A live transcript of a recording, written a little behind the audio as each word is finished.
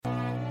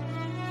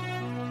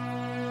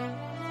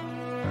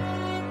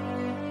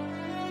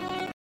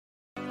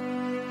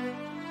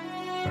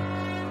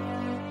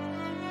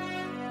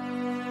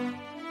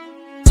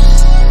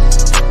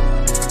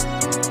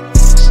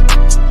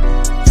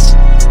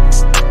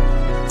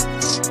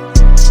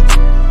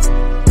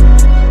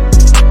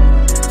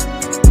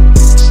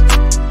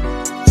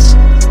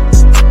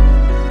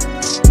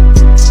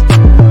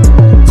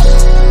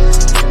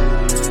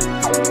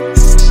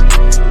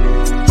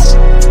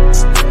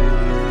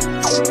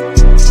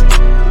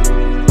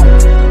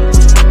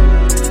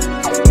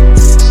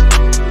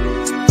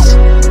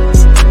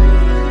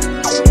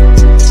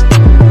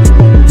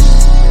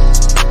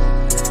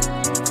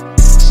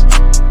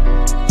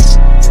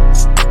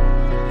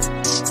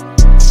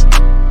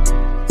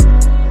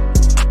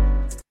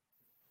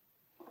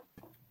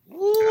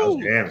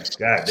Damn,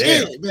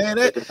 goddamn. Shit, man.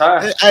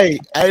 Hey,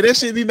 that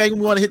shit be making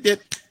me want to hit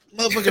that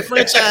motherfucking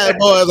franchise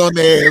boys on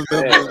there.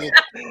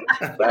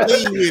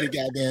 Lean with it,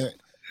 goddamn it.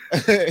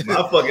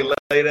 My fucking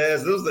late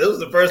ass. It was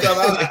the first time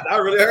I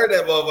really heard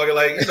that motherfucker,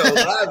 like,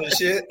 live and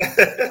shit.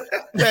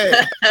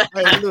 Hey,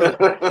 look.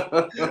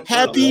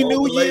 Happy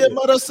New Year,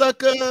 mother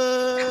suckers.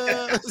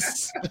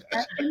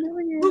 Happy New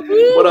Year.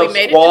 What up, we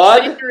made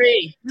squad? it to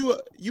 23.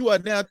 You are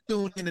now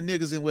tuned in to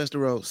niggas in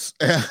Westeros.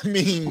 I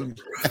mean,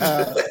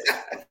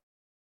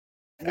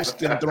 watch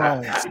them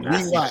thrones.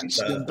 We watch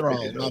them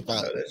thrones. My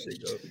fault.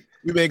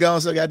 We been gone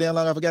so goddamn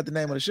long. I forgot the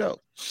name of the show.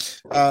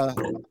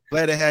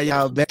 Glad to have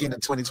y'all back in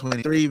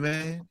 2023,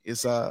 man.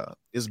 It's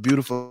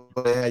beautiful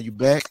to have you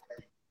back.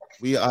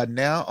 We are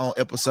now on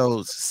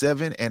episodes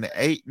 7 and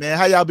 8. Man,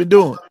 how y'all been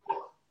doing?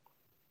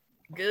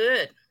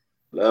 Good.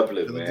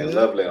 Lovely, man. Good?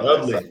 Lovely.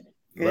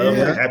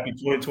 Yeah. Happy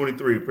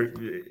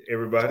 2023,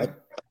 everybody.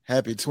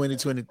 Happy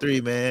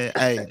 2023, man.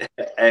 Hey,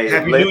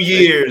 happy New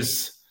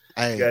Year's.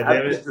 Hey, God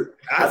damn it.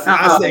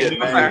 I say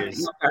New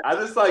Year's. I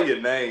just saw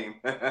your name.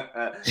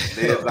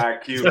 There's our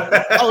cue.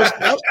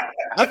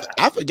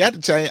 I forgot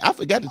to change. I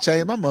forgot to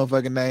change my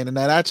motherfucking name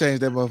tonight. I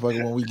changed that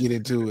motherfucker when we get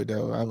into it,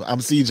 though. I'm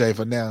CJ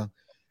for now.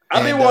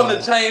 I've been wanting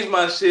to change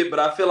my shit, but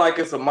I feel like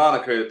it's a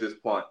moniker at this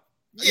point.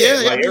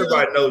 Yeah, like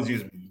everybody knows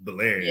you's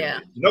Valerian. Yeah.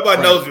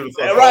 Nobody knows you the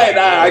fuck. Right,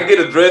 I get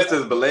addressed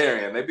as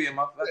Valerian. They be in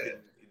my fucking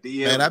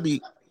DM. Man,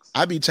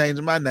 I be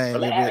changing my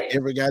name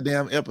every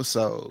goddamn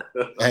episode.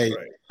 Hey,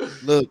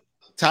 look,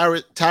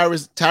 Tyrus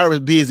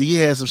busy. He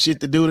has some shit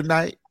to do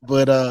tonight,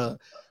 but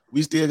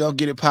we still gonna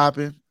get it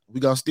popping. We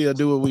gonna still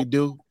do what we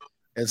do.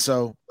 And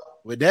so,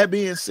 with that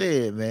being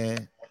said,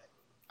 man,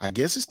 I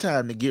guess it's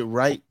time to get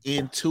right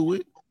into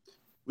it.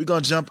 We're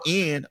gonna jump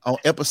in on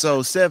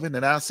episode 7,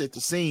 and I'll set the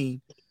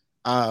scene.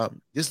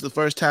 This is the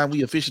first time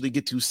we officially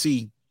get to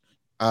see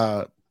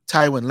Tywin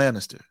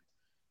Lannister,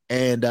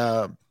 and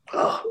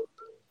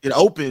it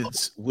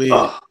opens with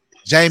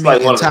Jaime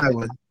and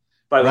Tywin.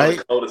 One of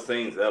the coldest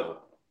scenes ever.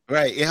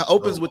 Right, it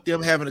opens with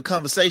them having a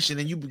conversation,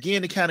 and you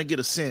begin to kind of get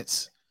a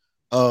sense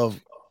of,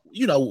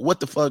 what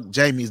the fuck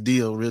Jaime's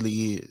deal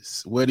really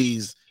is. Where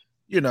these,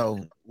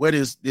 where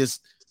this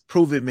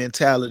prove-it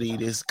mentality,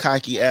 this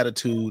cocky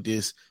attitude,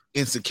 this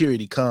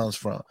insecurity comes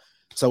from.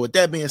 So with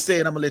that being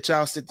said, I'm gonna let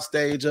y'all set the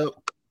stage up.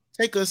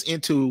 Take us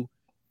into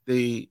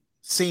the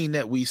scene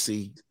that we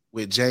see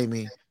with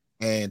Jaime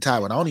and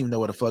Tywin. I don't even know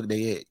where the fuck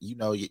they at.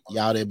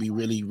 Y'all that be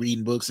really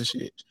reading books and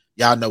shit.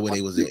 Y'all know where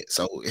they was at.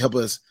 So help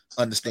us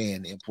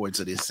understand the importance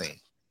of this scene.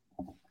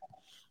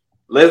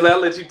 Leslie, I'll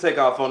let you take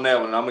off on that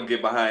one. I'm gonna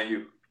get behind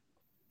you.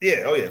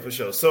 Yeah, oh yeah, for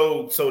sure.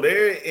 So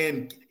they're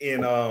in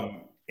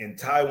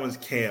Tywin's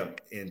camp,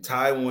 and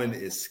Tywin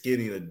is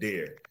skinning a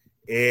deer,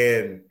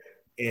 and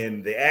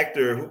the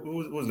actor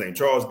who was his name,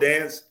 Charles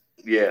Dance.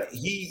 Yeah,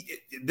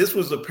 this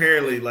was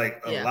apparently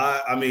like a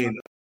lot. I mean,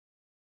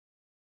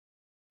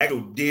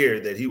 actual deer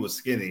that he was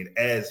skinning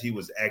as he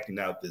was acting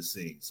out this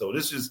scene. So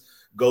this just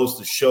goes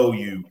to show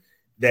you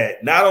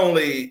that not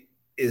only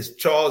is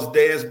Charles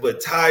Dance,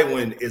 but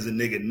Tywin is a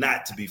nigga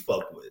not to be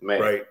fucked with,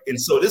 right? And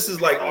so this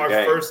is like our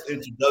first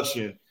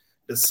introduction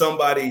to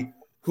somebody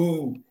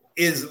who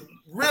is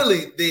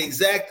really the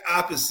exact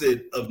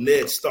opposite of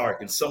Ned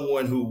Stark, and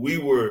someone who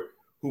we've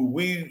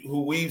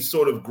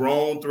sort of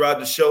grown throughout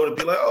the show to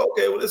be like, oh,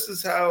 okay, well, this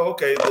is how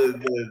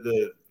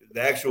the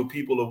actual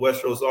people of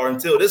Westeros are,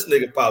 until this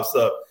nigga pops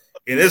up,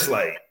 and it's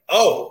like,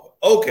 oh,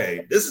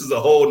 okay, this is a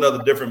whole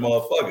nother different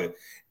motherfucker.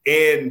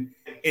 And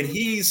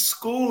he's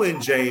schooling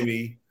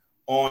Jaime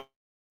on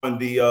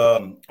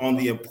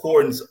the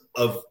importance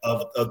of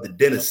the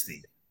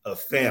dynasty of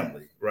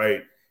family,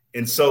 right?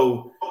 And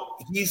so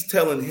he's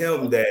telling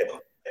him that,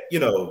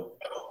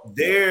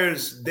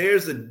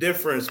 there's a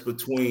difference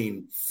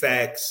between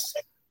facts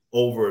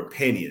over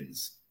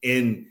opinions.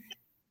 In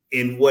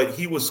what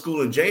he was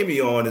schooling Jaime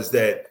on is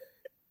that,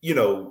 we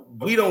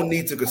don't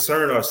need to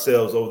concern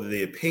ourselves over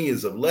the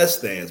opinions of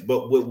less thans,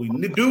 but what we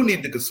do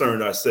need to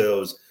concern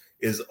ourselves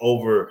is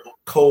over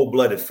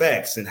cold-blooded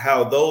facts, and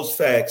how those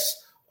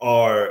facts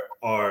are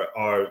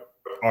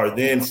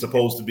then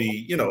supposed to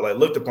be, like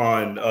looked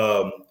upon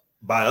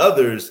by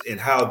others, and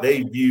how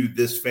they view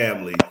this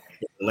family,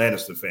 the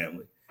Lannister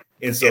family.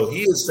 And so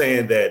he is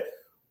saying that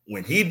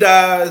when he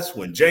dies,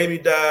 when Jaime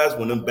dies,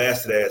 when them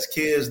bastard-ass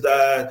kids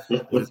die,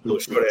 when his little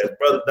short-ass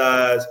brother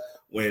dies,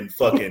 when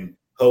fucking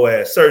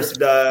hoe-ass Cersei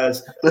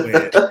dies, when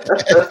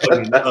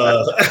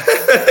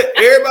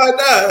everybody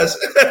dies,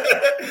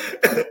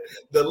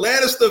 the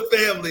Lannister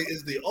family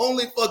is the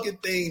only fucking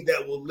thing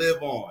that will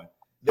live on.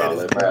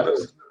 That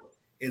matters.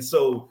 And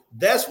so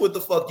that's what the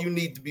fuck you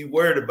need to be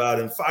worried about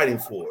and fighting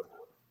for.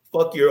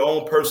 Fuck your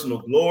own personal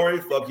glory.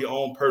 Fuck your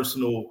own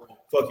personal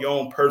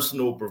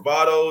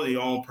bravado,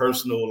 your own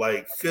personal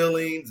like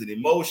feelings and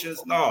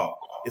emotions. No,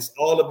 it's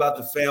all about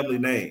the family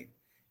name.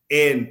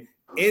 And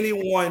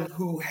anyone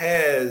who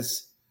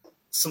has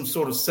some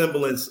sort of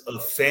semblance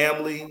of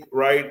family,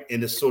 right,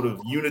 and this sort of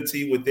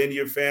unity within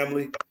your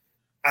family,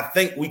 I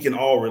think we can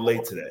all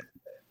relate to that.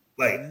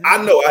 Like,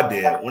 I know I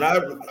did. When I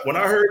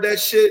heard that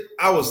shit,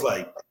 I was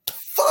like,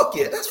 Fuck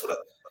yeah, that's what.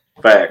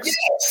 Facts.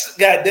 Yes,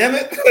 God damn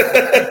it.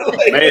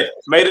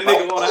 made a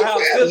nigga want a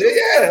house.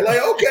 Yeah,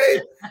 like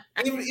okay.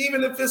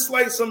 Even if it's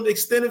like some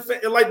extended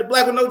like the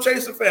Black with No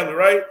Chaser family,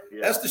 right? Yeah.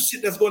 That's the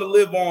shit that's going to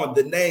live on.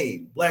 The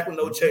name Black with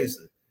No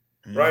Chaser,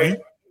 right?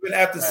 Even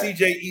after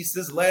CJ eats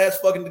this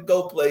last fucking to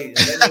go plate,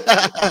 and then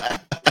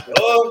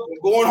oh, I'm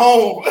going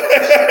home.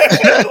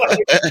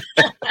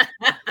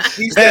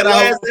 He's that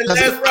last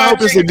I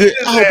hope it's a good.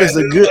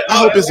 I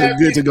hope it's a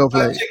good to go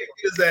plate.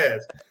 His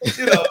ass,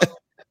 you know.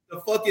 The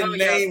fucking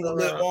name will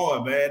live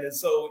on, man, and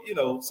so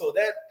so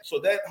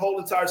that whole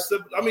entire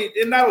I mean,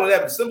 and not only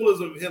that, but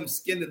symbolism of him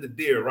skinning the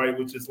deer, right?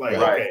 Which is like,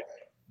 okay,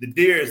 the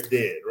deer is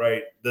dead,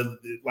 right? The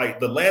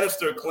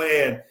Lannister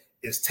clan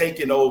is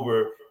taking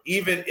over,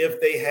 even if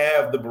they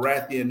have the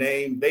Baratheon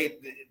name,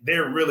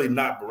 they're really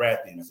not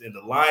Baratheons, and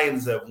the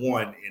Lions have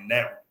won in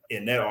that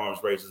arms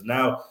races.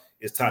 Now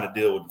it's time to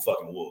deal with the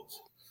fucking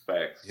wolves.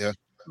 Facts. Yeah.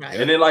 Right.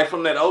 And then like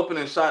from that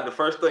opening shot, the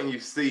first thing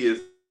you see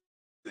is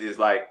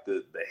like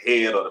the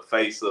head or the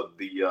face of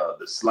the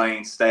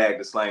slain stag,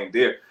 the slain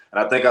deer.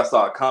 And I think I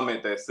saw a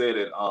comment that said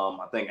it.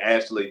 I think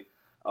Ashley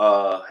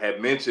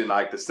had mentioned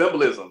like the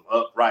symbolism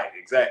of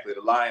exactly the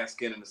lion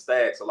skin and the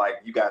stag. So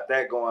like you got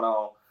that going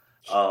on.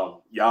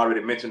 You already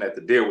mentioned that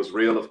the deer was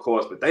real, of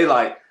course, but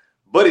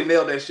Buddy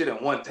nailed that shit in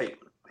one take.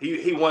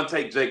 He one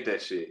take Jake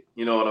that shit.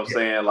 You know what I'm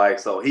saying? Like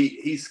so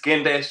he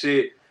skinned that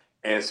shit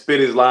and spit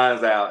his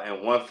lines out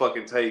in one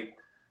fucking take.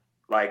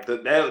 Like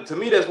that, to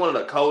me, that's one of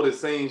the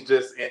coldest scenes,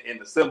 just in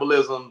the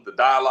symbolism, the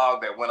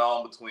dialogue that went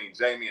on between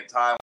Jaime and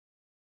Tywin.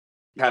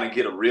 Kind of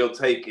get a real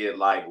take at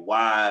like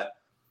why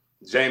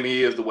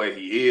Jaime is the way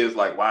he is,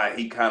 like why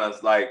he kind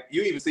of like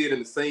you even see it in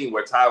the scene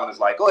where Tywin is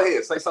like, "Go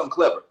ahead, say something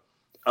clever."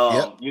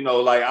 You know,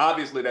 like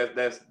obviously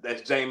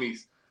that's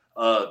Jaime's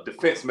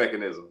defense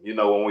mechanism. You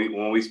know,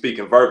 when we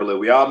speaking verbally,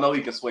 we all know he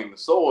can swing the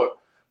sword,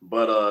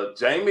 but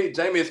Jaime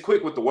is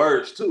quick with the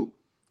words too.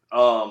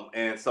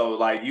 And so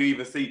like you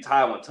even see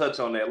Tywin touch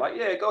on that, like,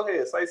 yeah, go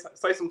ahead, say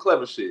some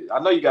clever shit. I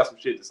know you got some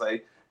shit to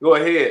say. Go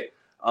ahead.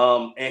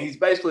 And he's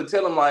basically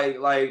telling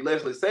like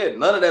Leslie said,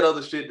 none of that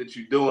other shit that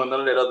you're doing, none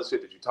of that other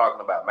shit that you're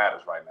talking about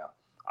matters right now.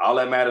 All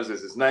that matters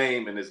is his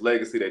name and his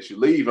legacy that you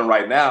leave. And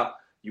right now,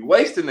 you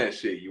wasting that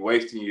shit. You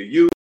wasting your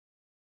youth,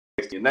 you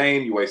wasting your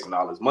name, you wasting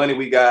all this money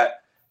we got.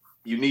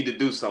 You need to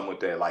do something with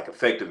that, like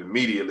effective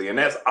immediately. And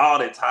that's all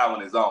that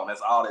Tywin is on.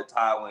 That's all that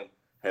Tywin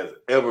has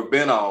ever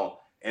been on.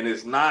 And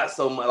it's not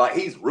so much like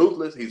he's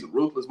ruthless. He's a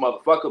ruthless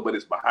motherfucker, but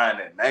it's behind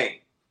that name.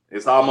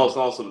 It's almost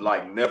on some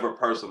like never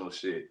personal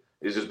shit.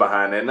 It's just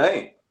behind that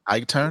name.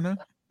 Ike Turner.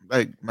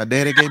 Like my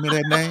daddy gave me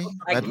that name.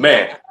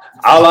 Man,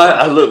 all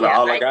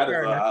I got is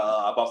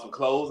I bought some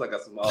clothes. I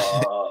got some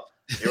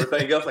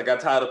everything else. I got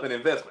tied up in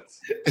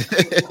investments.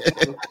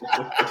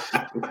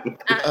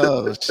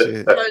 Oh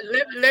shit! So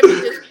let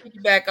me just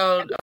piggyback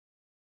on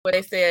what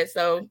they said.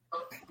 So,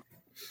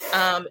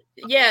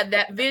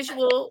 that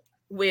visual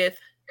with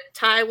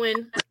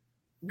Tywin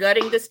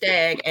gutting the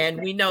stag,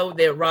 and we know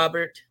that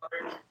Robert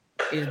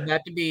is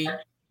about to be,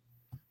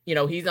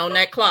 he's on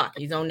that clock.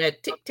 He's on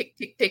that tick, tick,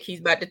 tick, tick. He's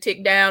about to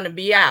tick down and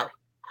be out.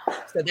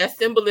 So that's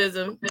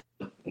symbolism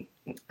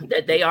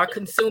that they are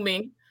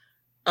consuming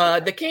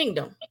the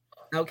kingdom,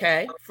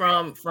 okay,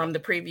 from the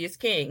previous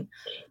king.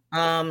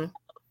 That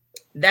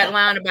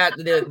line about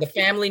the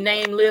family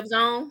name lives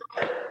on.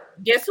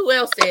 Guess who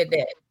else said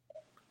that?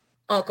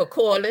 Uncle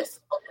Corliss.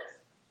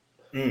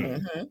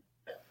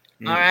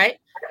 All right.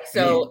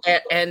 So,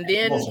 and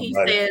then he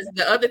says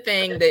the other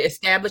thing, the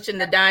establishing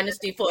the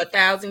dynasty for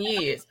 1,000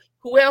 years.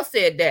 Who else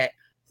said that?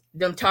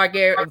 Them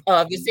Targaryen,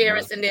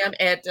 Viserys and them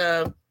at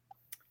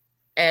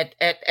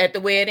the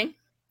wedding.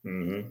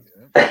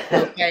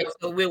 Okay,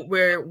 so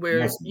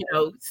we're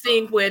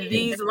seeing where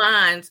these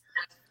lines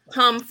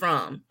come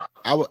from.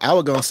 I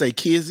was gonna say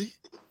Kizzy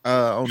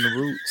on the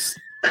roots.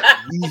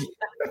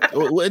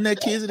 Wasn't that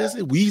Kizzy that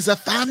said we's a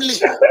family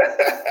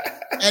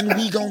and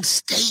we gonna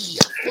stay?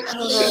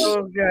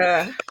 Oh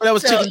god, that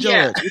was Chicken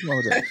George.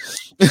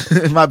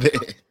 My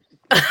bad.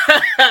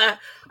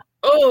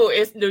 Oh,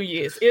 it's New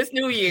Year's. It's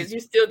New Year's. You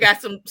still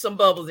got some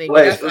bubbles in you.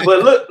 Wait,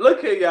 but look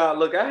here, y'all.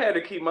 Look, I had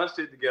to keep my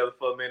shit together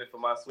for a minute for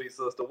my sweet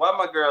sister. Why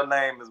my girl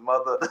name is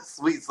Mother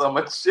Sweet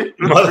Summer Shit?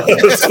 Mother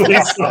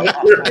Sweet Summer.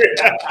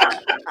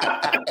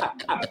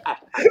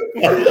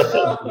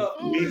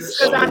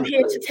 Because I'm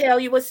here to tell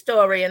you a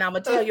story, and I'm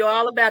gonna tell you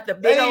all about the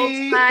big old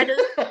spiders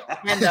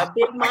and the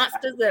big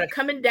monsters that are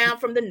coming down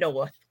from the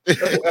north.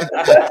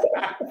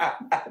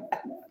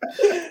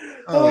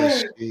 Oh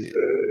shit!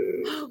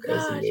 Oh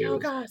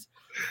gosh!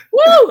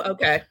 Woo!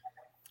 Okay.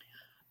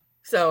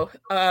 So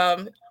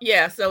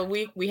so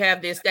we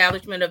have the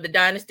establishment of the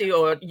dynasty,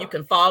 or you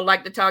can fall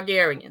like the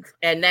Targaryens,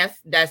 and that's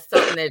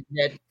something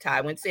that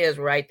Tywin says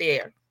right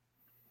there.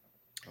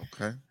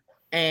 Okay.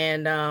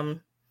 And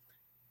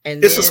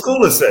it's a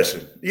schooling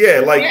session.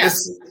 Yeah, like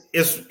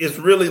it's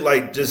really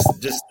like just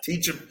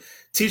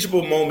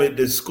teachable moment.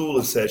 This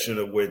schooling session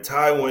of where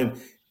Tywin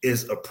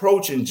is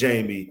approaching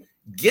Jaime.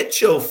 Get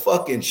your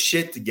fucking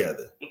shit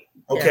together.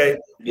 Okay.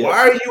 Yeah.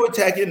 Why are you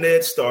attacking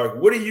Ned Stark?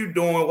 What are you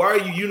doing? Why are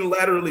you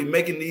unilaterally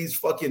making these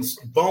fucking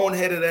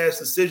boneheaded ass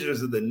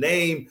decisions of the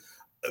name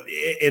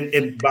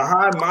and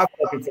behind my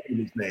fucking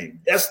family's name?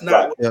 That's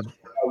not what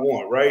I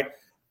want, right?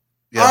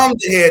 Yeah. I'm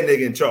the head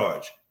nigga in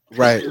charge.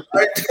 Right.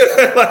 Like,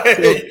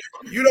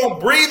 you don't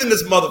breathe in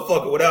this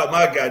motherfucker without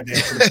my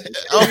goddamn.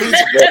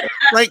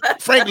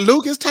 Frank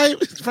Lucas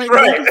type. Frank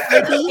Lucas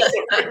type.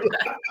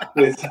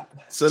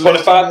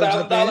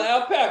 $25,000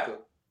 alpaca.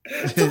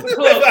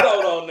 Club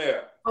soda on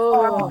there.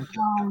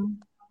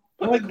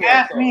 What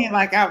got me,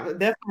 like, I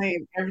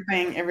definitely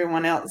everything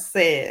everyone else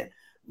said,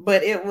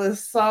 but it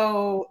was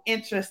so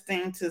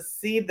interesting to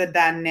see the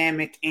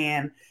dynamic.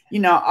 And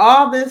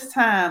all this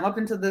time up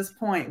until this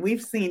point,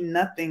 we've seen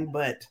nothing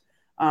but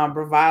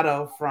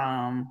bravado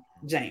from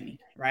Jaime,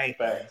 right?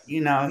 Thanks.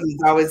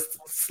 He's always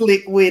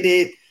slick with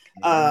it.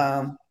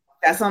 Got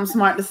something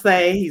smart to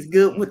say. He's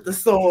good with the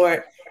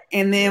sword.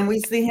 And then we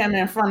see him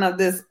in front of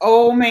this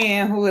old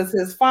man who is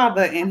his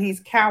father, and he's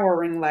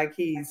cowering like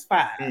he's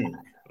 5.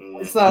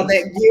 So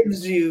that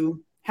gives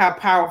you how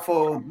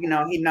powerful, he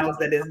knows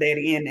that his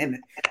daddy and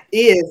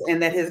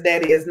that his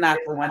daddy is not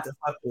the one to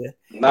fuck with.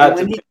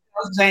 When he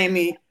tells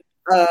Jaime,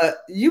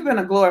 you've been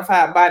a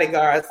glorified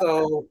bodyguard,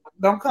 so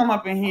don't come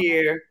up in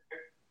here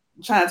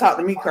trying to talk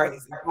to me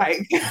crazy.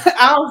 Like,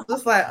 I was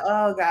just like,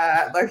 oh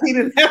God, like he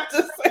didn't have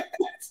to say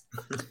that.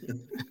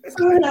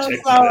 So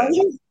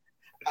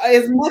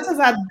as much as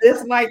I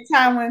dislike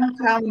Tywin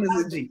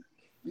is a G.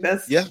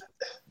 That's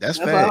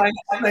all I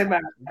can say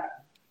about it.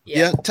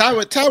 Yeah,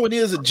 Tywin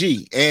is a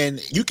G, and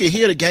you can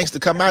hear the gangster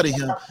come out of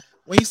him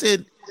when he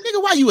said,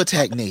 "Nigga, why you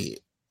attack Ned?"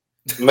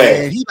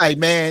 Man, and he like,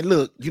 man,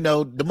 look, the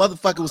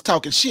motherfucker was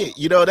talking shit.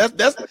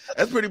 That's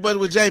pretty much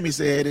what Jaime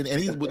said, and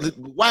he's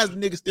why is the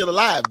nigga still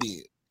alive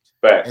then?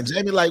 Right. And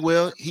Jaime like,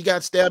 well, he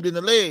got stabbed in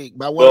the leg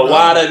by one. But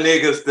why the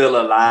nigga still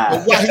alive?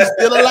 But why he's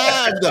still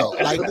alive though?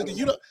 Like, nigga,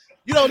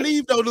 you don't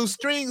leave no loose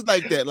strings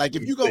like that. Like,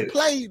 if you gonna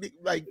play,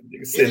 like,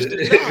 nigga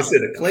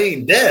said a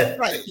clean death.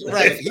 Right. He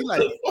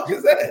like, what the fuck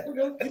is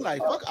that? He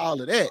like, fuck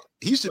all of that.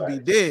 He should be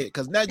dead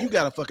because now you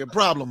got a fucking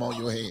problem on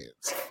your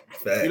hands.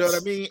 Facts. You know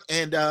what I mean?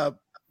 And I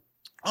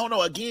don't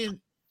know. Again,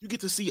 you get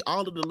to see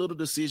all of the little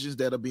decisions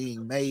that are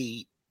being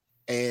made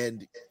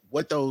and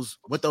what those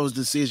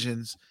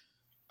decisions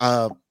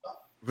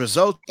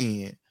result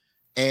in,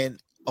 and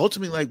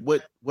ultimately,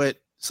 like what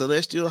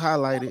Celestial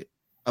highlighted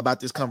about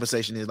this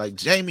conversation is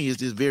like Jaime is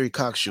this very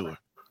cocksure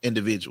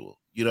individual.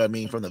 You know what I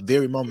mean? From the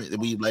very moment that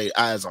we laid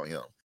eyes on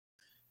him,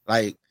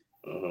 like,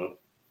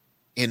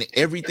 in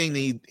everything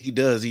he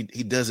does, he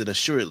does it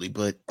assuredly.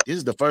 But this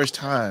is the first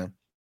time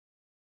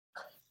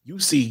you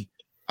see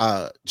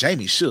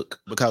Jaime shook,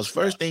 because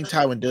first thing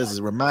Tywin does is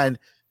remind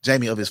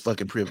Jaime of his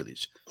fucking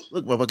privilege.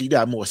 Look, motherfucker, you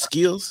got more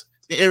skills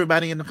than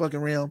everybody in the fucking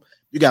realm.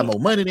 You got more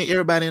money than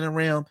everybody in the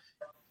realm,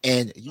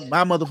 and you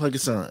my motherfucking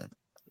son.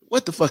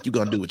 What the fuck you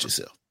gonna do with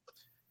yourself?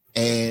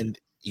 And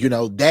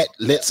that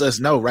lets us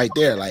know right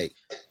there, like,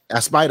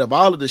 in spite of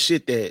all of the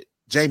shit that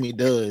Jaime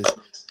does,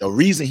 the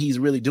reason he's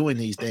really doing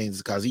these things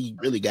is because he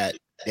really got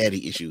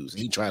daddy issues.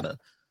 He trying to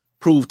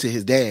prove to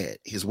his dad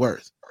his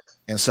worth.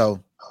 And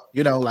so,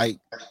 like,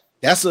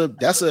 that's a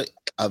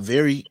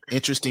very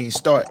interesting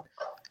start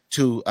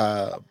to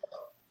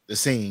the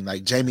scene.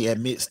 Like, Jaime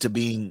admits to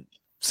being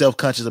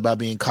self-conscious about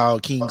being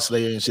called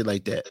Kingslayer and shit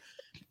like that.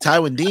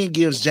 Tywin then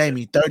gives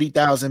Jaime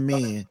 30,000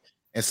 men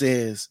and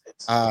says,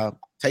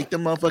 take the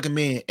motherfucking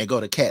men and go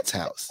to Cat's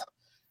house.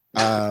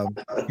 Not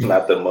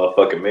the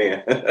motherfucking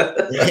man.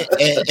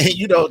 and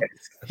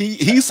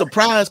he's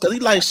surprised because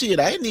he's like,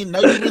 shit, I didn't even know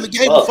you really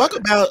gave a fuck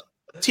about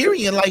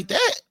Tyrion like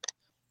that.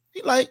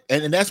 He like,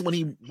 and that's when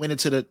he went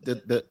into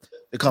the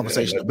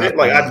conversation about,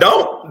 like, I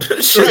don't.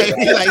 Right.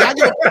 He like,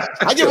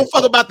 I give a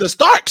fuck about the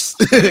Starks.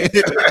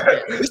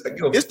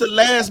 it's the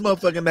last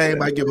motherfucking name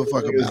I give a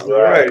fuck about.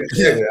 Right.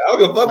 Yeah. I don't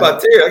give a fuck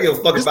about Tyrion. I give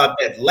a fuck about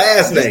that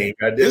last name.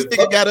 This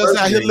nigga got us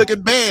out here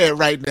looking bad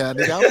right now,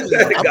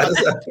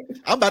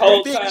 nigga. I'm about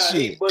to fix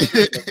shit.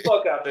 The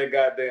fuck out that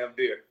goddamn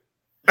deer.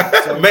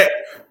 Man,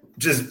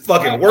 just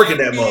fucking working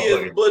that motherfucker. He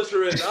is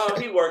butchering.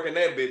 He working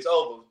that bitch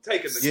over,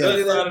 taking the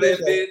guts out of that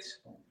bitch.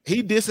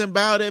 He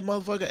disemboweled that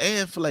motherfucker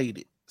and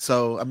filleted.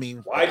 So, I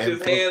mean, wiped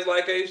his hands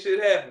like ain't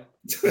shit happened.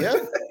 Yeah,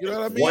 you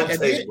know what I mean?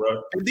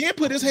 And then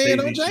put his hand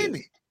on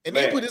Jaime. And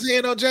then put his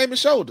hand on Jaime's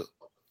shoulder.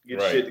 Get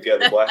your shit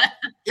together, boy.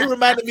 It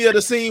reminded me of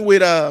the scene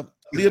with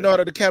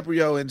Leonardo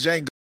DiCaprio and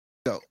Django,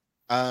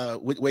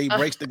 where he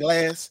breaks the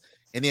glass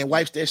and then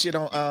wipes that shit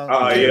on.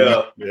 On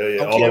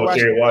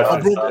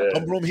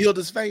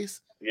Broomhilda's face.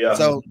 Yeah.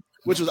 So,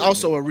 which was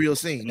also a real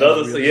scene.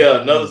 Another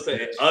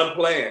scene,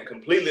 unplanned,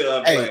 completely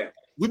unplanned. Hey,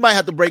 we might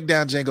have to break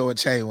down Django and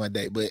Chain one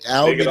day, but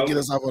I don't need to get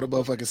us off on the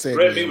motherfucking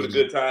segment. Brett, me with a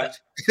good time.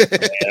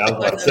 I was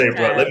about to say,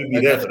 bro, let me be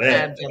there for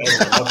that.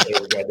 That's my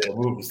favorite goddamn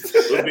movies.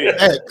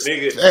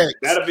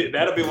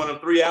 That'll be one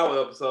of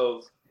 3-hour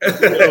episodes.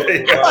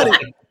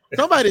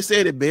 Somebody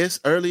said it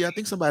best earlier. I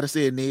think somebody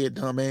said Ned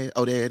dumbass.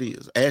 Oh, there it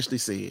is. Ashley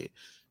said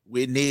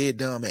with Ned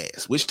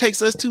dumbass, which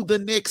takes us to the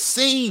next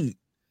scene,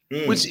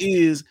 which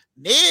is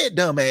Ned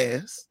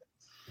dumbass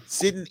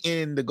sitting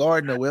in the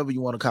garden or whatever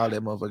you want to call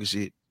that motherfucking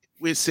shit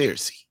with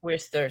Cersei.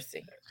 Where's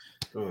Cersei?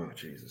 Oh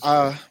Jesus.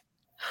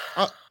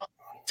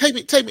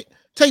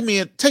 Take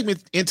me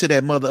into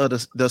that mother of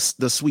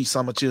the sweet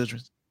summer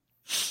children.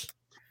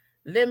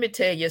 Let me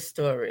tell you a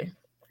story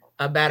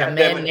about a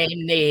man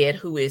named Ned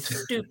who is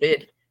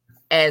stupid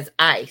as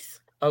ice.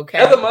 Okay.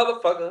 As a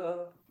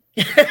motherfucker.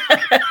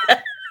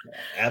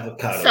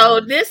 Avocado. So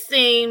this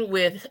scene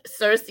with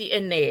Cersei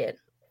and Ned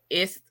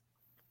is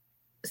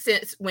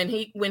since when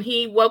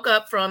he woke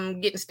up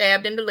from getting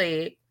stabbed in the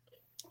leg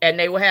and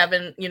they were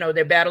having,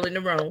 their battle in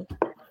the room.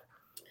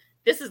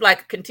 This is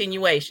like a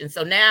continuation.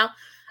 So now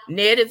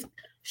Ned is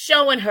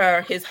showing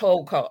her his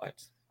whole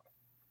cards.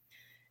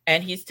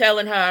 And he's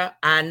telling her,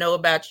 I know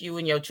about you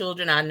and your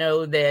children. I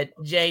know that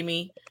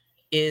Jaime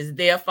is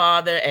their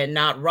father and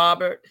not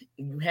Robert.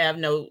 You have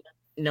no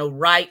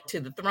right to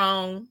the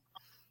throne.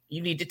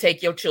 You need to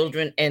take your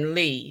children and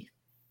leave.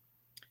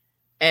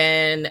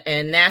 And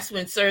that's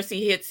when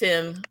Cersei hits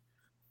him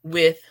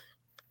with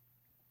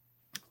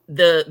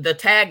the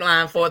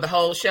tagline for the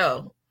whole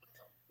show.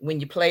 When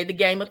you play the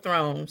Game of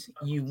Thrones,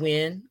 you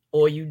win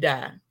or you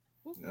die.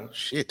 Oh,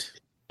 shit.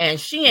 And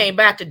she ain't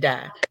about to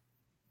die.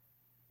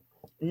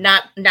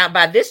 Not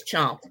by this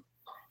chump.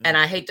 And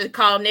I hate to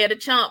call Ned a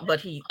chump,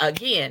 but he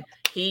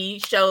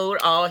showed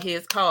all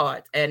his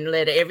cards and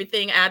let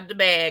everything out of the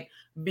bag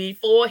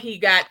before he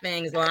got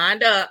things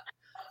lined up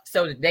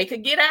so that they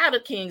could get out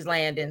of King's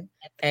Landing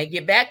and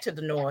get back to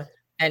the north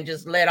and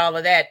just let all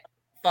of that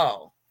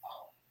fall.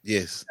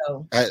 Yes.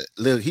 So,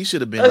 look, he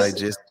should have been like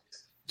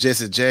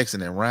Jesse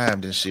Jackson and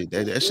rhymed and shit.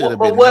 That should have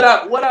been. But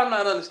what I'm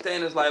not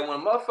understanding is like when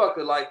a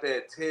motherfucker like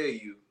that tell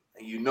you,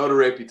 and you know the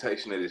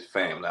reputation of this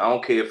family. I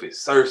don't care if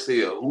it's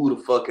Cersei or who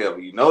the fuck ever.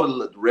 You know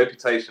the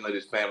reputation of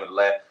this family.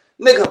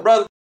 Nigga,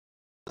 brother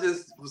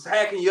just was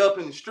hacking you up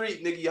in the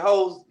street, nigga. Your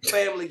whole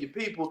family, your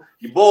people,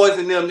 your boys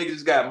and them niggas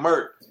just got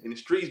murked in the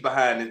streets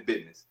behind this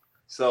business.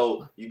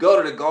 So you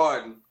go to the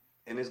garden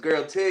and this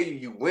girl tell you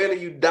you win or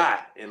you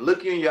die and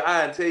look you in your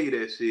eye and tell you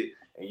that shit.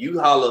 And you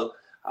holler,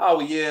 oh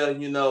yeah,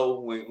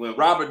 when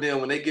Robert them,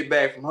 when they get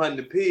back from hunting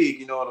the pig,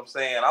 you know what I'm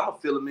saying? I'm gonna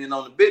fill him in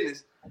on the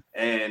business.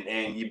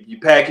 And you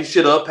pack his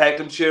shit up, pack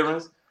them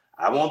children.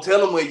 I won't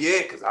tell him where you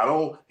at,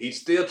 because he's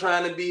still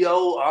trying to be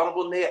old,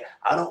 honorable Ned.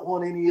 I don't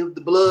want any of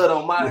the blood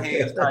on my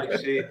hands type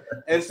shit.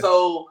 And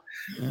so,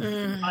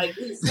 like,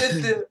 this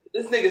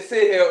nigga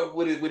sit here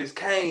with his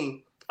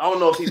cane. I don't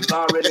know if he was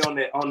already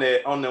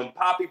on them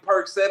Poppy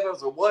Perk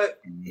 7s or what.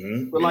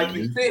 Mm-hmm. But like,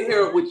 you sit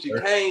here with your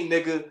cane,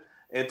 nigga,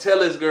 and tell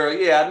this girl,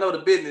 yeah, I know the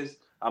business.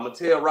 I'm going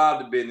to tell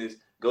Robb the business.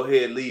 Go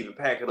ahead, leave and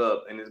pack it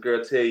up. And this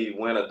girl tell you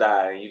win or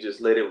die, and you just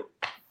let it.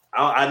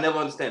 I never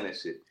understand that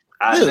shit.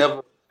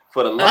 Never,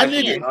 for the life of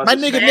me, my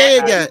nigga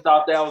Ned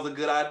thought that was a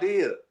good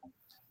idea.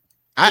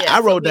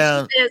 I wrote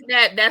down. She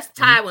says that's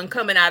Tywin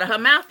coming out of her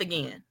mouth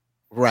again.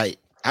 Right.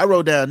 I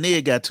wrote down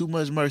Ned got too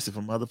much mercy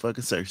from motherfucking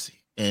Cersei,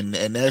 and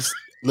that's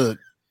look.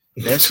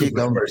 That shit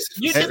gonna mercy.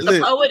 You just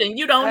a poet and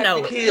you don't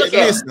know it.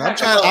 Listen, I'm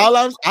trying.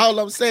 All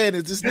I'm saying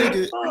is this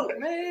nigga. Oh,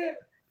 man.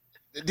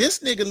 This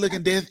nigga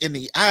looking death in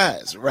the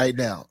eyes right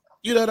now.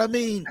 You know what I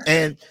mean?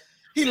 And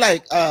he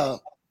like,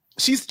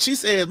 she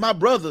said, my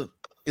brother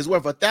is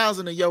worth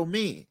 1,000 of your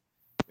men.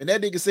 And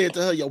that nigga said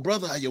to her, your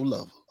brother or your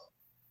lover?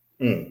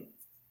 Mm.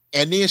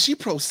 And then she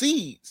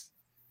proceeds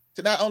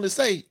to not only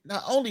say,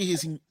 not only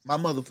is he my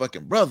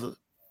motherfucking brother,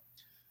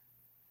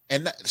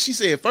 and she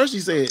said, first she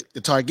said,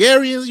 the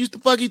Targaryens used to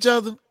fuck each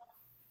other,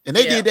 and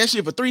they did that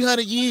shit for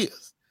 300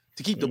 years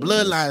to keep the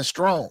bloodline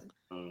strong.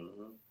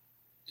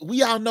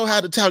 We all know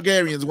how the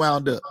Targaryens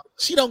wound up.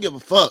 She don't give a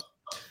fuck.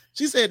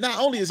 She said, not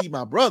only is he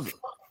my brother,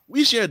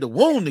 we shared the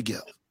womb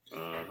together.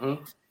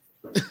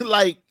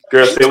 Like,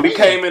 girl said, we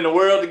came in the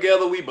world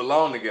together, we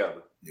belong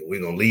together. Yeah,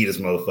 we're gonna lead this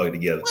motherfucker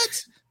together.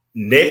 What?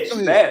 Ned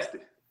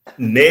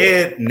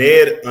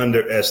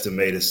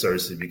underestimated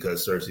Cersei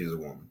because Cersei is a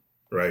woman,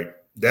 right?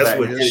 That's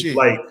what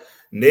like.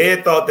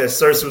 Ned thought that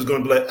Cersei was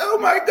going to be like, "Oh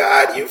my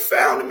God, you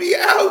found me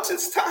out!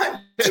 It's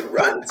time to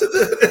run to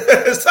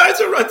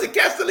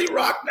Casterly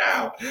Rock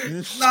now."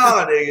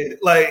 Nah, nigga,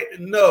 like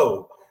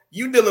no,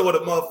 you dealing with a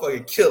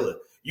motherfucking killer.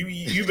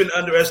 You've been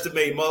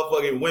underestimating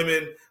motherfucking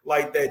women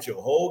like that your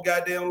whole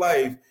goddamn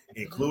life,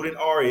 including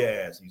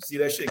Arya ass. You see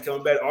that shit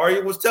coming back.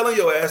 Arya was telling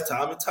your ass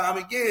time and time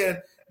again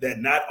that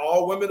not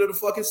all women are the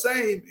fucking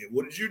same. And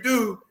what did you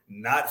do?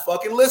 Not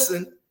fucking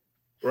listen.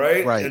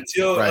 Right?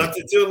 Until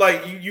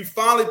like you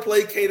finally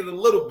placated a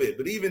little bit,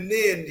 but even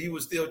then he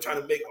was still trying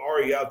to make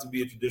Arya out to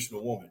be a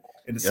traditional woman.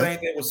 And the same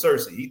thing with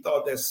Cersei. He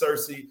thought that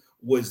Cersei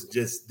was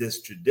just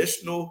this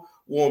traditional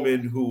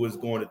woman who was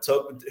going to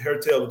tuck her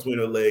tail between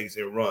her legs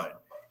and run.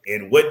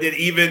 And what did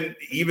even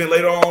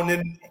later on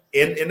in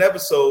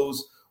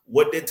episodes,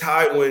 what did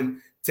Tywin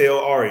tell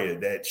Arya?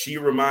 That she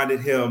reminded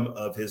him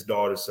of his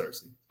daughter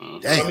Cersei.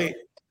 Damn. I mean,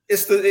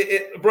 it's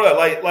bro,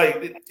 like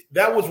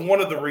that was one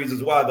of the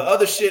reasons why. The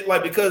other shit,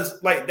 like,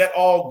 because like that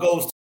all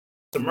goes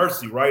to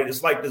mercy, right?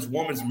 It's like this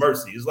woman's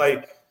mercy. It's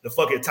like the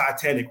fucking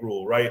Titanic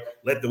rule, right?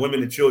 Let the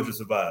women and children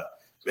survive.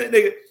 Man,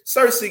 nigga,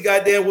 Cersei,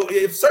 goddamn,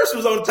 if Cersei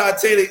was on the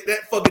Titanic,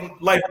 that fucking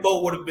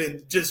lifeboat would have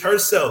been just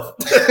herself.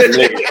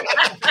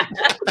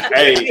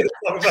 Hey,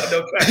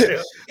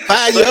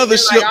 find your other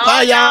ship.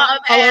 All y'all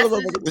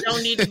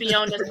don't need to be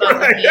on this boat.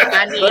 I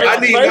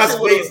need my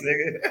space,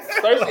 nigga.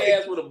 Cersei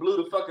ass would have blew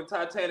the fucking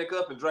Titanic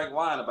up and drank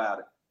wine about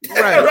it.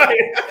 Right.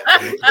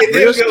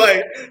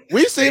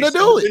 We seen her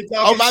do it.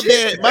 Oh, my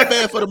shit.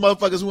 bad for the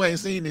motherfuckers who ain't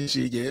seen this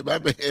shit yet. My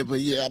bad, but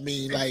yeah, I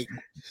mean, like,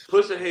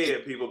 push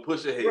ahead, people,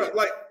 push ahead. Right,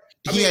 like,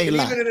 he ain't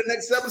lying. Even in the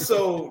next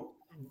episode,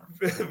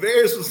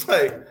 Varys was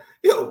like,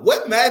 "Yo,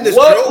 what madness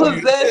drove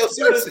you?"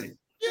 Cersei?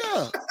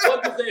 Yeah.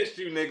 What possessed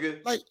you, nigga?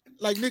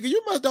 Like, nigga,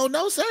 you must don't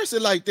know Cersei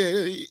like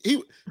that.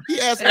 He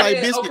asked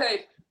like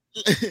Biscuit.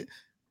 Okay.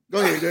 Go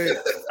ahead.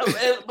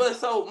 But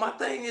so my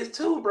thing is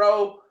too,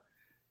 bro.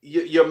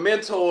 Your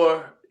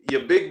mentor,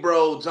 your big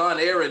bro, John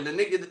Aaron, the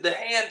nigga, the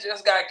hand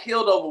just got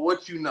killed over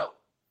what you know.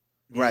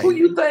 Right. Who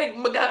you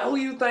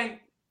think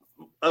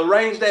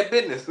arranged that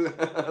business?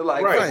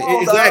 Like,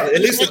 right, exactly.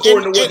 At least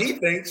according to what he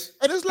thinks.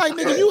 And it's like,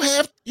 nigga,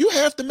 you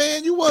have the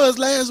man you was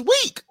last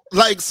week.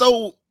 Like,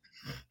 so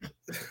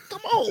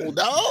come on,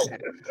 dog.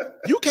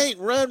 You can't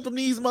run from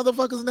these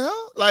motherfuckers now.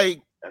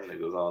 Like, that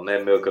nigga was on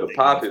that milk of the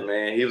poppy,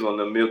 man. He was on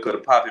the milk of the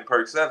poppy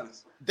perk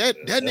 7s. That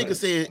nigga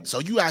said, so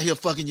you out here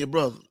fucking your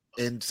brother.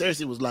 And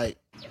Cersei was like,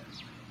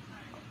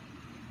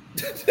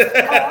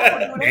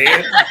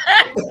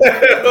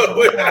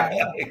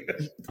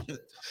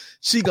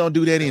 she gonna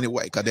do that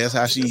anyway, cause that's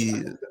how she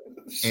is.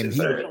 And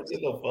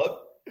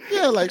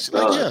yeah, like she's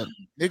like, yeah,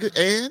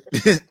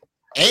 nigga,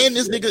 and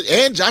this nigga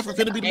and Joffrey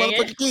finna be the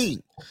motherfucking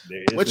king.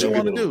 What you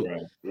want to do?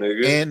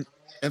 Nigga.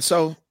 And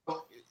so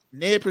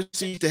Ned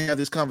proceeds to have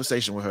this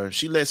conversation with her.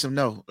 She lets him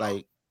know,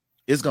 like,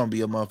 it's gonna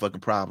be a motherfucking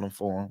problem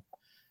for him.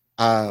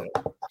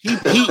 He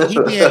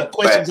then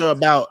questions her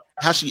about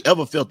how she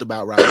ever felt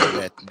about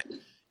Robert.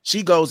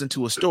 She goes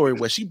into a story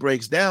where she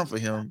breaks down for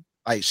him.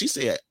 Like, she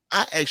said,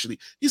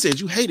 he said,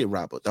 you hated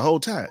Robert the whole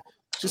time.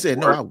 She said,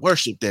 no, I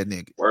worshiped that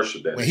nigga.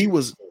 When he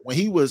was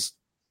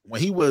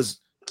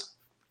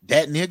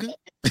that nigga,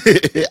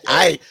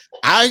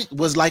 I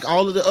was like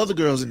all of the other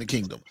girls in the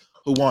kingdom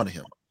who wanted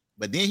him.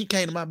 But then he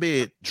came to my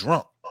bed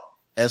drunk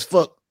as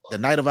fuck the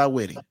night of our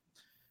wedding.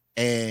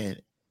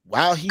 And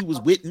while he was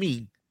with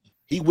me,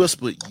 he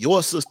whispered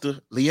your sister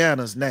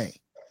Lyanna's name.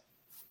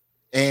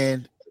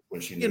 And,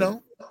 you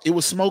know, it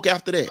was smoke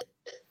after that.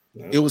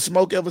 Yeah. It was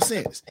smoke ever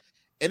since.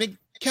 And it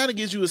kind of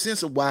gives you a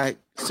sense of why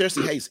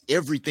Cersei hates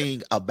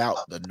everything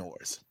about the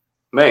North.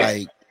 Man,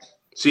 like,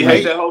 she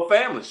hates that whole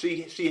family.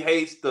 She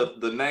hates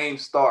the name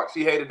Stark.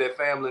 She hated that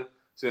family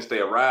since they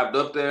arrived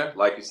up there.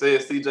 Like you said,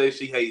 CJ,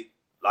 she hates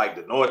like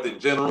the North in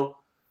general.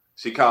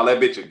 She called that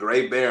bitch a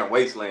great barren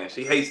wasteland.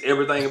 She hates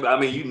everything about. I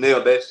mean, you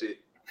nailed that shit.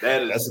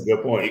 That's a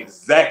good point.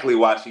 Exactly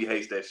why she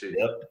hates that shit.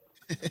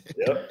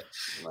 Yep.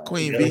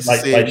 Queen B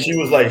said, like she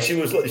was like,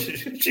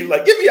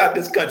 get me out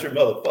this country,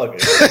 motherfucker.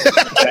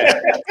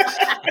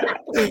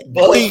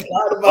 Queen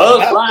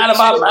flying in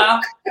my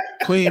mouth.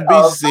 Queen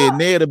B said,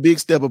 Ned a big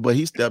stepper, but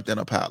he stepped in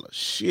a pile of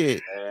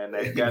shit. And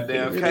that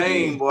goddamn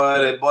Kane, boy,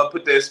 that boy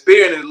put that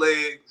spear in his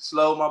leg,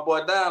 slowed my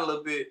boy down a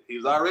little bit. He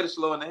was already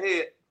slow in the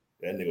head.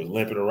 That nigga was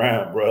limping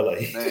around, bro.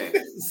 Like,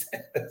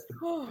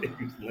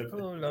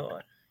 oh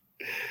Lord.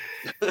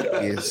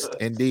 Yes,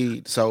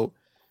 indeed. So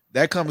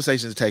that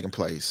conversation is taking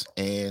place,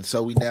 and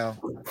so we now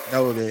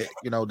know that,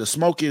 you know, the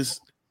smoke is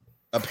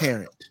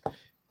apparent.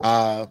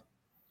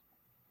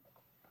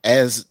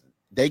 As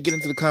they get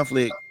into the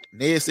conflict,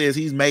 Ned says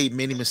he's made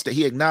many mistakes.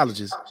 He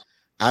acknowledges,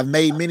 I've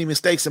made many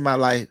mistakes in my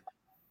life,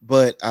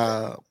 but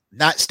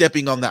not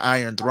stepping on the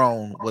Iron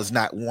Throne was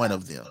not one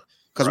of them.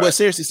 Because what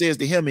Cersei says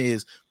to him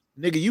is,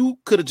 nigga, you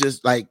could have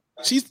just, like,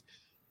 she's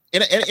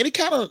and it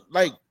kind of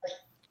like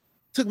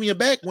took me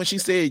aback when she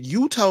said,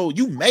 you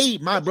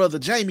made my brother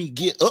Jamie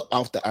get up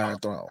off the Iron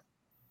Throne.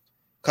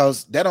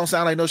 Cause that don't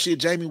sound like no shit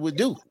Jamie would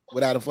do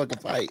without a fucking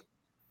fight.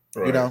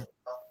 Right. You know?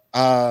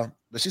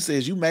 But she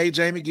says, you made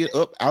Jamie get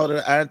up out of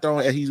the Iron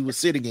Throne and he was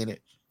sitting in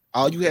it.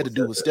 All you had to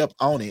do was step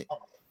on it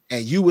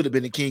and you would have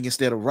been the king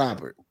instead of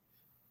Robert.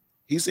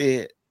 He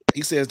says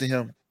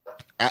to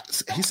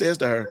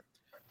her,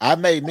 I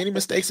made many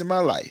mistakes in my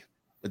life,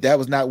 but that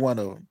was not one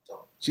of them.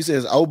 She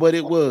says, oh, but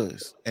it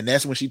was. And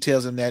that's when she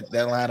tells him that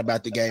line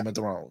about the Game of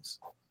Thrones.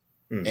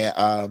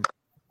 And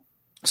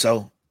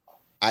so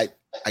I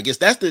guess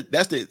that's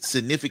the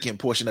significant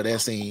portion of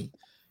that scene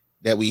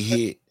that we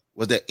hit.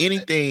 Was there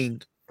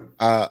anything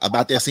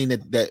about that scene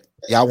that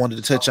y'all wanted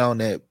to touch on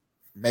that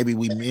maybe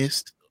we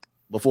missed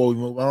before we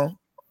move on?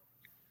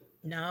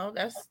 No,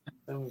 that's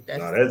the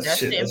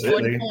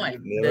important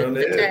point.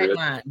 The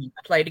tagline: you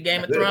play the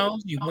Game of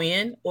Thrones, you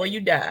win or you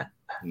die.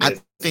 I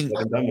think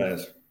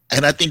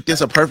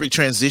there's a perfect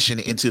transition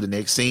into the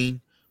next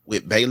scene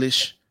with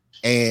Baelish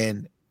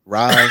and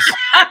Robb.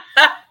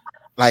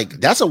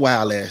 Like, that's a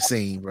wild ass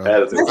scene, bro.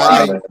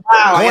 Wow,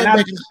 and I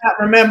did not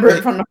remember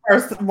it from the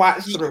first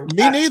watch through.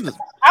 Me neither.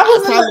 I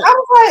was like,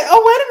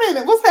 oh, wait a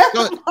minute, what's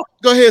happening?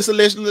 Go ahead,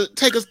 Celeste.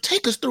 Take us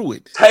through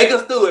it. Take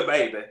us through it,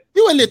 baby.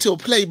 You a little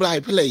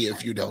play-by-play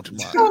if you don't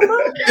mind.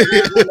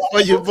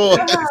 For your voice.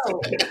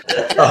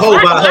 A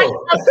hoe by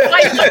hoe.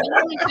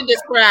 You need to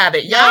describe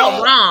it.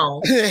 Y'all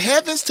wrong.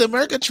 Heavens to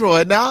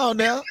Murgatroyd. Now.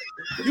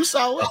 You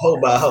saw it. A hoe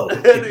by hoe.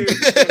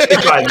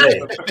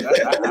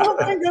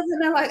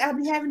 Like, I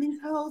be having these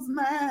hoes'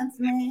 minds,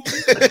 man.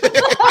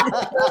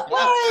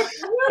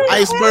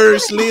 Iceberg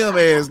Slim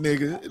ass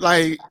nigga.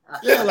 Like,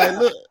 yeah, like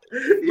look.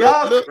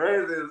 Y'all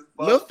crazy as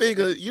fuck.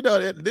 Littlefinger, you know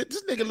that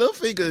this nigga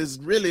Littlefinger is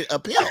really a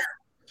pimp.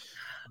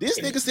 This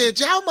nigga said,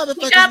 y'all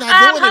motherfuckers not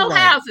doing it right.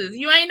 Houses.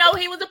 You ain't know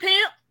he was a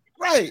pimp?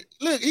 Right.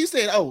 Look, he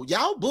said, oh,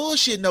 y'all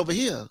bullshitting over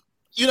here.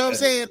 You know what I'm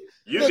saying?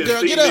 You look, can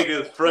girl, see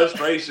niggas'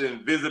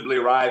 frustration visibly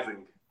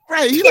rising.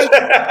 Right. He like,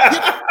 get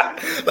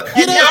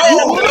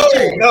out.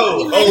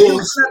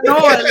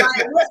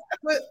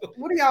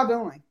 What are y'all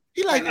doing?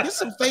 He like, this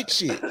some fake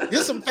shit.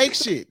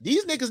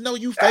 These niggas know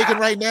you faking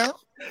right now.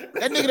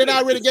 That nigga that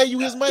already gave you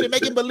his money,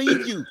 make him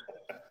believe you.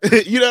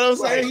 You know what I'm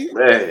saying?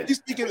 Right, He's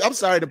speaking. I'm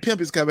sorry, the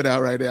pimp is coming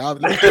out right now. I'm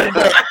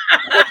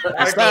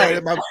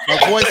sorry, my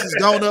voice has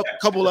gone up a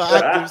couple of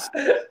octaves.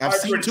 I've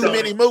seen too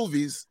many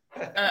movies.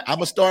 I'm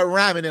gonna start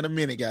rhyming in a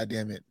minute.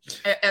 Goddamn it!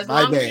 As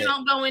long as you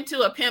don't go into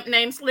a pimp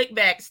named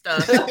Slickback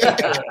stuff.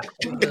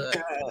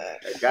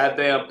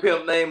 Goddamn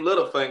pimp named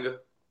Littlefinger.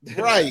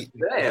 Right.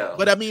 Damn.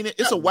 But I mean,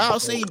 it's a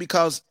wild scene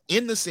because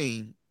in the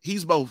scene,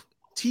 he's both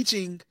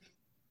teaching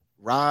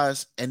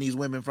Roz and these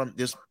women from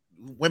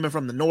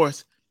the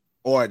north,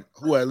 or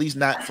who are at least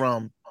not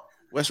from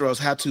Westeros,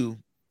 how to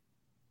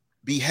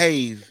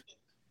behave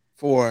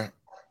for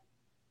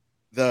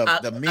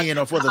the men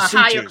or for the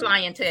suitors. Higher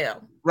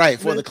clientele. Right,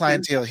 for the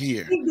clientele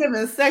here. He's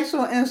giving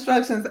sexual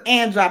instructions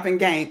and dropping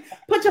game.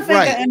 Put your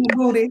finger in the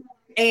booty.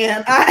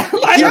 And I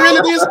like he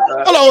really is.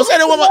 Hold on, say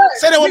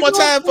that one more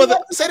time for the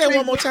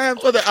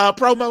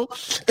promo.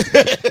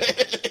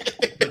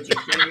 Put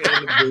your finger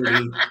in the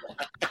booty.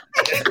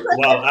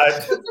 Well, I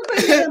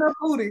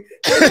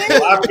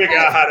figure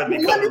out how to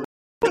become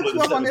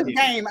on this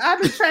game.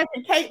 I've been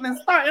tracking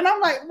Caitlyn's start, and I'm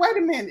like, wait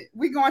a minute,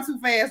 we going too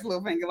fast,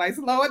 Littlefinger. Like,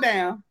 slow it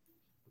down.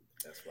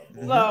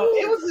 So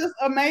it was just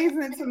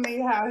amazing to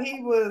me how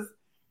he was.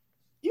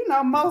 You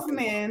know, most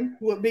men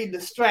would be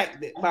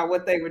distracted by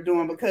what they were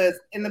doing because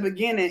in the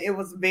beginning it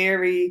was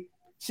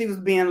she was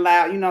being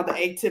loud, you know, the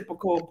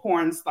atypical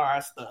porn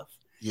star stuff.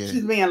 Yeah.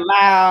 She's being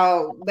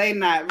loud, they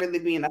not really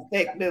being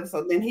effective.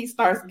 So then he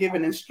starts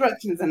giving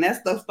instructions and that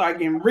stuff start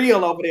getting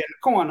real over there in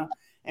the corner.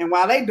 And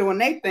while they doing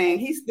their thing,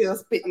 he's still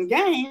spitting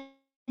game,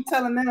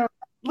 telling them,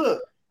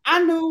 look,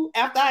 I knew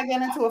after I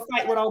got into a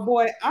fight with old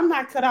boy, I'm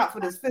not cut out for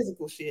this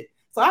physical shit.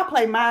 So I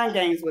play mind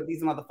games with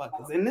these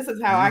motherfuckers, and this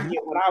is how I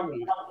get what I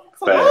want.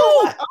 So I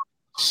was like, oh,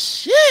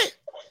 shit.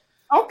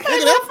 Okay,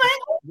 that's right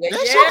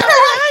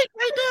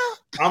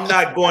now. I'm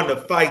not going to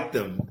fight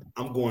them.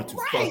 I'm going to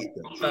fuck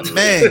them.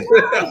 Man.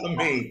 I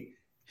mean,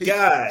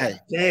 God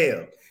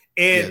damn.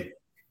 And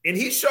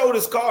he showed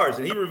his cards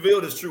and he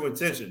revealed his true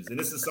intentions. And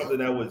this is something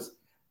that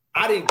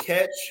I didn't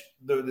catch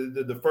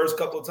the first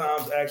couple of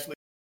times actually,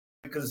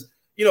 because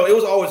you know it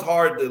was always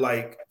hard to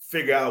like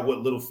figure out what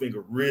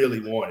Littlefinger really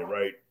wanted,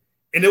 right?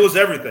 And it was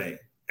everything.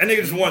 That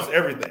nigga just wants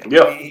everything.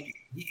 Yeah.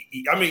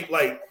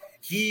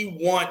 He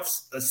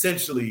wants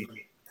essentially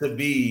to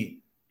be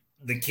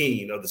the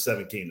king of the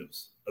Seven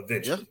Kingdoms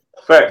eventually.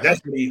 Fact. That's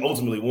what he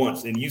ultimately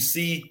wants. And you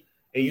see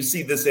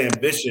this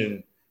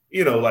ambition,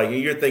 you know, like, and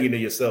you're thinking to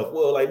yourself,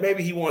 well, like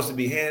maybe he wants to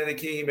be hand of the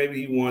king,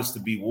 maybe he wants to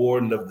be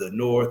warden of the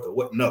north or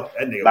what. No,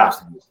 that nigga wants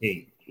to be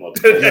king. I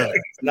want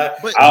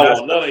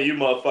none of you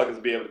motherfuckers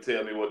to be able to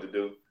tell me what to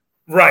do.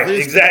 Right,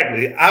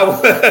 exactly.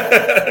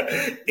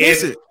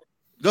 Listen.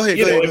 Go ahead.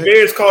 And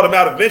Bears called him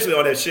out eventually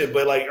on that shit,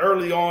 but like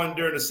early on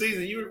during the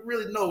season, you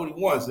really know what he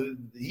wants.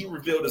 He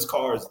revealed his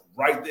cards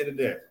right then and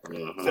there.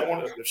 Mm-hmm.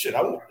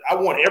 I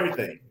want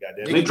everything.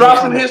 Goddamn. He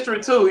dropped some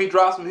history too. He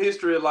dropped some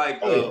history of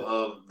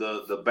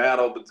the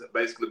battle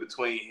basically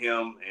between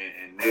him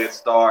and Ned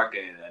Stark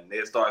and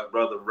Ned Stark's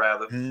brother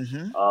rather.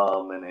 Mm-hmm.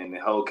 And the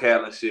whole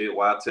Catelyn shit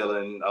while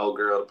telling old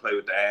girl to play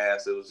with the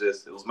ass. It was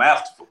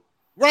masterful.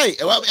 Right.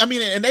 Well, I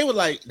mean, and they were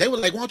like, why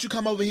don't you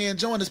come over here and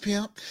join us,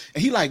 pimp?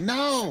 And he like,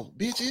 no,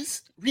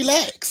 bitches,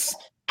 relax.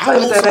 I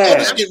want some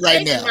other shit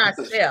right now.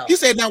 He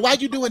said, now why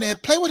you doing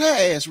that? Play with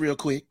her ass real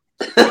quick.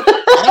 And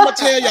I'm gonna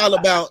tell y'all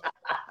about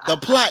the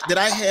plot that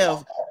I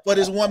have for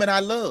this woman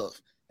I love.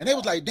 And they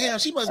was like, damn,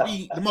 she must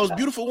be the most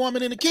beautiful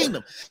woman in the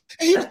kingdom.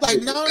 And he was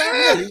like, no, not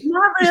really.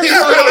 Not really.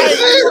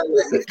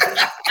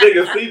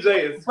 Nigga,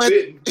 CJ is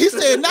spitting. He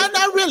said, not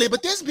really,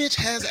 but this bitch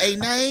has a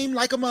name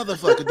like a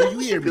motherfucker. Do you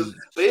hear me?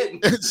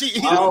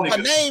 Her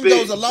name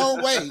goes a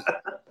long way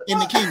in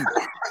the kingdom.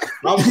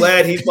 I'm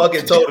glad he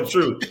fucking told the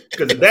truth.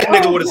 Because if that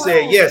nigga would have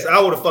said yes, I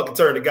would have fucking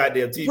turned the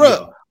goddamn TV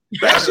on.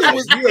 That shit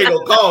was, you ain't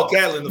gonna call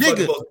Catelyn the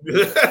fucking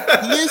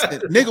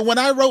listen, nigga, when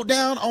I wrote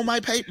down on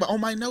my paper,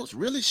 on my notes,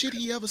 really shit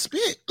he ever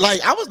spit.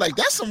 Like, I was like,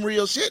 that's some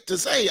real shit to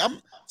say.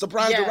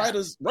 surprised the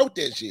writers wrote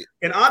that shit.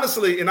 And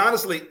honestly,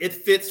 it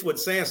fits with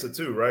Sansa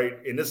too, right?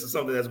 And this is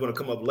something that's going to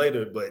come up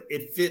later, but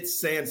it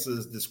fits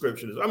Sansa's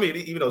description. I mean,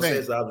 even though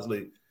Sansa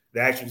obviously the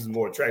actress is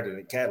more attractive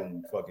than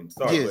Catelyn fucking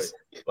Stark, but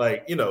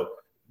like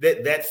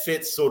that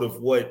fits sort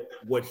of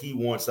what he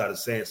wants out of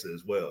Sansa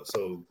as well.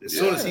 So as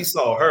soon as he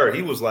saw her,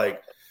 he was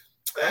like,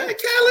 "Hey,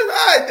 Catelyn,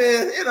 all right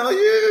then,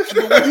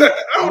 I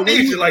don't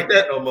need you like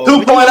that no more."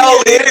 2.0,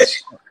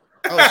 bitch.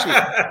 Oh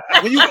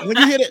shit! When you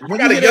hear that,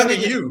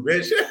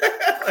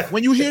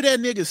 when you hear that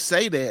nigga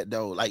say that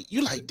though, like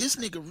you like this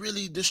nigga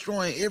really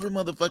destroying every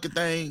motherfucking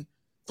thing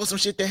for some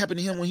shit that happened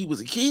to him when he was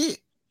a kid.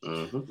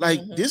 Like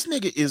this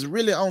nigga is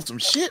really on some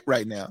shit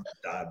right now.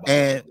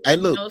 And hey,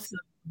 look,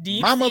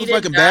 my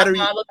motherfucking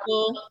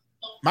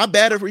my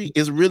battery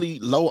is really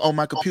low on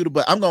my computer,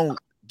 but I'm gonna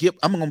set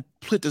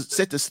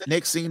the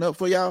next scene up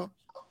for y'all.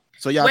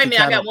 So y'all wait a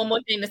minute, I got one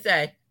more thing to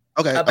say.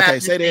 Okay,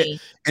 say that,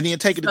 and then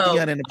take it to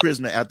Theon and the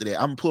prisoner after that.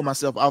 I'm gonna pull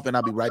myself off, and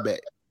I'll be right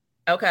back.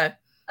 Okay.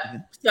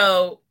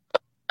 So,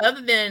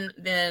 other than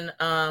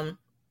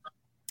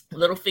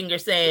Littlefinger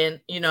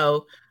saying,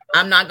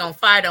 I'm not gonna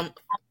fight him,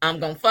 I'm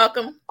gonna fuck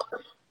him.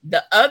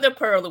 The other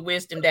pearl of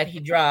wisdom that he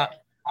dropped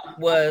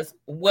was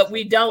what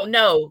we don't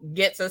know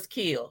gets us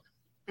killed,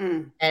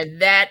 and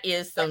that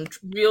is some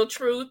real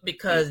truth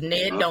because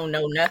Ned don't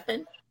know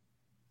nothing,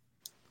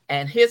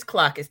 and his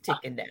clock is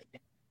ticking down.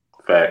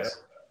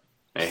 Facts.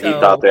 And he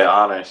thought that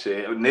honor and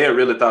shit. Ned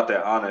really thought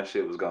that honor and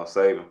shit was gonna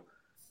save him.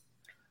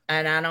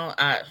 And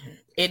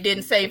it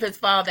didn't save his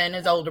father and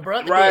his older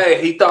brother.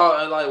 Right. He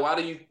thought like, why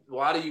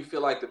do you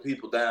feel like the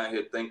people down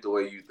here think the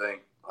way you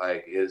think?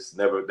 Like that's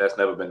never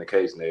been the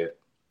case, Ned.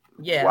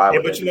 Yeah.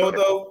 But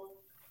though,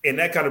 and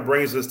that kind of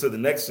brings us to the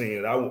next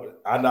scene. I know what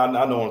I'm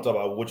talking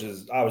about, which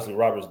is obviously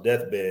Robert's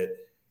deathbed.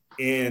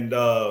 And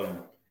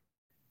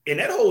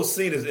that whole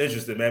scene is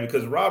interesting, man,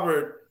 because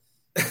Robert,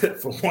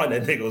 for one,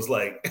 that nigga was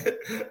like,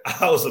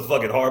 I was a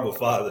fucking horrible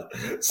father.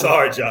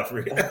 Sorry,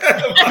 Joffrey.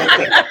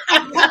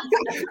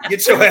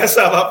 Get your ass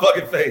out of my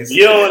fucking face.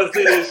 You don't want to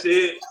see this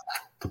shit.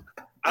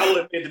 I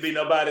wouldn't fit to be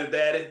nobody's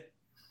daddy.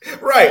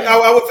 Right.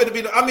 I would fit to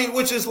be,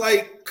 which is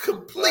like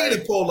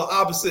completely polar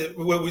opposite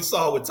of what we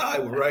saw with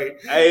Tywin, right?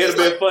 Hey, it'd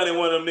have been funny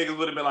one of them niggas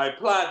would have been like,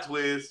 plot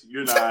twist,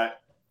 you're not.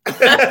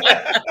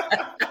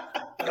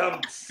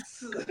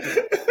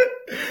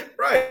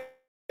 Right.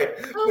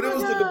 But it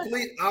was the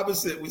complete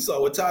opposite we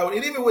saw with Tywin,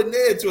 and even with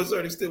Ned to a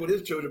certain extent with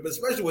his children, but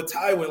especially with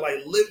Tywin, like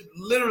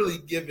literally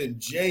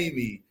giving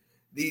Jaime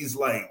these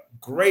like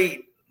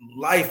great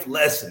life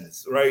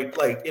lessons, right?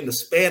 Like in the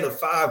span of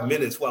 5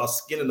 minutes while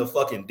skinning the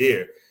fucking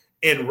deer,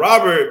 and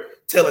Robert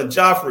telling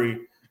Joffrey,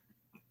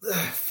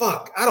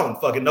 "Fuck, I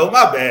don't fucking know,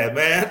 my bad,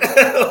 man."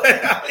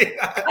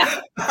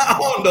 I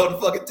don't know what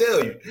to fucking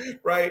tell you,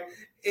 right?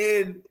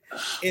 And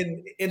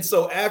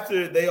so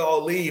after they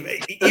all leave,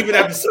 even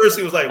after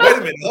Cersei was like, "Wait a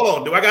minute, hold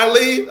on, do I gotta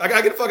leave? I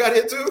gotta get the fuck out of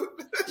here too?"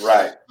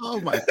 Right.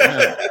 Oh my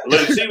god!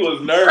 Look, she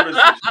was nervous.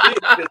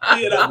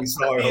 She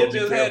had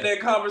just had that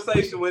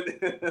conversation with.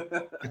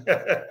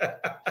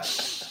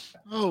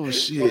 Oh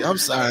shit! I'm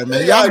sorry,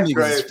 man. Y'all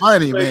niggas is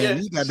funny,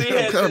 man. You got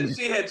them coming.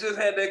 She had just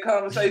had that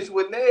conversation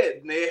with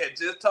Ned. Ned had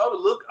just told her,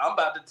 "Look, I'm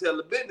about to tell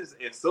the business."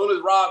 As soon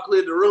as Robb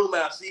cleared the room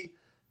out,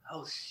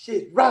 oh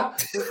shit,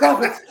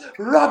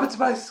 Robert's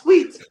my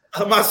sweet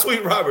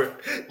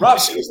Robert. Robert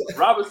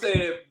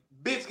said,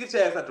 "Bitch, get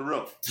your ass out the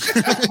room."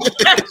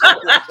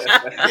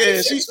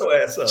 Yeah, she so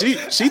ass up.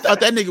 She thought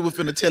that nigga was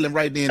finna tell him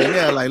right then and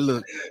there, like,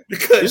 look,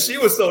 because she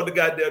was so the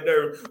goddamn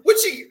nerve.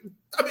 Which he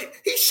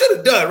should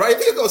have done, right?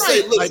 If he was gonna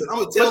say, "Listen, I'm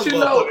gonna tell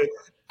him,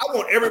 I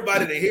want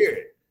everybody to hear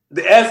it."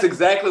 That's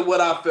exactly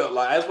what I felt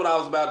like. That's what I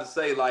was about to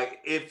say. Like,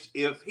 if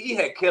he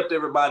had kept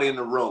everybody in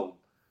the room,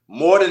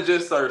 more than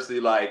just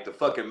Cersei, like the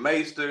fucking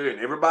Maester and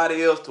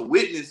everybody else, to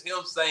witness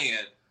him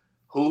saying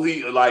who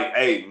he like,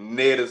 hey,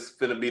 Ned is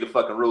finna be the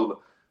fucking ruler.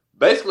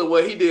 Basically,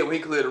 what he did when he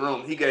cleared the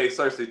room, he gave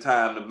Cersei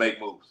time to make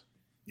moves.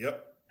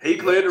 Yep. He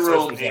cleared the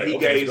room and he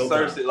gave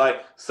Cersei,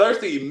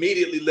 Cersei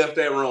immediately left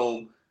that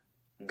room,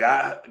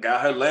 got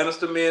her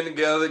Lannister men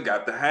together,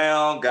 got the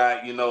Hound,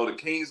 got, the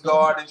King's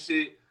Guard and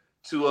shit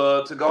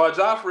to guard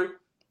Joffrey,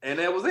 and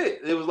that was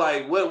it. It was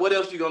like, what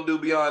else you gonna do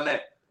beyond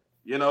that?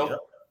 Yep.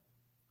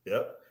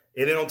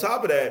 And then on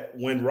top of that,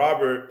 when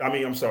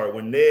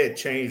when Ned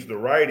changed the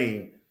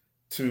writing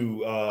to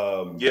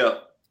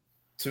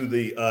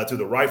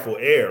the rightful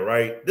heir,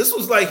 right? This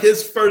was like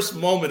his first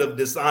moment of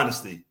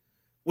dishonesty,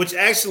 which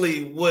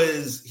actually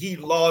was he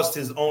lost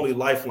his only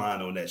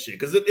lifeline on that shit.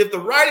 Because if the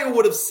writing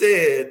would have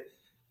said,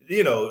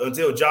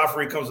 until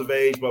Joffrey comes of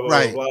age, blah blah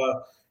right. blah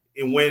blah,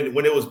 and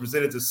when it was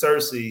presented to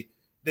Cersei,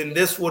 then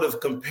this would have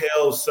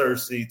compelled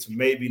Cersei to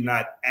maybe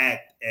not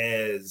act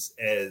as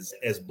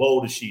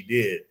bold as she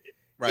did.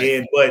 Right.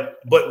 And but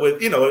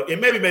with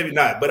and maybe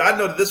not, but I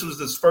know that this was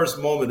his first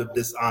moment of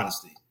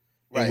dishonesty,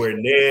 right, where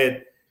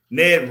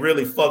Ned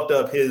really fucked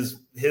up his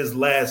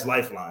last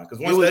lifeline. Because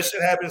once that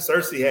shit happened,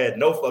 Cersei had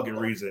no fucking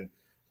reason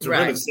to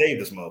really save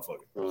this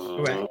motherfucker.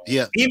 Right.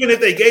 Yeah. Even if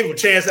they gave him a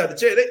chance out the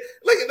chair,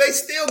 they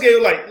still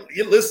gave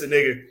listen,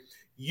 nigga,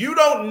 You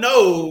don't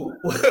know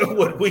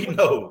what we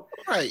know.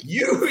 Right.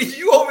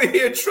 You over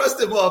here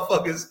trusting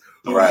motherfuckers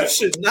who you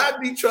should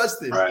not be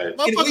trusted. Right.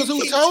 Motherfuckers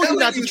who told you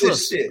not to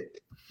trust shit.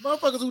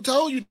 Motherfuckers who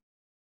told you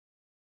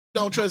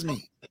don't trust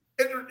me.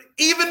 And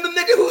even the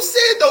nigga who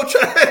said don't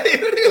trust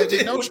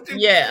don't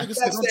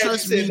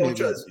trust me. Don't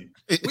trust you.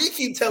 We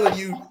keep telling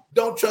you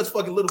don't trust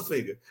fucking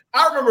Littlefinger.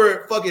 I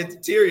remember fucking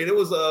Tyrion. It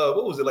was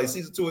what was it, like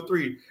season 2 or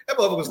 3? That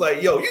motherfucker was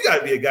like, yo, you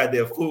gotta be a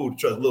goddamn fool to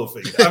trust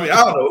Littlefinger. I mean, I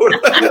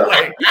don't know.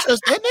 Like, you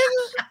trust that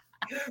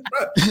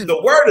nigga?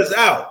 The word is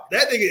out.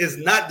 That nigga is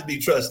not to be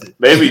trusted.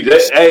 Maybe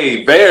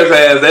hey, Bears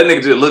ass, that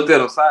nigga just looked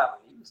at him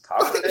silently. He was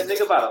talking to that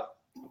nigga about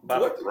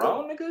a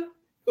throne, nigga.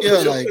 Yeah,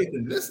 like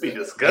be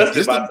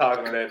disgusted by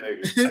talking to that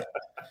nigga.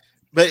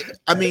 But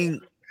I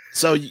mean,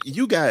 so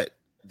you got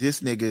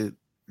this nigga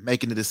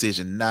making the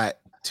decision not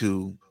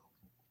to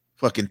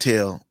fucking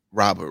tell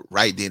Robert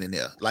right then and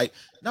there. Like,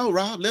 no,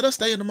 Rob, let us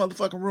stay in the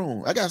motherfucking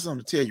room. I got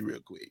something to tell you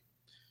real quick.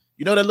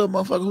 You know that little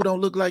motherfucker who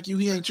don't look like you,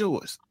 he ain't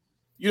yours.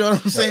 You know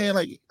what I'm saying?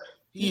 Like,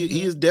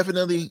 he is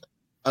definitely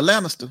a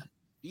Lannister.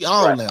 He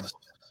all Lannister.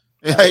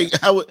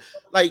 Like, I would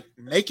like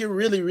make it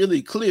really,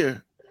 really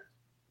clear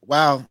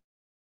while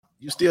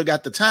you still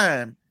got the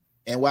time,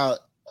 and while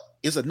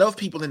it's enough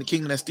people in the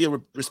kingdom that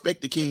still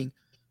respect the king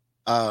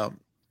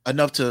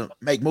enough to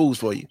make moves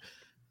for you.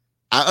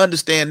 I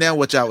understand now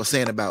what y'all was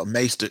saying about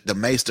the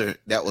Maester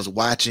that was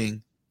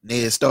watching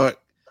Ned Stark.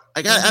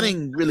 Like, I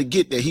didn't really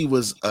get that he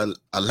was a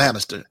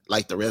Lannister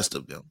like the rest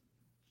of them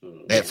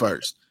at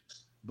first.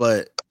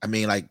 But, I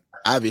mean, like,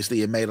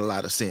 obviously it made a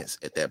lot of sense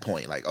at that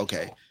point. Like,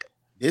 okay,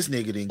 this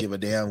nigga didn't give a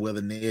damn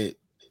whether Ned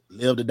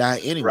lived or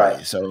died anyway.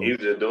 Right. So he was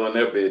just doing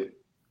their bit.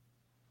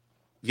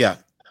 Yeah.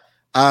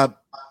 I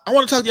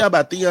want to talk to y'all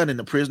about Theon and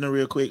the prisoner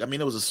real quick. I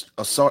mean, it was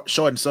a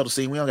short and subtle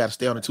scene. We don't got to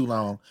stay on it too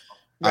long.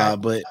 Right.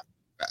 But,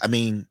 I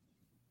mean,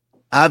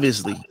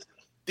 obviously,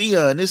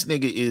 Theon, this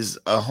nigga is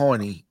a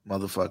horny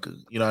motherfucker.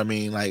 You know what I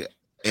mean? Like,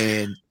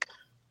 and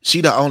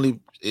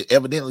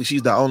evidently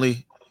she's the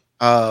only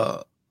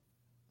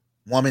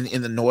woman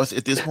in the North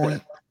at this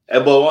point.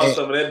 That boy wants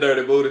some of that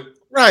dirty booty.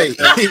 Right.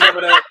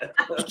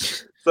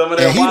 some of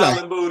that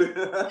wild booty.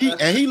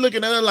 He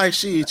looking at her like,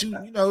 shit,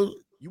 you know,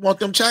 you want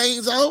them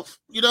chains off?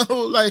 You know,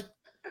 like,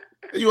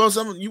 you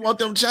want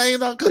them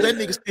chains off? Because that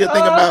nigga still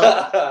thinking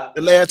about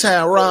the last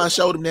time Ron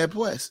showed him that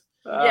puss.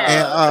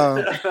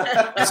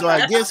 And so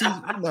I guess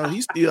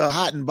he's still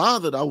hot and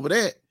bothered over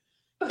that.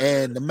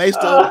 And the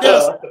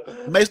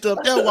Maester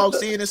up there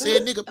walks in and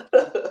said,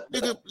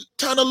 nigga,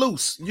 turn her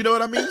loose. You know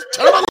what I mean?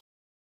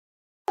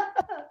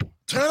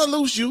 Turn her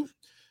loose, you.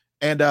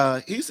 And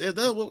he said,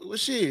 well,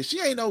 shit,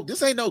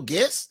 this ain't no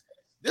guest.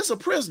 This a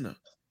prisoner.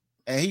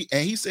 And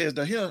he says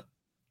to him,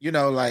 you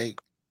know,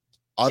 like,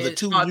 are the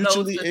two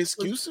mutually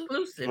exclusive?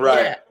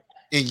 Right. Yeah.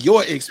 In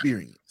your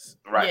experience.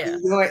 Right. Yeah.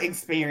 Your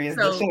experience.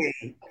 So,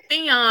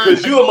 Theon.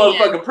 Because you a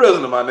motherfucking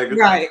prisoner, my nigga.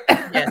 Right.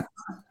 Yeah.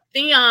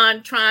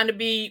 Theon trying to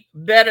be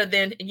better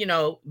than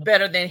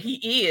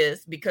he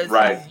is because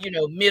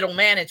he's, middle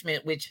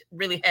management, which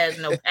really has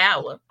no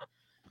power,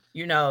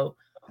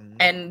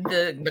 and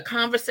the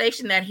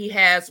conversation that he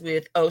has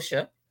with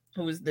Osha,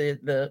 who's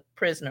the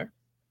prisoner,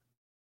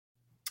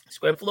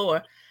 square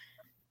floor,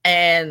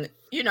 and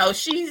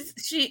she's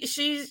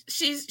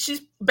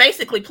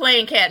basically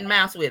playing cat and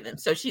mouse with him.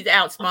 So she's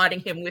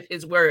outsmarting him with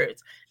his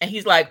words. And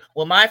he's like,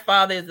 well, my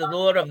father is the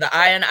Lord of the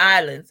Iron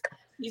Islands.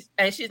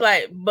 And she's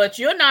like, but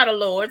you're not a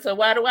lord, so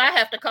why do I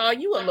have to call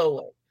you a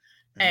lord?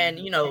 And,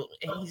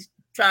 he's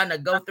trying to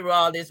go through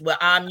all this, well,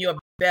 I'm your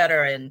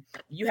better, and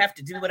you have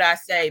to do what I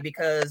say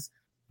because,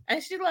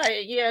 and she's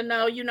like, yeah,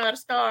 no, you know how to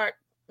start.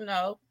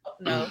 No,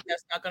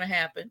 that's not going to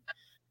happen.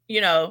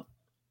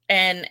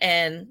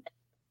 And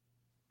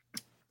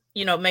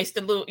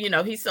Maester Lou,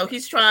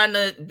 he's trying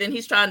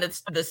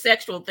the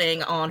sexual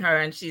thing on her,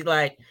 and she's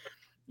like,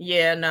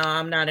 yeah, no,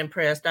 I'm not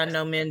impressed. I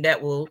know men that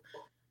will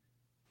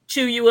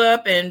chew you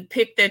up and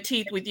pick their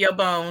teeth with your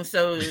bones.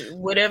 So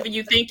whatever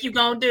you think you're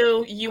gonna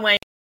do, you ain't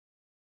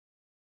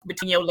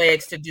between your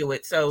legs to do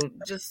it. So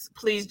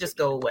please just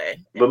go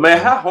away. But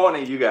man, how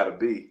horny you gotta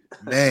be?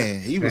 Man,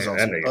 he was on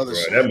some other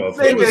shit. That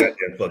motherfucker was at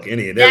that fuck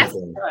any of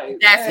everything.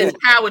 That's his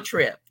power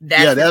trip.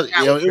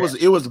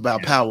 It was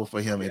about power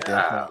for him at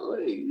that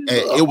point. And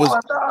it was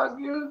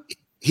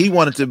he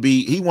wanted to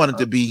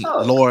be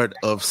Lord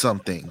of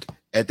something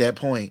at that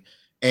point.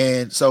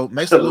 And so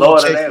Maester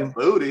Lord of that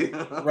booty,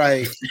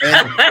 right?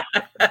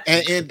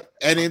 And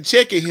in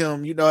checking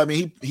him, I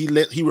mean,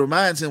 he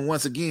reminds him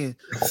once again.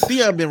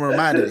 Theon been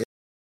reminded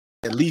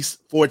at least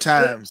 4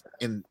 times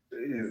at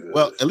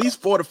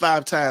least 4 to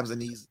 5 times in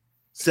these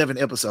 7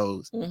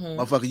 episodes.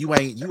 Motherfucker, you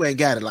ain't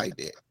got it like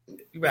that.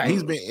 Right?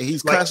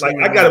 He's like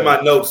constantly. I got in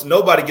my notes.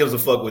 Nobody gives a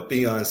fuck what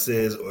Theon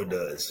says or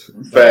does.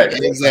 Fact.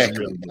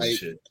 Exactly.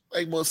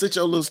 Like, well, sit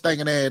your little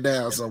stinking ass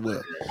down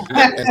somewhere.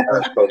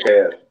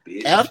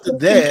 After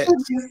that,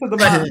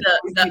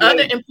 the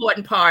other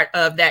important part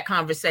of that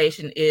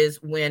conversation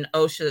is when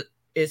Osha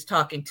is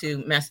talking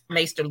to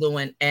Maester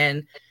Lewin,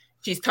 and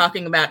she's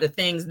talking about the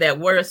things that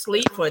were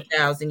asleep for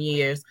 1,000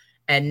 years,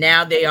 and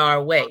now they are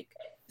awake.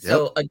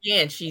 So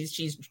again,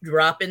 she's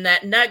dropping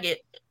that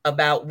nugget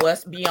about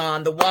what's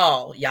beyond the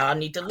wall. Y'all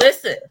need to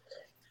listen.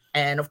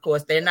 And of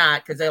course they're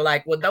not, because they're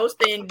like, well, those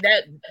things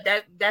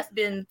that's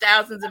been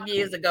thousands of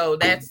years ago.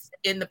 That's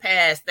in the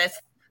past. That's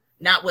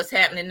not what's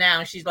happening now.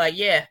 And she's like,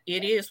 yeah,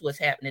 it is what's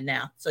happening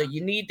now. So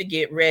you need to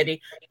get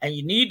ready and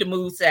you need to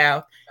move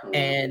south.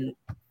 And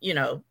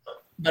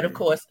but of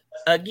course,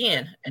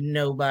 again,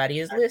 nobody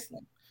is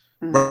listening.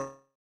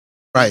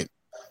 Right.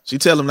 She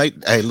tell them like,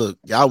 hey, look,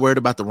 y'all worried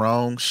about the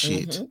wrong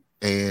shit.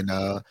 And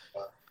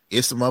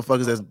it's the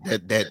motherfuckers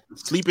that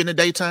sleep in the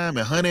daytime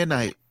and hunt at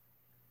night.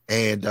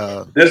 And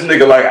this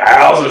nigga like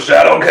owls and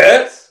shadow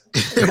cats.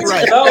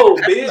 Right. No,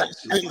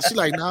 bitch. She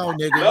like, no,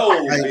 nigga. No,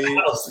 like,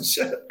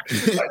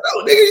 bitch. Like,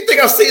 no, nigga, you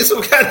think I'm seeing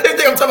some kind of, you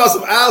think I'm talking about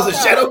some owls and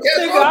shadow cats?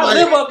 Nigga, I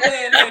live up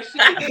there in that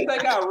shit. You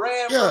think I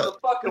ran from the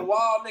fucking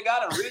wall, nigga?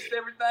 I done risked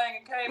everything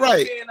and came up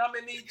here and I'm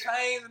in these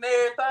chains and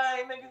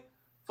everything, nigga.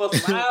 For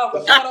some owls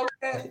and shadow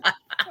cats.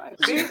 Like,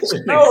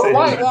 bitch, no, the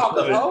White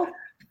Walkers, ho.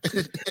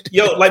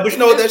 Yo, like, but you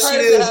know what that shit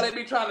is? How they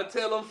be trying to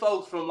tell them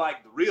folks from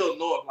like the real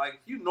north, like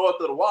if you north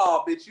of the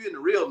wall, bitch, you in the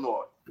real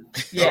north.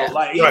 Yeah, so,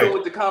 like even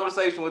with the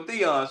conversation with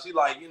Theon, she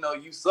like,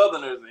 you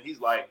Southerners, and he's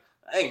like,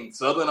 I ain't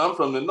Southern, I'm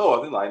from the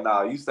north. He's like,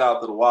 nah, you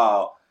south of the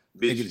wall,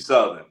 bitch, you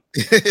Southern.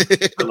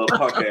 The little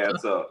punk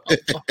ass up.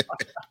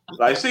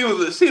 Like she would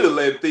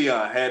let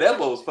Theon have that.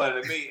 What was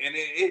funny to me, and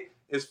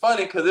it's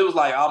funny because it was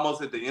like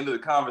almost at the end of the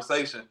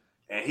conversation.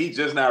 And he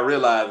just now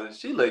realizing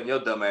she letting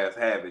your dumb ass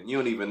have it. You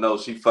don't even know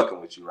she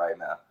fucking with you right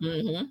now.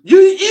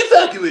 You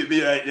fucking with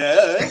me right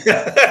now.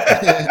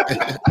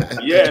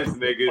 Yes,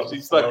 nigga.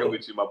 She's fucking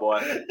with you, my boy.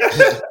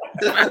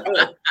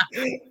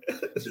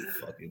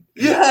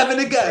 You having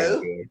a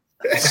go.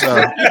 So,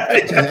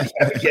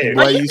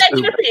 are you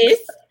taking a piss?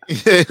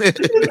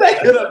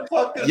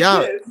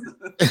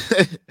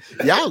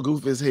 Y'all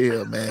goof as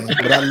hell, man.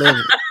 But I love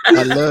it.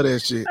 I love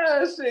that shit.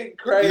 That shit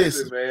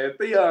crazy, man.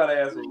 Theon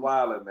ass was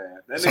wilding, man.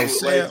 That nigga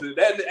was lazy.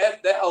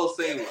 That whole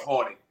scene was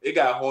horny. It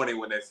got horny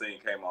when that scene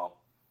came on.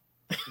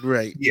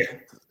 Right. Yeah.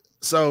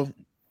 So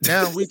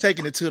now we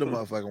taking it to the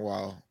motherfucking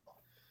wall.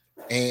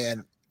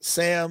 And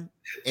Sam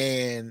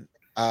and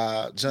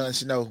Jon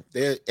Snow,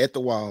 they're at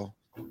the wall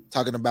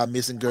talking about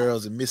missing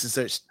girls and missing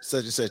such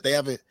and such. They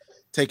haven't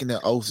taken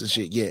their oaths and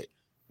shit yet.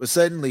 But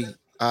suddenly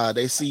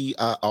they see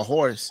a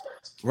horse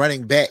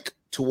running back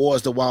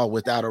towards the wall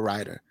without a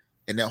rider.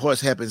 And that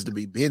horse happens to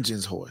be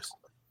Benjen's horse.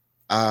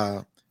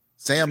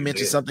 Sam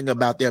mentioned something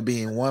about there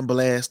being one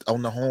blast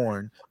on the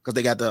horn because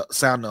they got the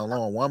sound of the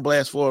alarm. One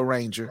blast for a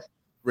ranger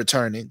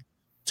returning,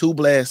 2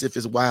 blasts if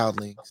it's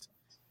wildlings,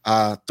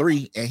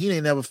 3, and he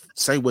didn't ever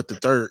say what the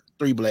third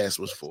 3 blast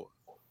was for.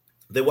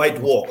 The White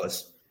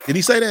Walkers. Did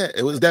he say that?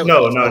 It was that.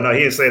 No, he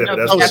didn't say that. But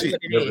that's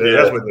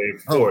what they're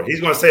for. He's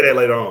going to say that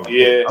later on.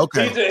 Yeah.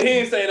 Okay. He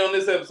didn't say it on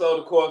this episode,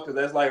 of course, because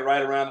that's like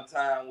right around the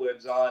time where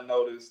John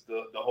noticed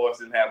the horse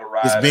didn't have a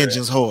rider. It's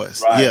Benjen's horse.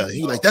 Right. Yeah.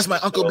 He like, that's my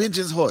Uncle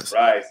Benjen's horse.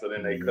 Right. So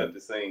then they cut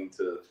the scene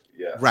to,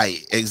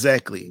 Right.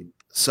 Exactly.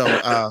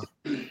 So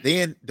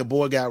then the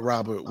boy got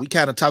Robert. We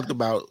kind of talked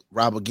about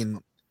Robert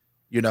getting,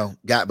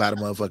 got by the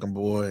motherfucking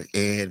boy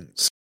and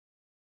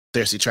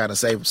Cersei trying to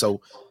save him.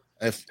 So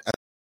if I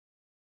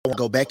want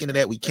to go back into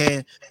that, we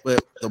can.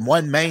 But the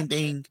one main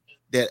thing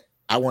that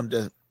I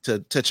wanted to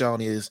touch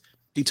on is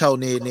he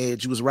told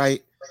Ned, you was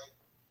right.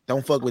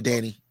 Don't fuck with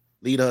Dany.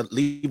 Leave her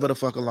the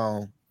fuck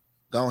alone.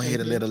 Go ahead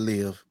and let her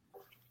live.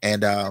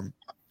 And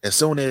as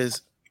soon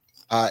as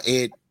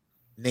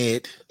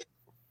Ned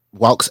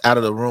walks out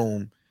of the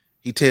room,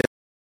 he tells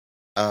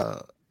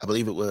I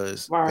believe it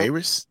was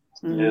Varys.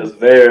 It was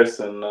Varys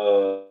and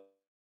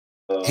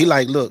he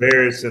like, look,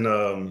 Varys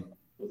and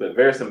was it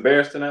Varys and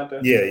Barristan out there?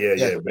 Yeah.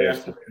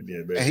 Barristan.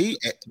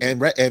 And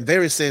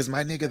Varys says,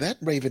 my nigga, that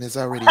raven is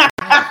already. That's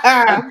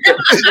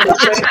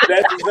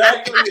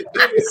exactly it.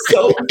 It's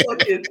so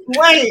fucking.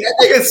 Wait, that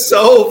nigga's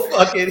so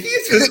fucking.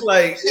 He's just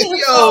like,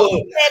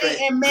 yo.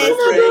 I'm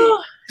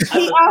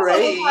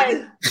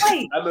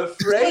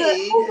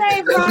afraid.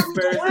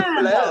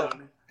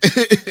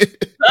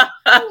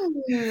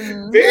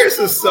 Varys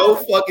is so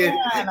fucking.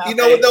 You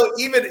know, though,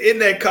 even in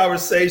that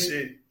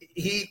conversation,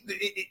 he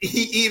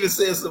even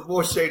said some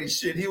more shady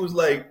shit. He was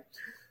like,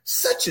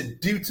 such a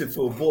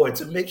dutiful boy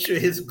to make sure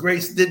his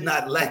grace did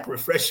not lack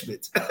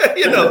refreshment.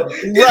 He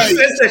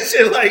says that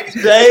shit like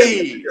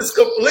just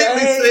completely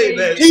saying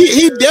that.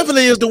 He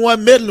definitely is the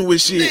one meddling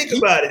with shit.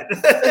 Think about it.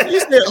 He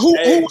said, who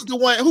was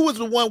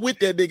the one with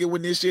that nigga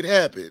when this shit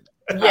happened?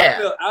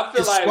 Yeah, I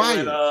feel like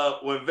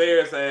when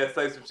Varys ass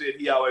say some shit,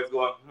 he always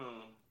going,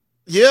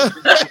 Yeah,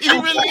 he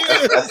really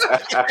is.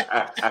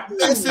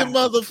 That's a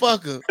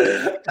motherfucker.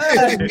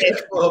 That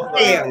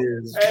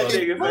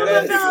nigga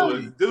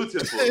was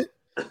dutiful.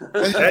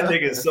 That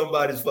nigga is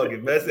somebody's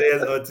fucking messy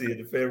ass auntie at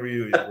the family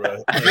reunion,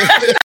 bro.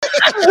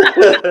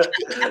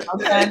 I'm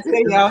trying to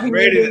tell y'all, he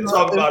ready to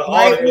talk about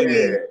all the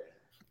niggas.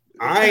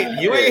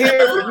 You ain't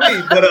hearing from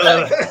me, but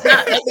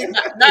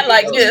not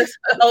like this.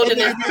 Holding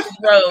his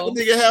robe.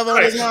 Nigga have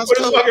on his house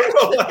cover.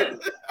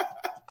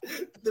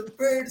 The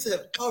birds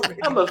have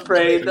already. I'm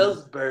afraid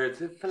those birds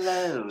have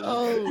flown.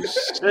 Oh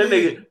shit! That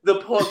nigga,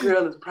 the poor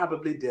girl is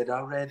probably dead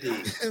already.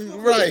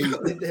 Right.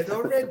 Probably dead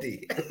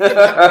already.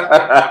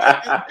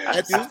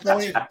 At this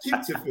point,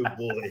 Beautiful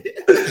boy.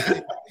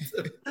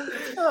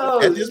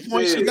 Oh, at this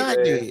point, shit, she's not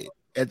man. dead.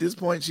 At this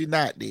point, she's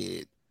not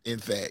dead. In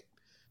fact,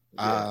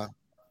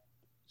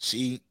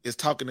 she is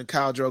talking to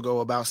Khal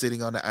Drogo about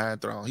sitting on the Iron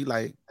Throne. He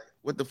like,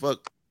 what the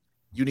fuck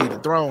you need a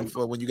throne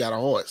for when you got a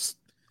horse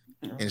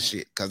and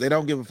shit? Because they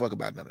don't give a fuck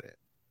about none of that.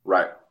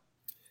 Right.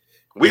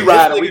 We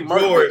ride and we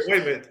murder.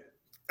 Wait a minute.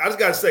 I just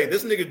gotta say,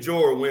 this nigga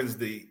Jorah wins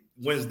the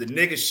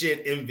nigga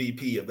shit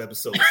MVP of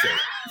episode 7.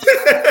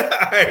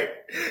 Right.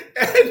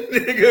 That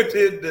nigga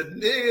did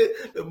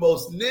the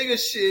most nigga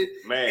shit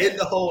in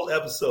the whole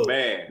episode.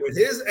 Man. When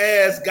his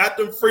ass got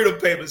them freedom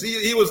papers,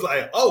 he was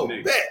like, oh,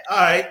 bet. All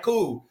right,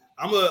 cool.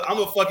 I'm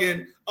a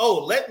fucking,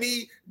 let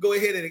me go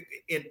ahead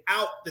and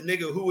out the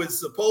nigga who is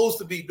supposed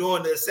to be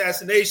doing the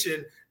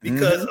assassination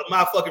because of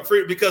my fucking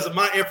freedom, because of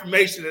my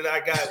information that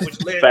I got,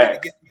 which led me to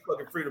get these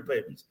fucking freedom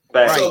papers.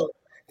 Right. So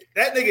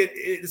that nigga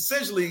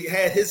essentially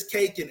had his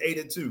cake and ate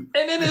it too.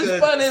 And then it's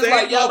funny, it's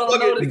like y'all don't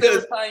know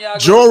because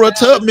Jorah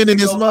Tubman in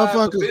this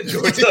motherfucker.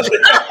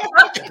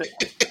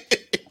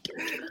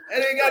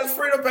 And he got his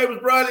freedom papers,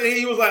 bro. And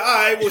he was like, all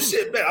right, well,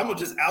 shit, man, I'm going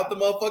to just out the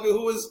motherfucker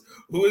who is,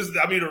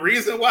 the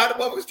reason why the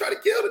motherfuckers try to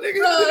kill the nigga.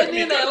 No, and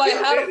then like,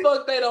 how the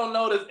fuck they don't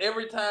notice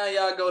every time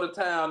y'all go to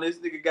town, this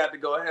nigga got to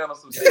go handle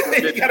some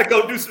shit. He got to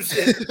go do some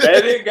shit.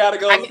 That nigga got to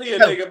go see a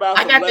nigga about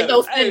some letters. I got to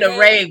go send a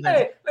raven.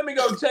 Hey, let me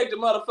go check the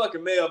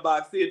motherfucking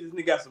mailbox, see if this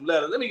nigga got some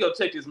letters. Let me go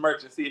check this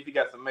merchant, see if he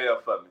got some mail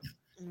for me.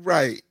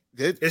 Right.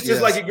 It's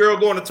just like your girl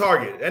going to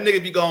Target. That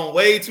nigga be going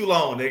way too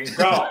long, nigga.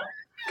 Bro.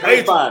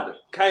 Can't find it.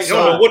 You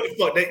don't know what the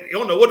fuck. You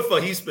don't know what the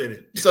fuck he's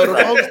spending. So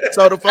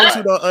the folks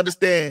who don't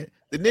understand,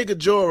 the nigga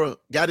Jorah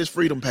got his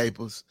freedom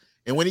papers,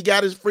 and when he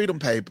got his freedom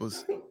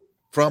papers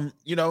from,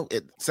 at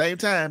the same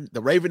time,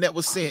 the raven that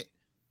was sent,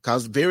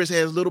 because Varys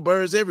has little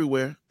birds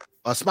everywhere,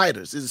 or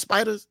spiders. Is it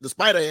spiders? The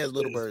spider has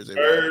little birds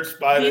everywhere. Birds,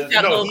 spiders.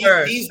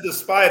 He's the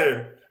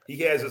spider. He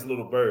has his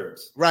little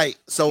birds. Right.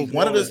 So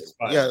one of the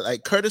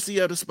like courtesy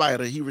of the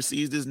spider, he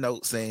receives this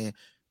note saying,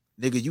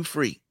 "Nigga, you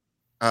free."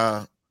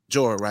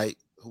 Jorah, right?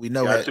 We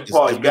know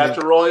you got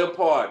your royal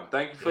pardon.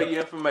 Thank you for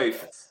your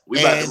information.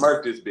 We about to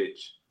murk this bitch.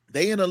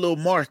 They in a little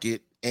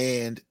market,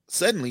 and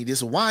suddenly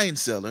this wine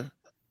seller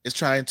is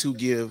trying to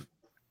give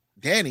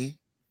Danny,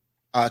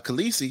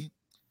 Khaleesi,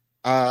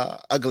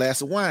 a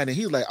glass of wine, and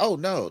he's like, "Oh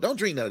no, don't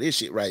drink none of this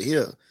shit right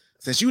here.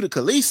 Since you the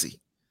Khaleesi,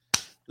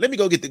 let me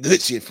go get the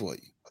good shit for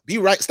you.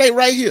 Stay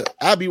right here.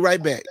 I'll be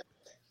right back."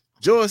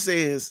 Jorah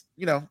says,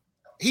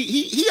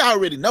 He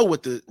already know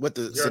what the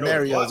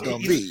scenario is gonna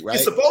be, right?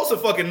 He's supposed to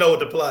fucking know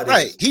what the plot is.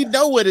 Right. He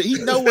know what it's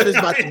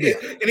about to be.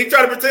 And he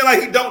try to pretend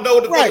like he don't know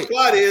what the fucking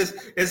plot is,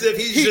 as if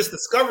he's just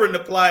discovering the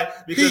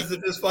plot because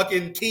of his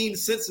fucking keen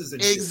senses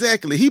and shit.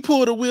 Exactly. He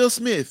pulled a Will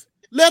Smith.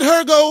 Let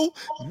her go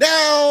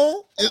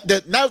now.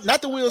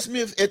 Not the Will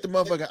Smith at the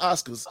motherfucking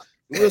Oscars.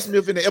 Will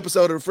Smith in the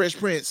episode of The Fresh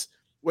Prince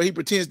where he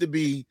pretends to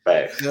be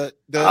the That's a good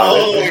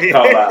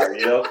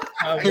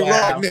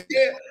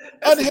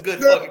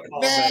fucking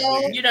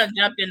callback. You done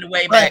jumped in the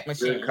way back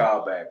machine. Good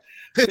callback.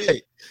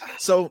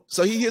 So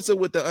he hits her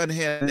with the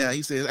unhand. Now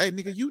he says, "Hey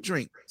nigga, you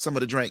drink some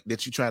of the drink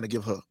that you trying to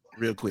give her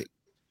real quick."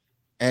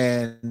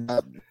 And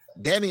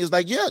Danny is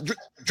like, "Yeah,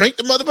 drink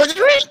the motherfucking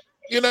drink,"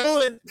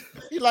 And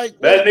he like,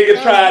 that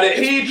nigga tried it.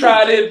 He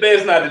tried his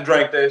best not to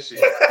drink that shit.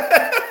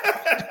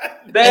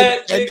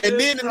 That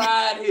nigga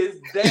tried his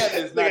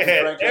damnedest not to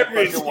drink that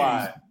fucking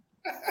wine.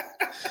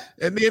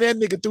 And then that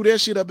nigga threw that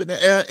shit up in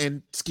the air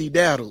and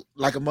skedaddled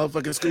like a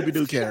motherfucking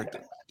Scooby-Doo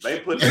character. They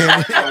put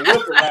that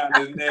whip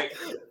around his neck.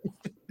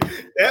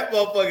 That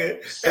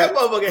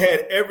motherfucker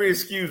had every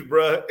excuse,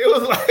 bro. It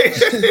was like,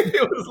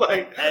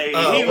 hey,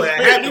 he was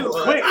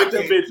quick with the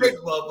bitch,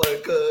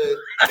 motherfucker, cause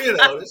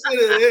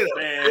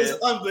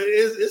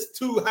it's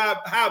too high.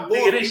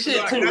 Nigga, this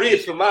shit too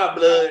rich for my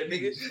blood,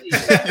 nigga. Hey,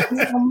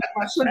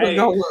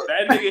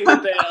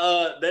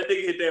 that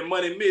nigga hit that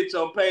money Mitch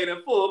on paid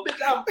in full.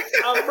 Bitch, I'm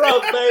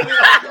broke, baby.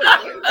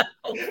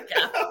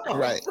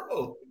 Right.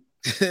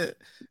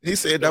 He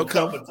said, "Don't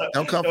come for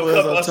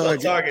us on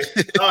Target."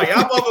 Oh,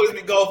 y'all motherfuckers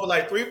be going for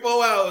like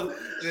 3-4 hours.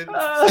 The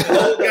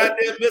whole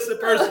goddamn missing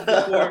person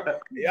report.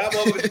 Y'all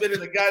motherfuckers been in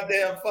the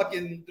goddamn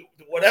fucking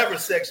whatever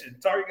section.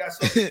 Target got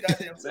something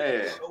goddamn.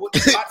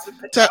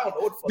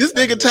 This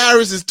nigga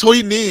Tyrus is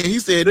tweeting in. He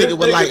said, "Nigga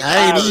was like,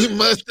 I ain't even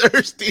much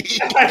thirsty."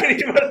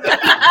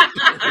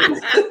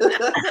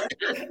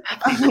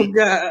 Oh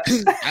God,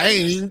 I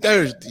ain't even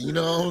thirsty. You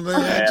know what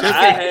I'm saying?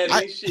 I had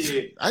this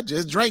shit. I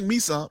just drank me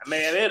some.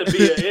 Man,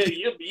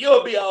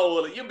 you'll be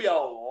all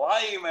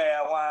lame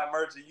man wine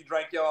merchant. You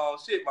drank your own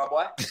shit, my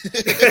boy.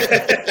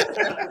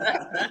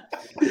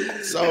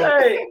 So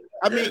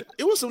I mean,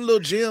 it was some little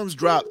gems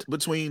dropped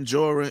between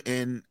Jorah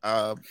and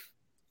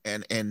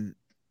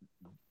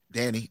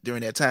Danny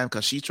during that time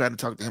because she's trying to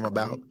talk to him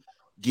about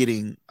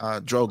getting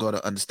Drogo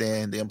to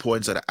understand the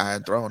importance of the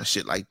Iron Throne and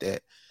shit like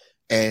that.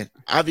 And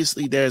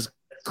obviously, there's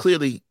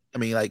clearly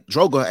like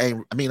Drogo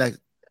ain't. I mean, like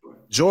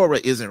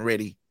Jorah isn't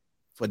ready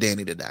for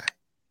Dany to die.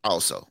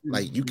 Also,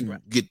 like you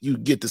can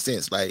get the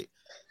sense like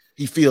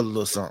he feel a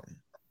little something.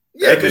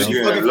 Yeah, because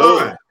she's fucking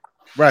fine.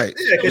 Right.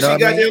 Yeah, because she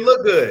got there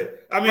look good.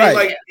 I mean, right.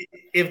 like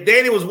if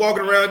Dany was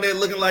walking around there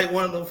looking like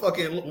one of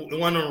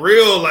the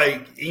real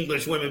like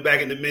English women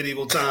back in the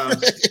medieval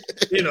times,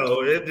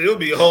 it'll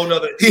be a whole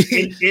nother.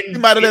 He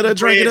might have let her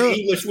drink it up.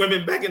 English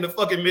women back in the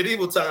fucking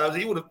medieval times,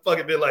 he would have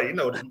fucking been like,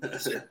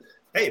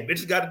 hey,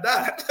 bitches got to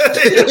die.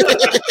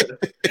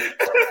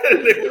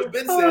 They would have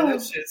been saying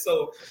that shit.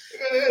 So,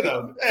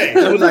 hey,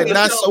 it was like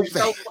not so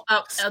fast.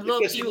 A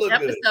little few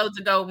episodes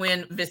ago,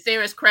 when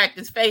Viserys cracked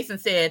his face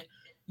and said,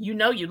 "You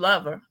know you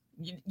love her.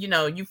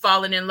 You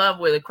falling in love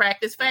with her."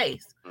 Cracked his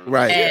face,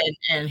 right?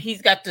 And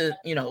he's got to,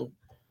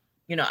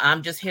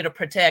 I'm just here to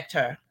protect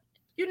her.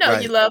 You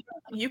right. love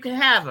her. You can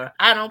have her.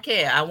 I don't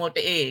care. I want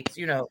the eggs.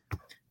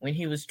 When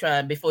he was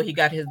trying before he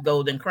got his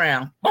golden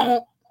crown.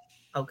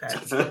 Okay.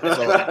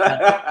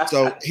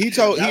 So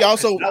he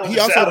also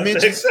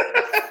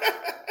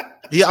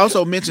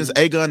mentions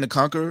Aegon the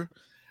Conqueror,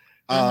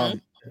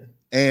 and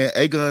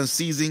Aegon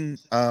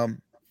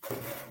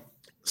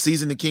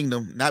seizing the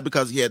kingdom not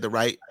because he had the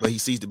right, but he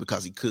seized it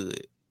because he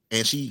could.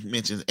 And she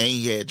mentions, and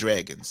he had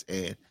dragons,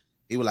 and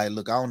he was like,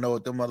 "Look, I don't know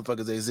if them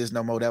motherfuckers exist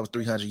no more. That was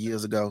 300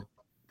 years ago.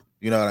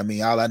 You know what I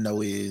mean? All I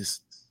know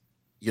is,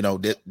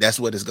 that's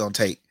what it's gonna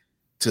take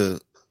to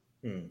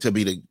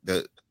be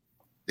the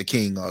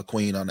king or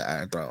queen on the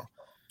Iron Throne."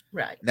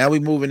 Right. Now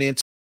we're moving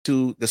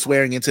into the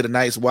swearing into the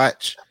Night's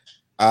Watch,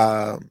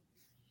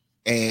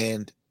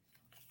 and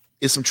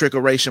it's some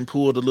trickeration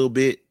pulled a little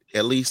bit,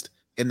 at least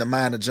in the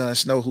mind of Jon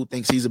Snow, who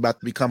thinks he's about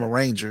to become a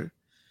ranger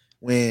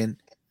when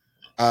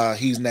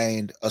he's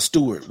named a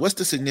steward. What's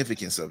the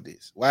significance of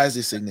this? Why is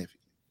this significant?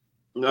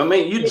 I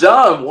mean,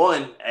 John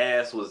one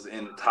ass was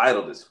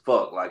entitled as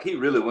fuck. Like he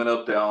really went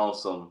up there on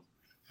some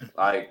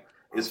like.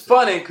 It's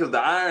funny because the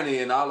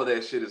irony and all of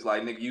that shit is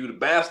like, nigga, you the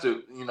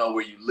bastard,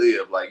 where you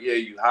live. Like, yeah,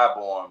 you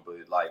highborn, but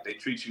like they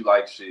treat you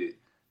like shit.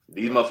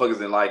 These motherfuckers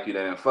didn't like you,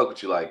 they didn't fuck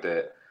with you like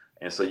that.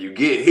 And so you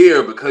get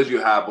here because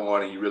you're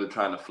highborn and you're really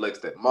trying to flex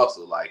that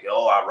muscle. Like,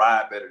 oh, I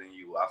ride better than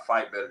you, I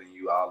fight better than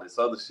you, all this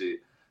other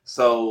shit.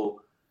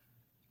 So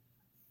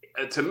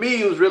to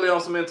me, it was really on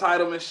some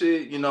entitlement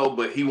shit,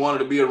 but he wanted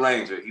to be a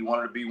ranger. He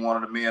wanted to be one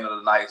of the men of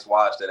the Night's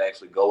Watch that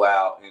actually go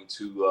out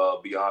into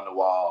beyond the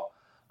wall.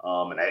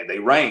 And they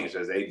range,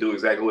 as they do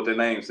exactly what their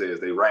name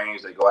says. They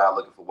range, they go out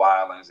looking for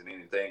wildlings and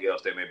anything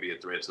else that may be a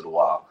threat to the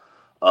wild.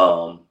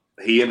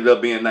 He ended up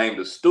being named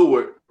a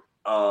steward,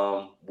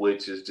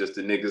 which is just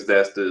the niggas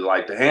that's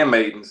the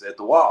handmaidens at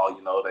the wall.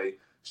 They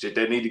shit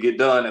that need to get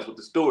done. That's what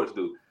the stewards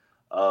do.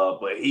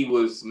 But he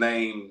was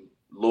named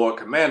Lord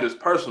Commander's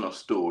personal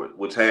steward,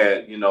 which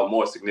had,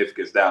 more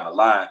significance down the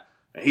line.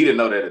 And he didn't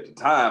know that at the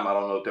time. I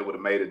don't know if that would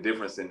have made a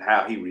difference in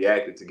how he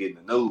reacted to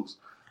getting the news.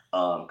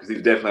 Because he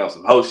was definitely on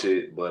some hoe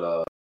shit,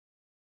 but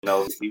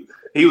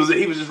he was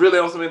just really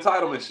on some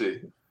entitlement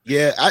shit.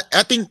 Yeah,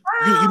 I think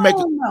you make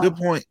a good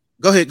point.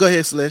 Go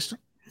ahead, Celeste.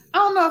 I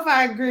don't know if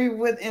I agree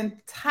with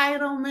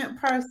entitlement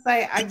per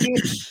se. I do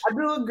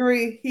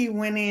agree he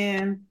went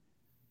in,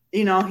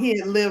 he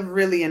had lived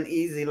really an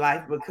easy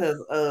life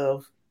because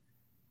of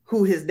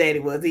who his daddy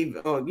was,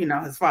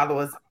 his father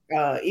was,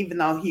 even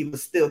though he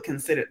was still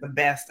considered the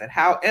bastard.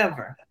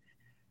 However,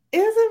 is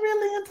it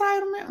really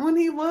entitlement when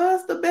he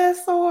was the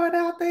best sword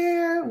out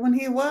there? When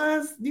he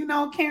was,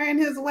 carrying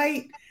his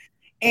weight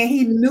and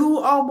he knew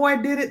old boy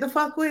did it to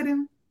fuck with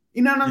him?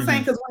 You know what I'm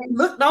saying? Because when he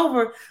looked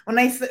over, when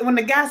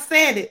the guy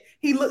said it,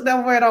 he looked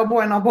over at old boy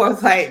and old boy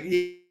was like,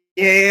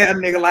 yeah,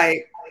 nigga,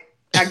 like,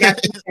 I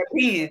got you that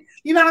pen.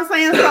 You know what I'm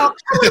saying? So I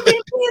would be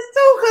pissed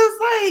too, because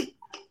like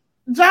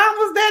John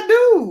was that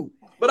dude.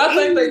 But I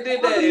think they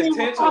did that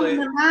intentionally.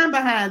 The mind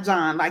behind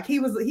John, like he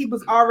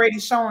was already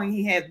showing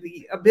he had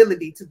the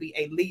ability to be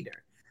a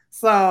leader.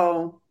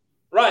 So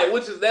right,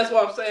 that's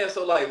what I'm saying.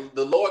 So like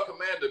the Lord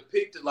Commander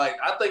picked it. Like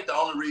I think the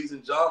only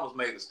reason John was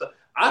made the stuff.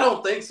 I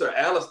don't think Sir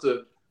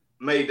Alistair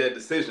made that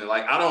decision.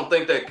 Like I don't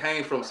think that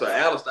came from Sir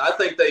Alistair. I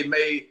think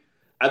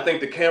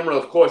the camera,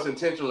 of course,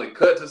 intentionally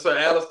cut to Sir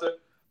Alistair,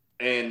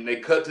 and they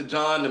cut to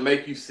John to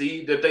make you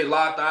see that they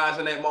locked eyes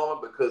in that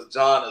moment because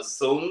John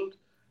assumed.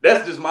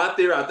 That's just my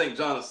theory. I think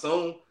John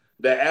assumed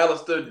that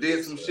Alistair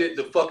did some shit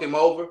to fuck him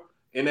over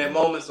in that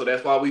moment. So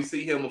that's why we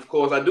see him, of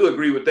course. I do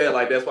agree with that.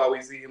 Like, that's why we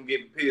see him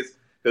getting pissed.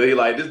 Because he's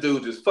like, this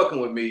dude just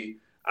fucking with me.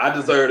 I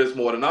deserve this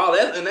more than all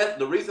that. And that's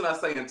the reason I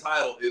say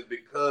entitled is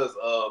because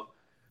of,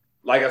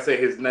 like I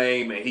said, his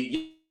name. And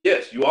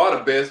yes, you are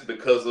the best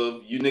because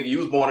of you, nigga. You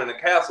was born in a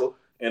castle.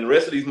 And the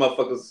rest of these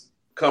motherfuckers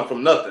come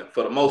from nothing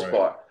for the most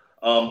part,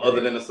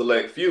 other than a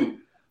select few.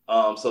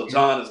 So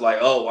John is like,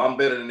 oh, I'm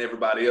better than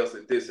everybody else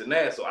at this and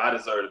that, so I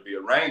deserve to be a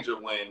ranger,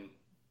 when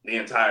the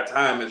entire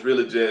time it's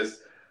really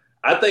just,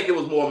 I think it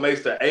was more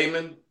Maester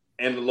Aemon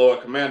and the Lord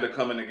Commander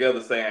coming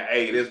together saying,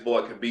 hey, this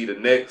boy could be the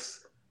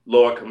next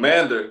Lord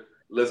Commander.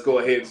 Let's go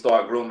ahead and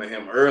start grooming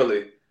him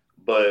early.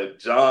 But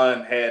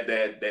John had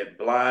that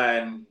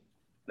blind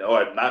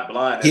or not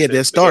blind. He had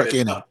that Stark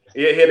in him.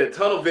 He had a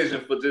tunnel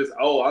vision for just,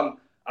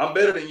 I'm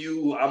better than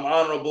you. I'm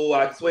honorable.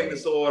 I can swing the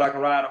sword. I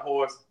can ride a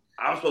horse.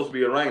 I'm supposed to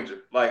be a ranger,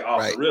 like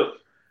off the rip.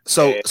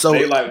 So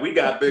they like, we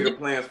got bigger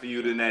plans for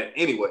you than that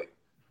anyway.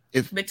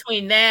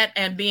 Between that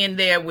and being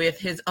there with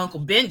his uncle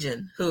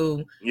Benjamin,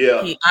 who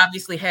he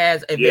obviously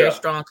has a very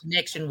strong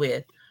connection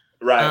with,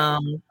 right?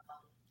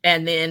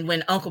 And then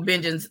when Uncle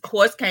Benjamin's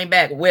horse came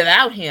back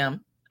without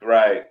him,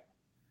 right?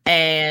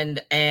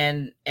 And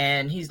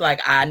he's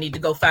like, I need to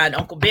go find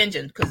Uncle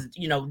Benjamin because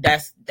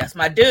that's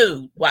my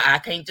dude. Well, I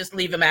can't just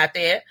leave him out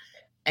there.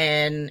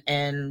 And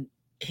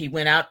he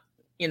went out,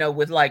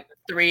 with like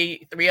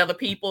three other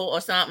people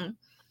or something.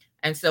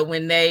 And so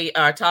when they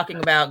are talking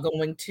about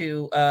going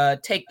to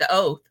take the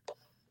oath,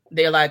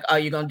 they're like, are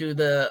you going to do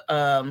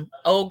the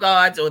old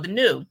gods or the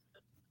new?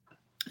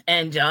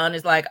 And John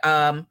is like,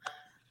 I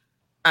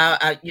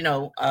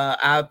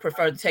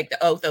prefer to take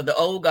the oath of the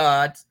old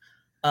gods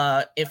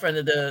in front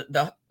of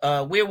the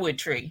weirwood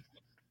tree.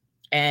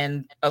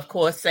 And of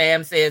course,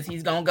 Sam says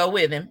he's going to go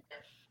with him,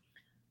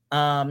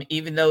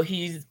 even though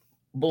he's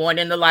born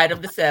in the light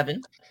of the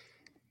seven.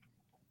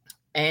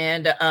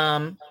 And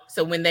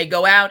so when they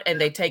go out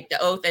and they take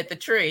the oath at the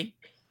tree,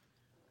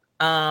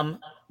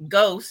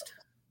 Ghost,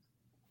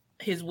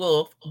 his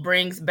wolf,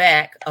 brings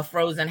back a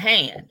frozen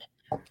hand.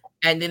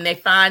 And then they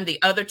find the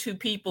other two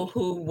people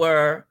who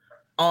were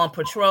on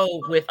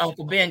patrol with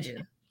Uncle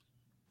Benjamin.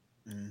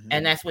 Mm-hmm.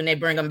 And that's when they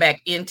bring them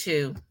back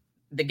into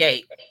the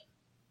gate.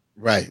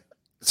 Right.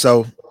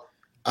 So,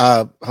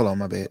 hold on,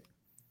 my bad.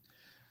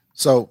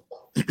 So,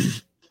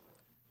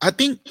 I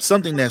think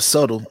something that's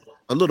subtle,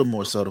 a little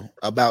more subtle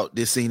about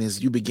this scene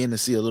is you begin to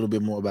see a little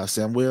bit more about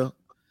Samuel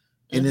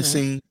in this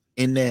scene,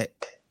 in that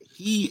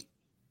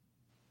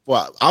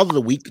for all of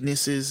the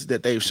weaknesses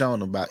that they've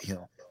shown about him,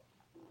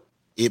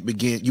 you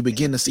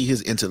begin to see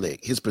his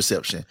intellect, his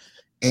perception,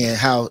 and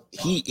how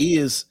he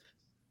is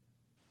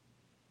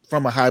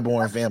from a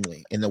highborn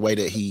family in the way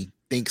that he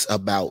thinks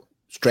about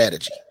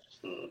strategy.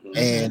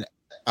 And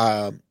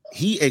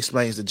he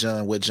explains to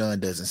John what John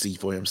doesn't see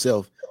for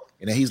himself.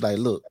 And then he's like,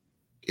 look,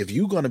 if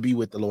you're going to be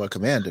with the Lord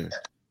Commander,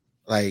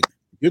 like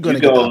you're going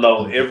to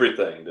know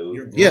everything,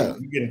 dude. You're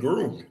getting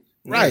groomed.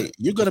 Right.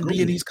 You're going to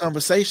be in these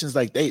conversations.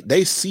 Like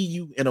they see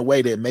you in a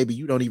way that maybe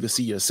you don't even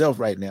see yourself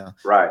right now.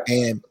 Right.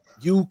 And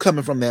you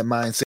coming from that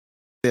mindset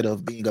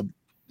of being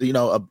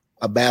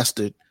a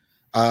bastard,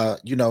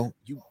 you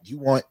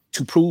want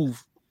to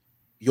prove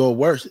your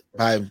worth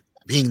by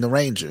being the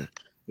ranger.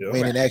 Yeah,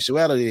 when in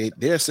actuality,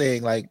 they're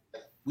saying like,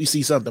 we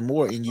see something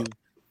more in you.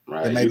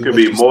 Right. You could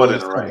be more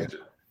than a ranger.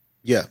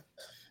 Yeah.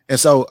 And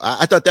so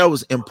I thought that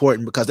was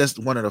important because that's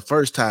one of the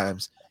first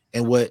times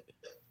and what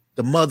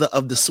the mother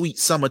of the sweet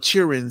summer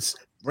cheerings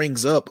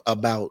brings up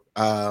about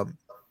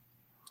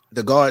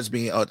the guards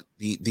being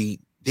the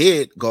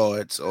dead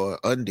guards or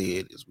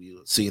undead, as we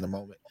will see in a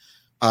moment,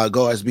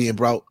 guards being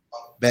brought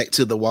back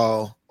to the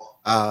wall.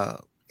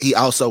 He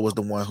also was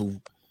the one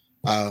who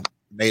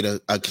made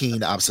a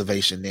keen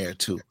observation there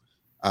too.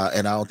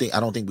 And I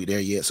don't think we're there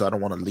yet, so I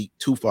don't want to leap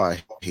too far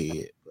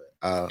ahead.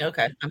 But,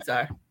 okay, I'm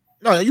sorry.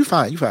 No, you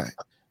fine.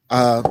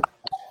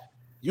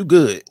 You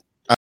good.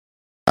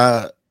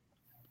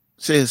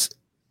 Says,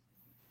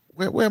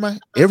 where am I?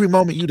 Every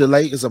moment you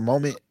delay is a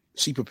moment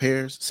she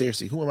prepares.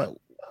 Seriously, who am I?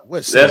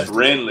 What's that's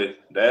Renly?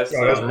 That's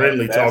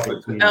Renly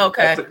talking to you.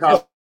 Okay.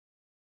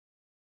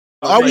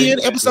 Are we in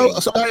episode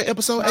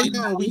 8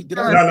 now?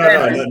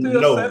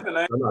 No.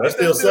 That's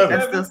still 7.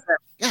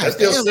 That's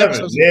still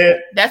 7. Yeah.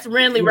 That's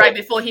Renly right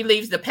before he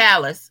leaves the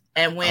palace,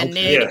 and when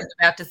Ned is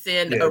about to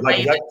send a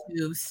raven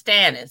to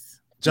Stannis.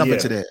 Jump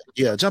into that.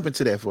 Yeah, jump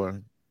into that for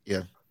him.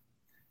 Yeah.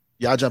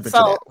 Y'all jump into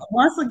that. So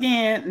once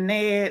again,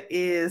 Ned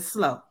is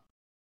slow.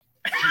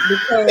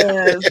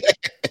 Because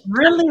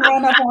really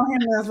run up on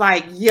him and was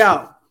like,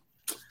 yo,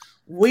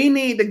 we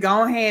need to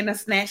go ahead and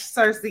snatch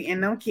Cersei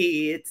and them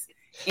kids.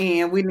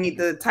 And we need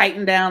to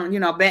tighten down,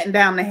 batten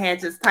down the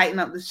hatches, tighten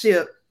up the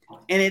ship.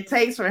 And it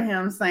takes for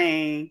him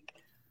saying,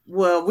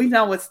 well, we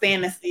know what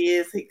Stannis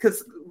is.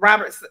 Because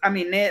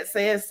Ned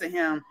says to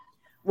him,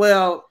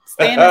 well,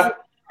 Stannis is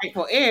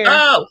rightful heir.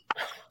 Oh.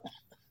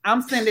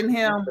 I'm sending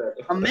him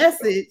a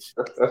message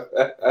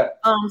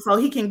so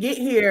he can get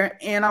here.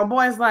 And our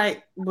boy's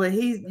like, but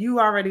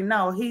you already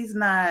know he's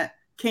not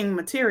king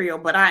material,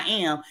 but I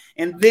am.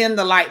 And then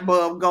the light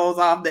bulb goes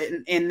off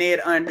and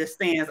Ned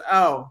understands,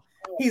 oh,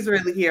 he's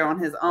really here on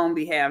his own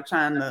behalf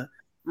trying to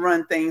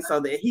run things so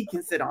that he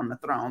can sit on the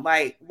throne.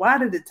 Like, why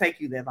did it take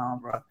you that long,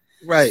 bro?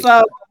 Right.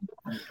 So,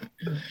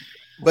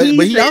 but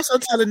he also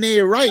telling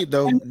Ned right,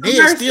 though.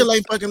 Ned still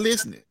ain't fucking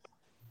listening.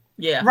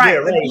 Yeah. Right. Yeah,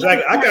 right.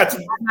 Exactly. I got you.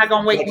 I'm not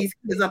gonna wake these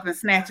kids up and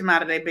snatch them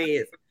out of their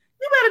beds.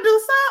 You better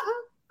do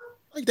something.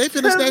 Like they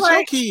finna snatch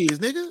your kids,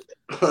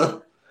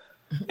 nigga.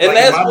 And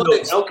that's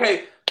what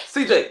okay,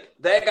 CJ,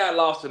 that got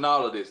lost in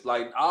all of this.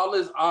 Like all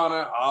this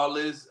honor, all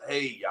this,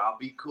 hey, y'all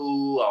be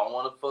cool. I don't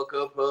want to fuck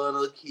up her and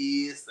her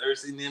kids,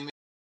 Cersei them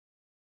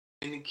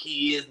and the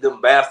kids, them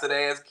bastard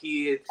ass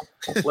kids.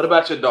 What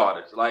about your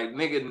daughters? Like,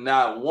 nigga,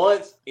 not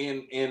once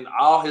in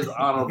all his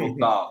honorable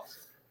thoughts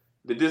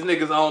Did this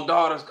nigga's own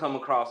daughters come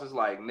across? It's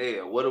like,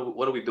 Ned, what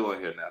are we doing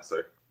here now,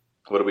 sir?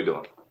 What are we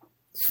doing?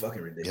 It's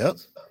fucking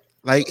ridiculous.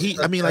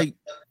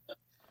 Yep.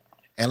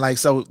 Like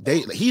so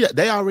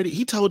they already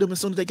he told them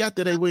as soon as they got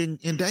there they were in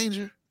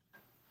danger.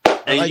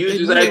 And like, you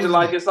just acting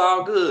like it's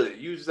all good.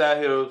 You just out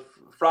here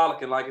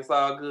frolicking like it's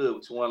all good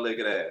with your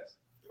one-legged ass.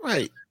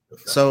 Right.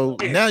 So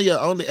now your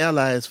only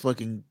ally is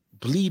fucking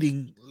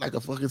bleeding like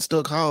a fucking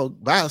stuck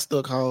hog by a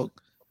stuck hog,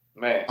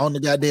 man, on the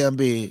goddamn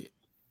bed.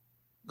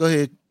 Go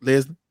ahead,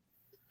 Leslie.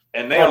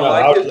 And they don't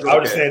like it. I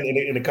was just saying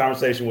in the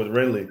conversation with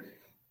Renly,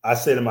 I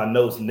said in my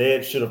notes,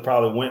 Ned should have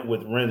probably went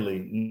with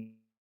Renly,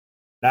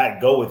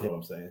 not go with him.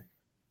 I'm saying.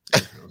 I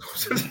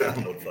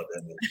don't know what the fuck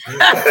that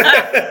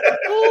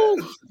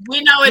means.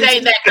 We know it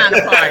ain't that kind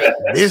of party.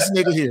 This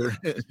nigga here.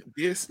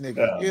 This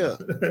nigga. Yeah.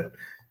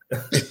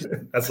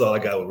 That's all I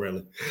got with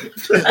Renly.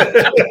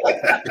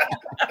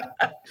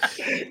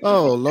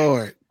 Oh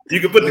Lord. You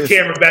can put the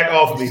camera back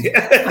off me.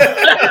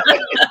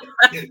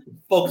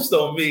 Focused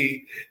on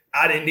me.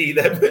 I didn't need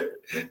that.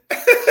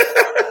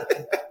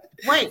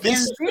 Wait,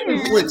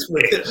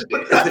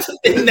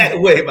 in that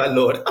way, my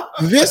lord.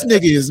 This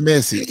nigga is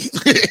messy.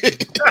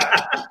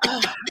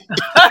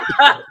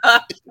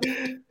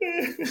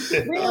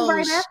 Then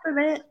right after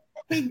that,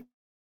 he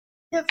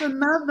gets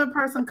another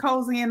person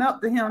cozying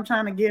up to him,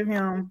 trying to give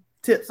him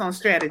tips on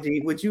strategy,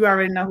 which you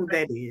already know who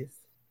that is.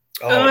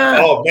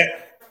 Oh man.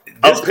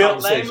 A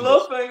pimp named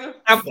Littlefinger.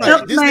 A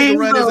pimp named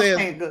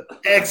Littlefinger.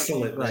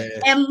 Excellent, man.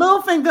 And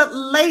Littlefinger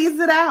lays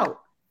it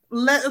out.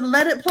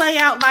 Let it play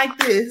out like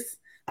this,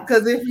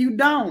 because if you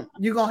don't,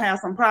 you're gonna have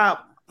some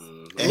problems.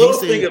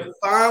 Littlefinger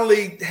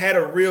finally had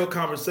a real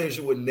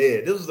conversation with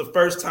Ned. This was the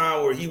first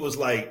time where he was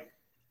like,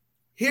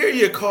 "Here are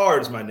your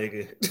cards, my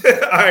nigga."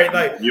 All right,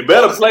 like you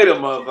better play them,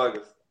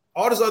 motherfuckers.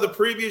 All this other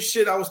previous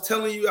shit I was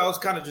telling you, I was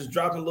kind of just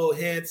dropping little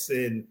hints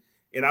and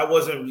I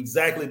wasn't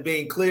exactly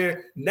being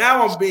clear.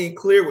 Now I'm being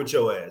clear with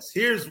your ass.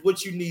 Here's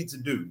what you need to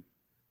do,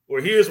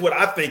 or here's what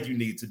I think you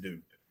need to do.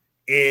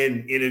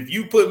 And if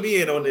you put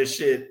me in on this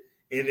shit,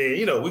 and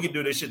then, we can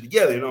do this shit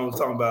together, you know what I'm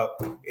talking about?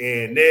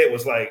 And Ned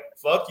was like,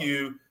 fuck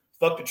you,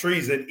 fuck the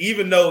treason,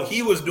 even though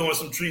he was doing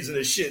some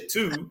treasonous shit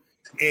too.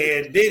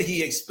 And then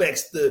he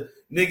expects the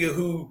nigga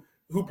who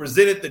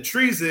presented the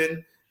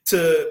treason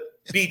to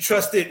be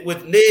trusted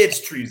with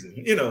Ned's treason,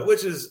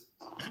 which is,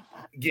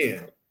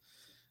 again,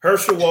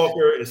 Herschel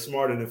Walker is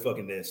smarter than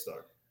fucking Ned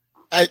Stark.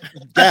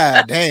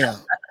 God damn.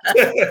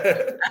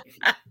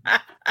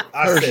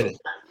 I said it.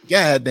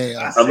 God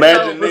damn.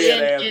 Imagine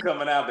Ned ass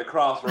coming out the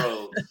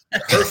crossroads.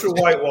 Herschel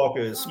White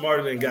Walker is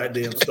smarter than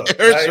goddamn Stark.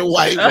 Herschel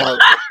White Walker.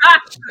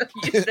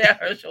 You said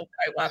Herschel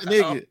White Walker.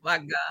 Nigga, oh my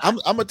God. I'm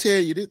gonna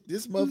tell you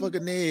this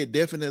motherfucker Ned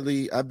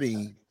definitely,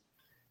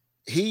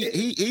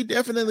 he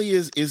definitely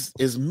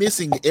is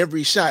missing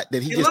every shot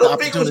that he gets the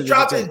opportunity was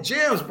dropping to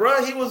gems,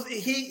 bro.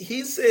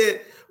 He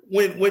said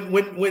when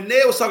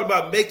Ned was talking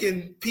about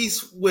making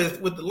peace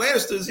with the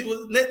Lannisters,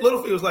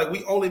 Littlefinger was like,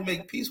 we only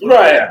make peace with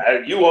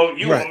right. You want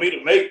me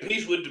to make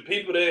peace with the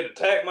people that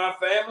attack my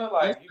family?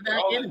 Like you can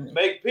only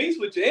make peace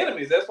with your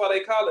enemies. That's why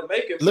they call it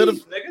making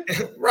peace,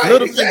 nigga. Right.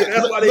 Exactly.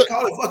 That's why they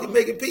call it fucking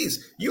making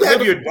peace. You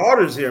have your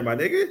daughters here, my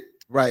nigga.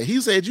 Right.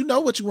 He said, you know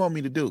what you want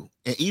me to do.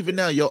 And even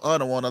now your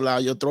honor won't allow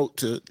your throat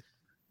to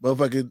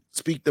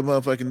speak the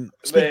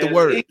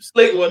words. He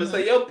slick one to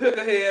say, yo, pick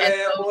a head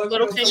ass boy.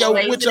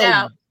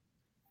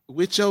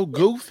 With your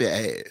goofy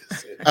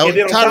ass. And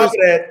then on top of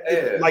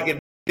that,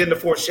 like in the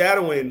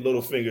foreshadowing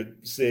Littlefinger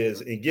says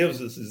and gives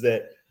us is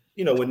that,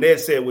 when Ned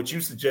said what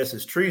you suggest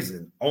is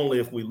treason, only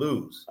if we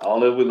lose.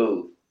 Only if we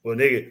lose. Well,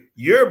 nigga,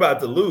 you're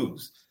about to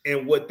lose.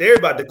 And what they're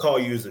about to call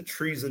you is a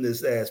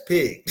treasonous ass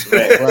pig.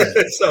 Right.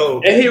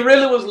 And he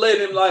really was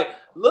letting him, like,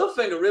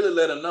 Littlefinger really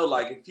let him know,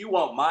 like, if you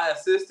want my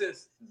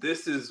assistance,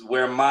 this is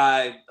where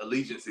my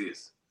allegiance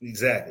is.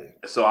 Exactly.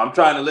 So I'm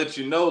trying to let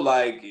you know,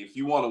 like, if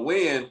you want to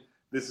win,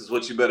 this is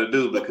what you better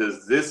do,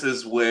 because this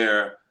is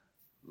where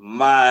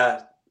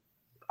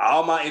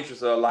all my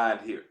interests are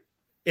aligned here.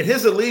 And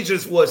his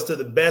allegiance was to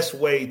the best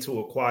way to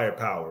acquire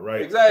power,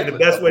 right? Exactly. And the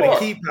best way to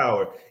keep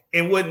power.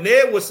 And what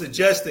Ned was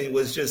suggesting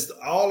was just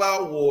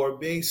all-out war,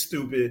 being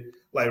stupid.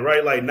 Like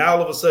now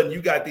all of a sudden you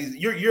got these,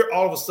 you're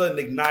all of a sudden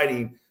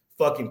igniting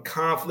fucking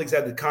conflicts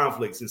after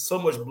conflicts, and so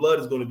much blood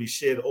is going to be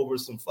shed over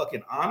some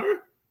fucking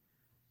honor.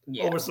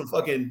 Yeah. Over some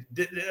fucking,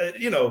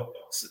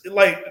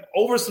 like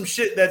over some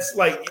shit that's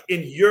like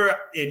in your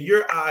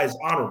eyes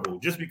honorable,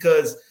 just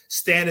because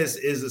Stannis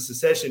is a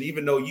secession,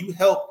 even though you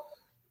helped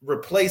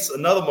replace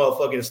another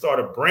motherfucker and start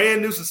a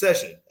brand new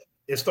secession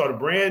and start a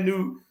brand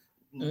new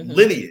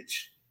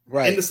lineage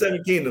in the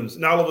Seven Kingdoms.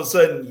 Now all of a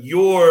sudden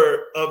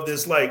you're of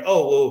this like,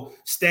 oh well,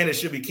 Stannis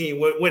should be king.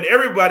 When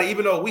everybody,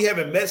 even though we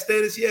haven't met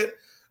Stannis yet,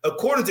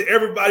 according to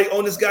everybody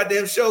on this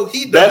goddamn show,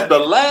 that's the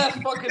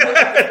last fucking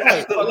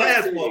the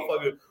last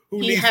motherfucker who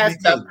he has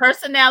the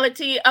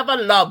personality of a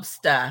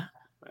lobster.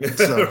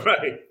 So,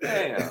 right.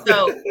 Damn.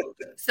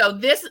 So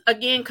this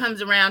again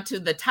comes around to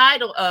the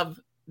title of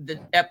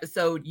the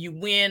episode: "You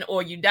win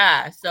or you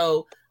die."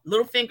 So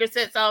Littlefinger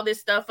sets all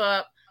this stuff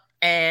up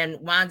and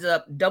winds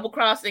up double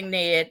crossing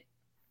Ned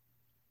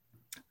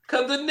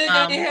Cause the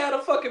nigga ain't had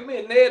a fucking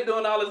man. Ned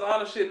doing all this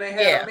honor shit, and they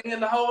had a man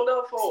to hold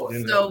up for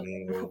it. So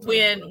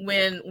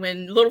when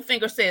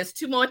Littlefinger says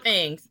two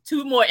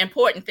more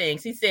important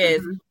things, he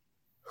says,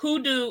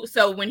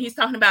 so when he's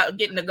talking about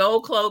getting the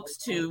gold cloaks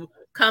to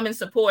come and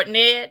support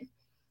Ned,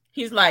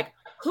 he's like,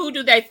 who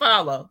do they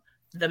follow?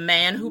 The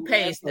man who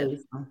pays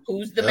them.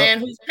 Who's the man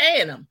who's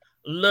paying them?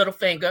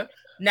 Littlefinger.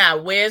 Now,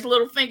 where's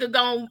Littlefinger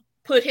gonna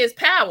put his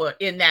power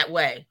in that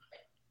way?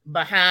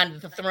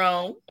 Behind the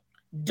throne.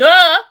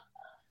 Duh.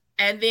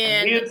 And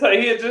then he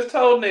had just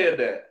told Ned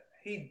that.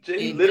 He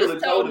literally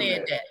just told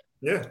Ned that.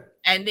 Yeah.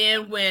 And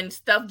then when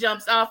stuff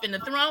jumps off in the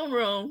throne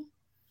room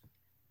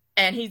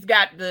and he's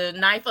got the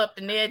knife up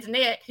to Ned's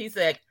neck, he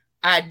said,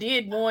 I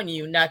did warn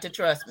you not to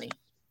trust me.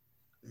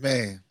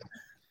 Man.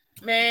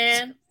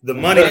 The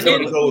money's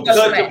going to go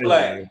to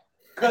black.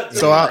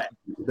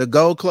 The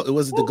gold cloak,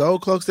 was it the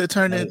gold cloaks that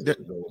turned in? The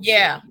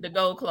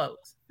gold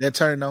cloaks. That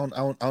turned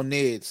on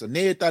Ned. So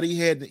Ned thought he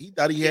had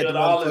the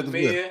all the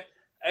men.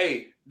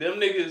 Hey, them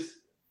niggas,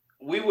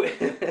 we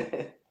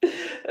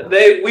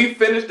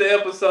finished the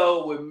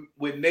episode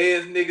with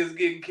Ned's niggas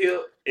getting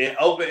killed and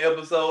open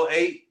episode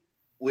 8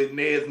 with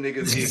Ned's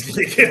niggas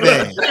getting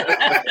killed.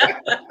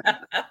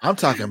 I'm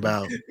talking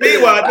about.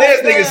 Meanwhile,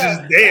 Ned's niggas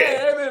is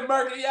dead. They've been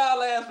murking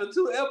y'all ass for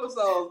 2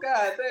 episodes.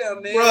 God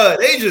damn, man. Bruh,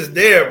 they just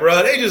there,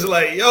 bruh. They just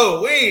like,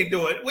 yo, we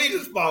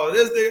just follow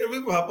this nigga. We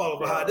gonna follow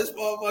behind this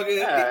motherfucker.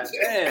 God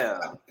damn.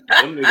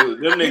 Them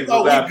niggas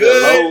was out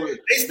there loading.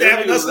 They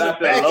stabbing us in the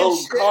back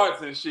and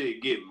carts and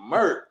shit, getting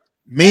murked.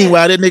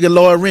 Meanwhile, that nigga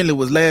Lord Renly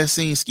was last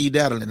seen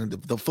skedaddling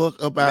the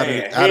fuck up out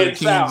of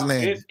King's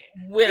Land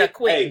with a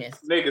quickness.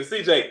 Hey, nigga,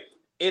 CJ,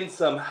 in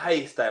some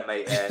haste, I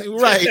may add.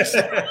 Right,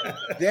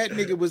 that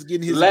nigga was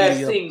getting his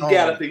last seen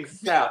galloping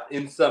south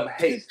in some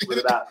haste with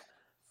about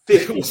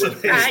 50.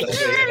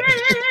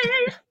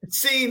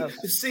 Seen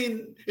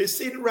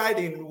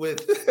riding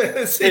with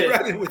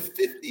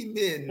 50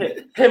 men.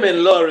 Him and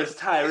Loras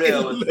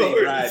Tyrell was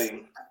seen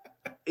riding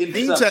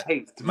in some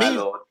haste, my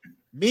lord.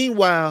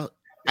 Meanwhile,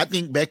 I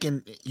think back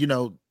in,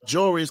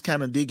 Jorah is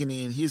kind of digging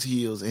in his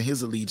heels and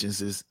his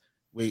allegiances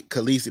with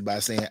Khaleesi by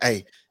saying,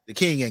 hey, the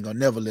king ain't gonna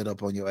never let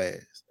up on your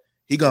ass.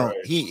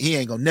 He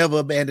ain't gonna never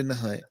abandon the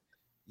hunt.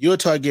 You're a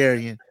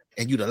Targaryen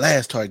and you the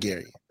last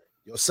Targaryen.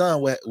 Your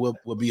son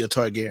will be a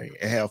Targaryen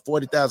and have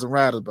 40,000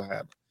 riders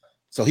behind him.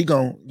 So he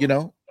gonna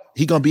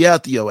be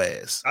out to your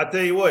ass. I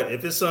tell you what,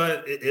 if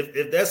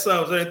that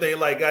son was anything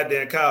like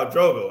goddamn Khal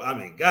Drogo, I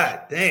mean,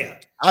 goddamn.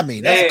 I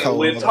mean, that's cold.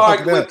 With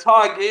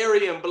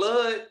Targaryen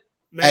blood,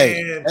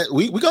 man. Hey,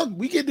 we're gonna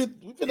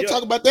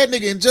talk about that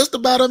nigga in just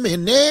about a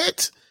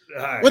minute.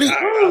 Right,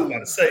 I was about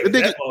to say the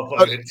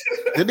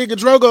nigga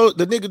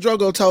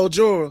Drogo told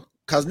Jorah,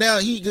 cause now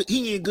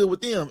he ain't good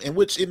with them, and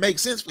which it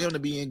makes sense for him to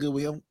be in good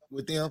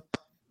with them,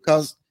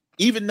 cause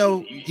even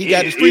though he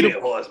got his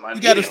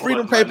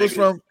freedom papers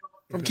from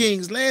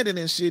King's Landing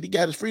and shit, he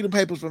got his freedom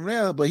papers from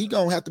there, but he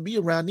gonna have to be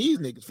around these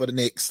niggas for the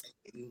next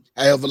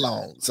however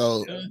long.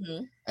 So,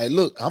 hey,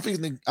 look, I'm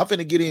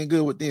finna get in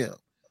good with them.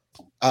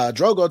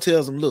 Drogo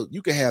tells him, look,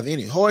 you can have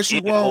any horse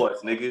you want,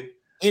 nigga.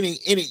 Any,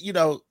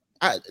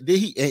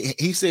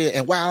 he said,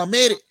 and while I'm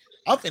at it,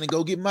 I'm finna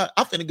go get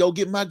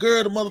my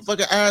girl the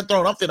motherfucking Iron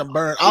Throne. I'm finna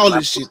burn all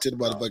this shit to the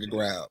motherfucking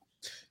ground.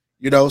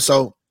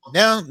 So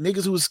now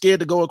niggas who was scared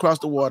to go across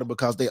the water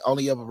because they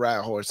only ever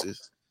ride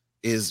horses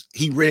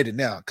he ready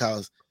now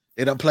because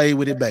they done played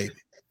with it, baby.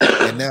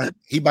 And now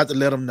he about to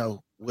let them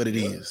know what it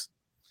is.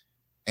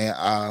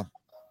 And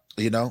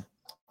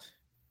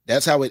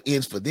that's how it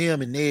ends for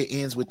them. And Ned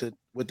ends with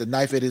the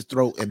knife at his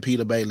throat and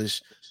Peter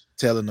Baelish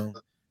telling them,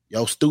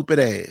 yo, stupid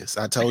ass,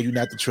 I told you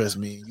not to trust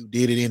me. And you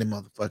did it any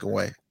motherfucking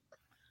way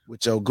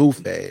with your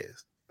goof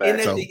ass. And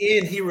at the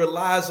end, he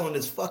relies on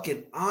his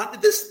fucking honor.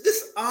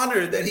 This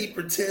honor that he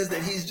pretends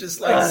that he's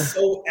just like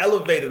so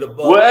elevated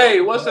above.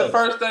 Wait, what's the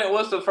first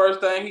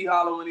thing he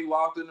hollered when he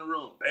walked in the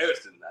room?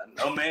 Barristan,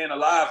 no man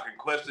alive can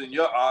question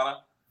your honor.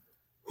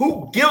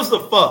 Who gives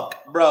a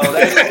fuck, bro?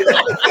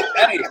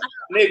 Hey,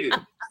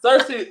 nigga,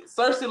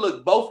 Cersei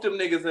looked both them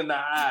niggas in the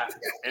eye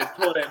and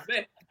told that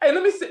man. Hey,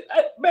 let me see.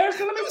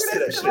 Barristan, let me see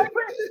that shit right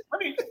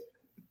quick.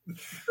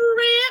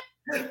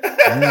 Let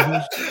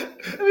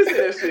me see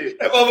that shit.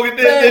 That motherfucker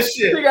did this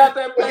shit. She got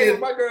that paper.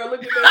 My girl,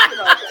 look at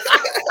that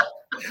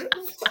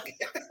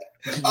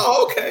shit.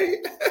 Oh,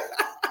 okay.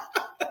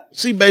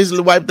 She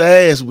basically wiped her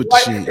ass with the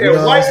shit.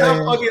 Wiped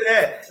her fucking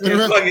ass.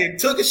 And fucking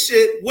took a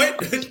shit, went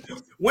to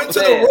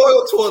the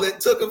royal toilet,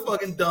 took a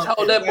fucking dump.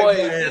 Told that boy,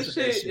 is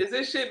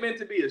this shit meant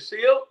to be a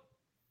shield?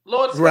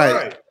 Lord,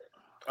 right.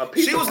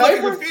 She was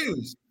looking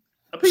confused.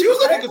 She was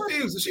looking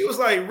confused. And she was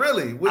like,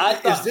 really? I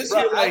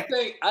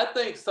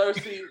think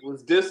Cersei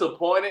was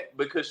disappointed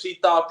because she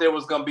thought there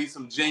was going to be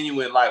some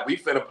genuine, like, we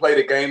finna play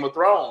the Game of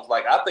Thrones.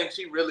 Like, I think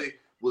she really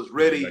was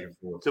ready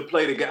to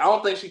play the game. I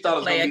don't think she thought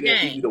it was going to be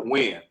that easy to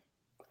win.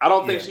 I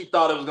don't think she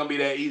thought it was going to be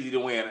that easy to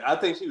win. I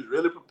think she was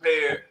really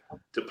prepared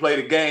to play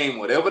the game,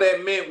 whatever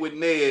that meant with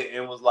Ned,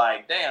 and was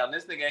like, damn,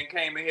 this nigga ain't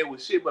came in here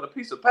with shit but a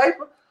piece of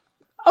paper.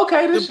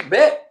 Okay, this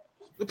bet.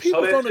 The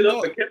people from the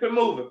north kept it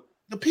moving.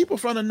 The people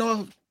from the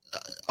north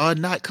are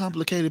not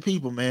complicated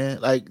people, man.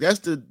 Like that's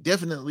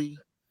definitely,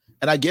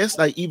 and I guess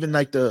like even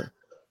like the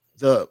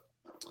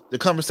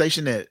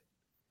conversation that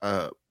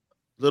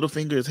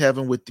Littlefinger is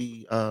having with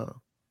the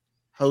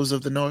hoes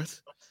of the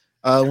North,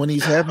 when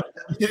he's having,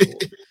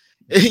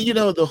 you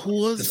know, the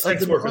whores, the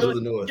sex workers of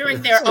the North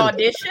during their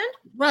audition,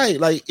 right?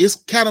 Like it's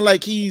kind of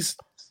like he's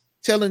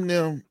telling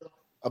them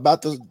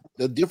about the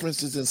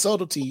differences and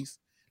subtleties.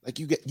 Like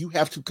you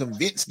have to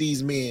convince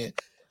these men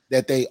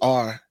that they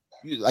are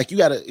you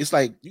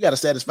gotta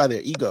satisfy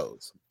their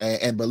egos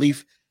and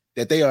belief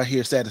that they are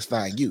here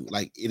satisfying you.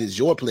 Like it is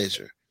your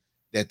pleasure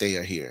that they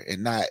are here,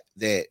 and not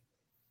that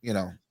you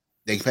know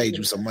they paid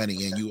you some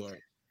money and you are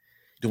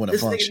doing a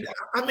function.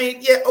 I mean,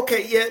 yeah,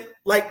 okay, yeah,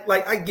 like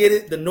I get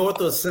it. The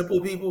North are simple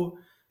people.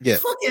 Yeah,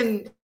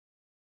 fucking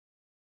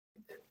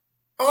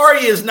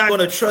Arya is not going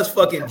to trust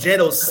fucking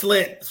Jeno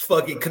Slint's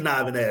fucking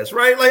conniving ass,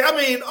 right? Like, I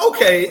mean,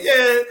 okay,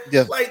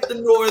 yeah, like the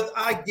North,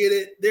 I get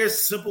it.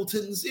 There's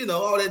simpletons, you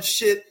know, all that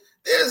shit.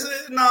 There's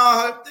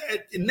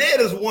Ned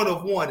is one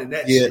of one in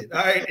that shit.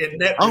 All right, in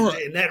that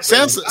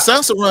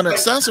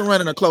Sansa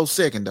running a close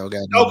second though,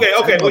 guys.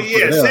 Okay, well,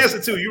 yeah,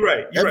 Sansa too. You're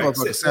right.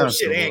 Sansa,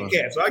 shit and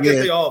Cat. So I guess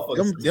they all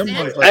fucking.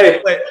 Hey,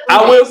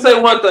 I will say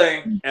one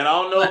thing, and I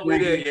don't know if we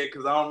did yet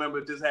because I don't remember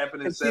if this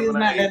happened in 7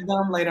 or 8. That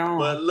dumb later on.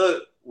 But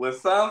look, when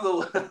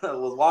Sansa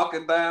was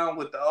walking down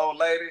with the old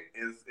lady,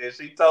 and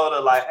she told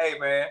her like, "Hey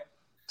man,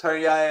 turn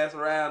your ass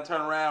around,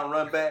 turn around,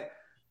 run back."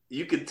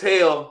 You could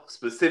tell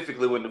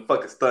specifically when the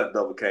fucking stunt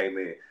double came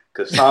in.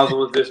 Because Sansa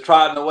was just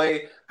trotting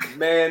away.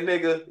 Man,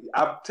 nigga,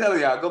 I'm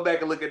telling y'all, go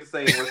back and look at the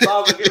scene. When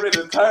Sansa get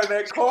ready to turn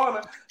that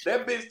corner,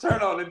 that bitch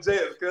turned on the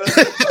jets, cuz.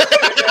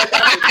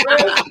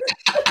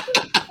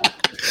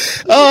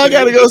 Oh, I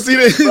gotta go see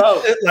this.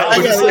 Bro,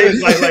 like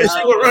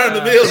she would run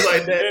the mills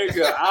like that.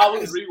 Nigga, I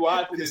was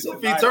rewatching it.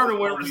 Sophia Turner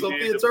went running the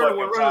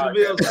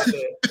mills like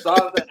that.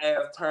 Sansa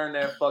ass turned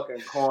that fucking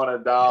corner,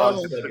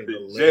 dog.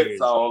 The jets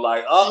on,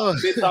 like,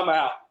 bitch, I'm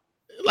out.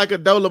 Like a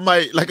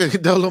Dolomite. Nigga,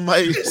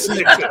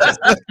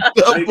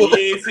 you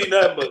ain't see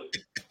nothing but.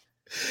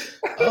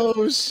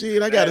 Oh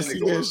shit! I gotta see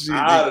that shit.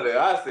 Out of there.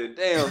 I said,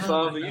 "Damn,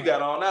 Sansa, you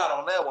got on out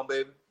on that one,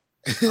 baby."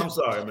 I'm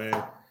sorry,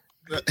 man.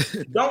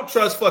 Don't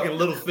trust fucking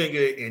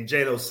Littlefinger and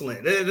Jeno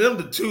Slint. Them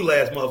the two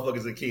last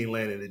motherfuckers in King's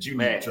Landing that you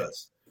need to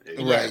trust.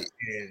 Right.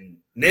 And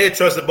Ned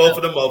trusted both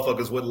of them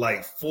motherfuckers with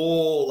like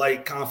full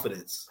like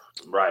confidence.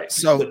 Right.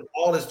 So with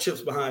all his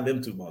chips behind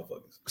them two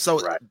motherfuckers. So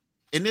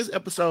in this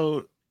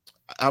episode,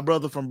 our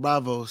brother from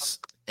Bravos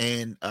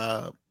and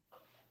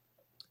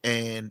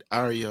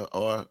Arya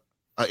are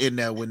in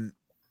there when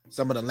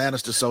some of the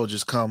Lannister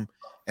soldiers come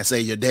and say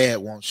your dad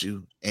wants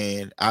you,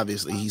 and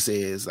obviously he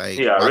says like,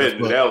 "Yeah, I already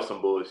knew that was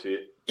some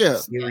bullshit." Yeah,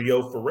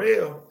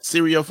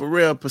 Syrio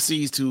Farrell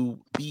proceeds to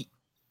beat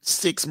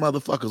 6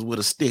 motherfuckers with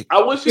a stick.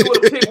 I wish he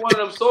would have picked one of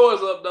them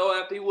swords up though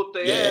after he whooped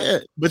their ass. Yeah,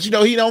 but you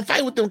know he don't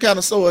fight with them kind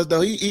of swords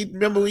though. He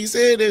remember when he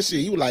said that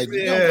shit. He was like, me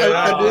too.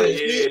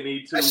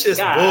 That's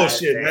just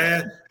bullshit,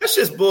 man. That's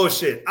just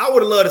bullshit. I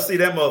would have loved to see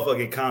that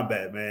motherfucking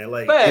combat, man.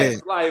 Like,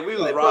 like we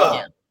were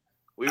Robb.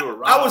 We were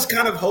Robb. I was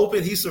kind of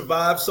hoping he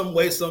survived some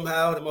way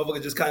somehow. The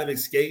motherfucker just kind of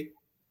escaped.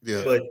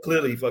 Yeah, but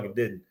clearly he fucking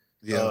didn't.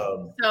 Yeah.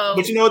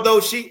 But you know what though,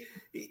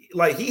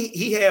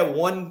 he had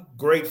one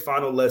great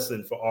final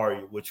lesson for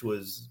Arya, which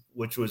was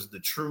the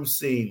true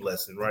scene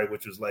lesson, right?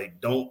 Which was like,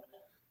 don't,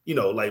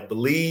 like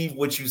believe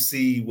what you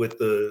see with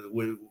your,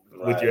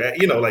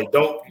 like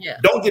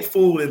don't get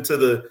fooled into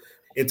the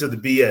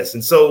BS.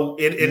 And so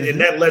in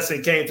that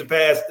lesson came to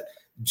pass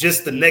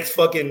just the next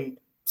fucking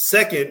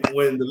second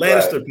when the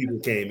Lannister people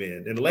came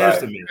in and the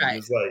Lannister men. It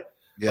was like,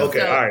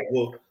 okay, all right,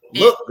 well,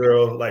 look,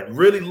 girl, like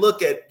really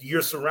look at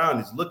your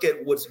surroundings, look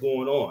at what's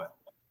going on.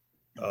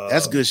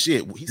 That's good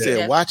shit. He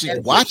said,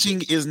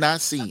 "Watching is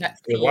not seen."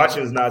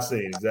 Watching is not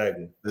seen.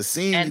 Exactly. The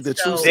scene, the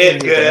true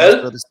dead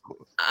girl,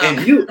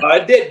 and you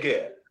are dead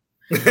girl.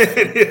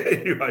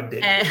 You are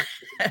dead.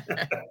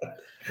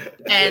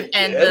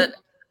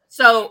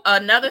 So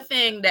another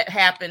thing that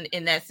happened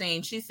in that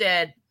scene, she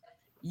said,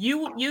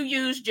 "You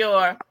used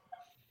your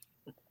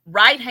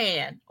right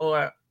hand,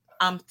 or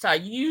I'm sorry,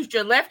 you used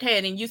your left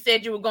hand, and you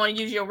said you were going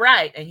to use your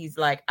right." And he's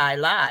like, "I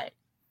lied."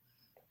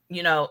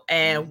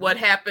 And what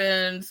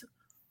happens?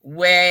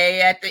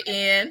 Way at the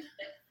end,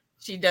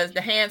 she does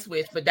the hand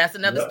switch, but that's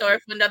another story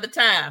for another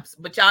time.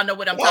 But y'all know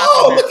what I'm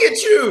talking about. Look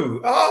at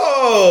you!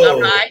 All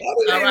right.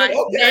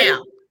 Okay.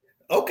 Now,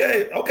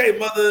 okay,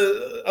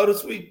 mother of the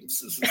sweet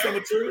summer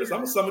churers.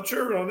 I'm a summer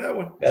churer on that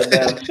one.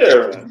 Goddamn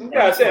churers.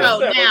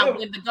 So now,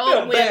 when the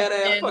gold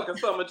badass fucking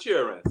summer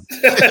churers.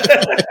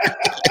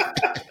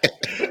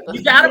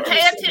 You gotta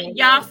pay attention.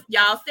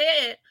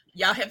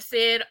 Y'all have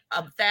said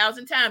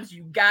 1,000 times,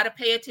 you gotta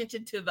pay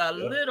attention to the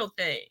little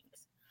things.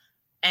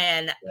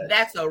 And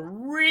that's a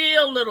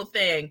real little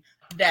thing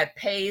that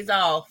pays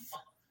off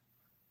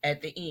at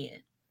the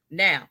end.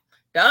 Now,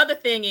 the other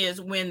thing is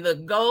when the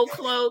gold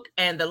cloak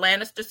and the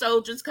Lannister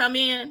soldiers come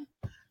in,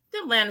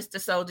 them Lannister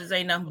soldiers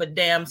ain't nothing but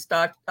damn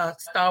Star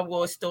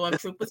Wars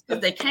stormtroopers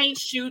because they can't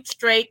shoot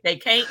straight, they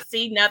can't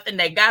see nothing,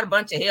 they got a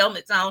bunch of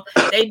helmets on,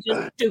 they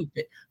just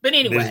stupid. But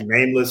anyway,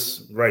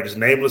 just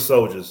nameless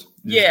soldiers.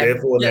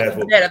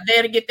 That are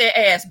there to get their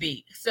ass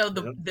beat. So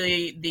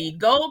the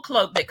gold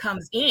cloak that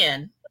comes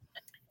in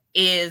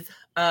is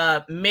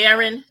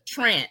Meryn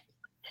Trant.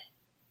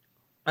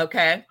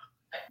 Okay,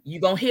 you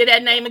gonna hear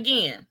that name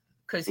again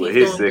because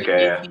he's going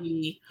to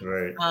be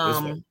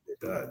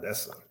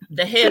that's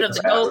the head of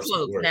the gold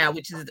cloak now,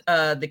 which is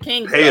the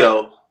king's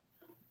Halo.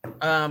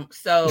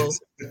 So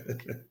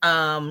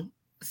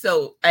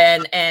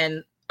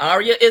and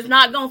Arya is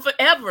not going to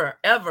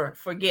ever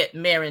forget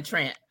Meryn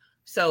Trant.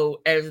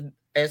 So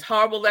as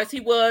horrible as he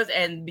was,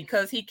 and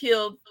because he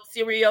killed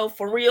Syrio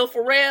for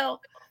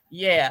real,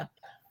 yeah,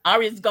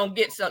 Arya's gonna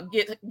get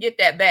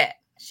that back.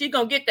 She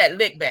gonna get that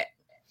lick back.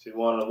 She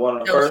one of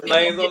the first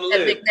names on the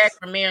list. Lick back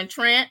from Meryn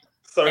Trant.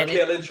 Sir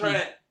Kelly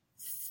Trant.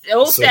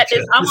 It's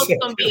almost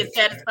gonna be as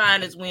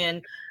satisfying as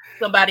when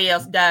somebody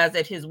else dies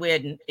at his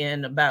wedding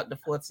in about the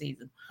 4th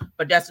season.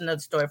 But that's another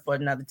story for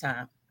another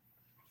time.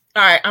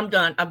 All right, I'm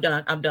done. I'm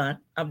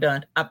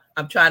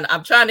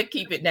trying to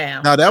keep it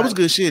down. No, that was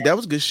good shit.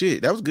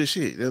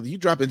 You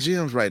dropping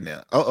gems right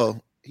now.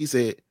 He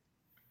said.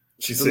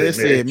 She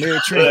said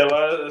Meryn Trant.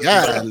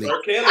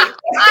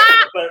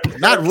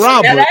 Not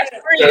Robert.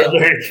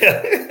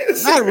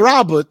 Not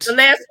Robert.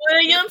 Celeste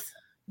Williams.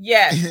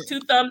 Yes,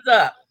 2 thumbs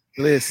up.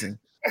 Listen,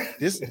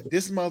 this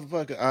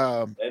motherfucker.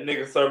 That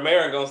nigga Sir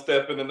Meryn gonna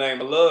step in the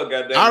name of love.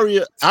 Goddamn.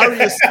 Arya.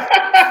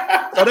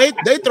 So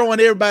they throwing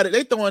everybody.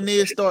 They throwing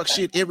Ned Stark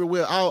shit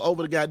everywhere, all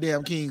over the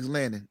goddamn King's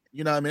Landing.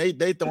 You know what I mean?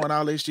 They throwing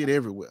all this shit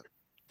everywhere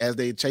as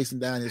they chasing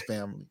down his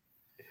family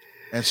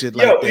and shit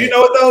like that. You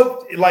know what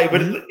though? Like,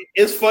 but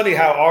it's funny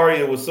how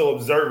Arya was so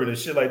observant and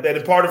shit like that.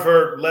 And part of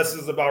her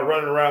lessons about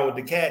running around with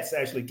the cats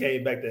actually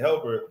came back to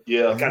help her.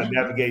 Yeah, kind of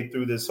navigate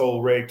through this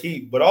whole Red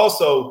Keep, but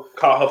also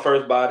call her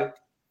first body.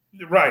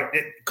 Right,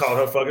 it called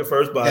her fucking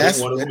first body. That's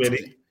one of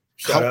many.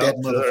 Shout out that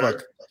motherfucker.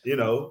 Her, you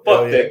know,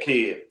 fuck that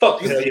kid. Fuck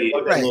this kid.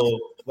 Fuck that little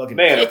fucking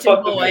man.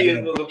 Fuck the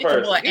kid was the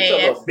first.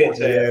 Bitch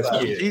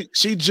ass.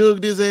 She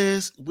jugged his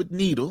ass with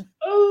needle.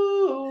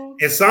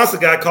 And Sansa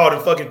got caught in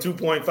fucking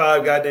 2.5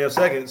 goddamn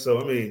seconds.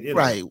 So I mean, you know,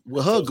 right,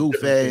 with her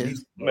goof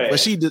ass, but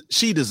she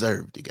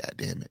deserved it.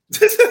 Goddamn it,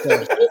 she's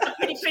a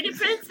pretty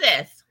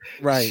princess.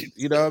 Right,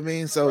 you know what I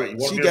mean. So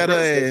she got her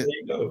ass,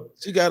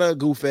 she got her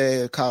goof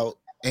ass caught,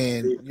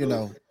 and you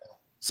know,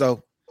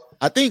 so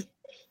I think.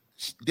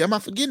 Am I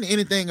forgetting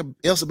anything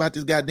else about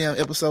this goddamn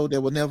episode that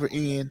will never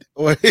end,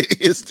 or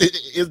is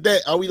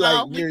that? Are we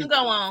like nearing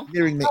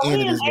the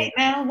end of this? We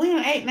in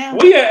 8 now.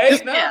 We at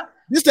 8 now.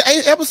 This the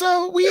 8th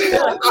episode? We in?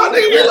 Like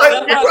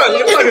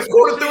it's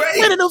quarter through 8.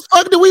 When in the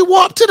fuck do we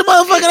warp to the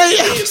motherfucking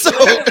 8th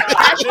episode?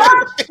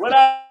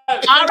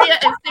 Arya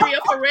and Syrio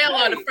Forel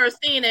are the first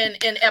scene in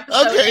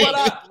episode 8.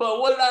 But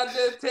what did I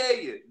just tell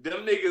you?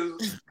 Them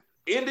niggas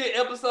ended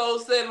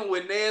episode 7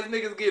 when Ned's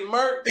niggas get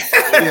murked.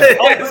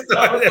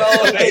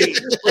 Episode 8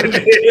 when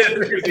Ned's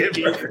niggas get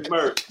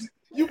murked.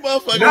 You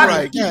motherfucker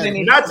right.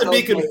 Not to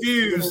be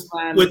confused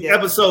with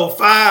episode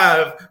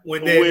 5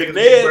 when Ned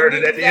get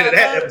murdered at the end of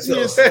that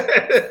episode. So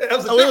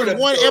it was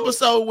one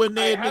episode when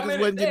Ned niggas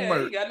wasn't getting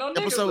murdered.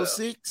 Episode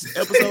 6,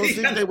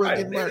 they wasn't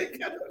getting murdered.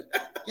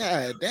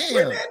 God damn.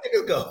 Where that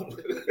niggas go?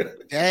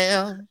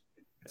 Damn.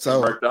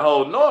 So murked the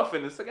whole North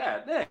in this.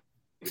 God damn.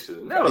 You should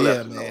have never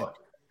left the North.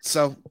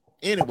 So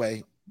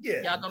anyway,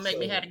 y'all gonna make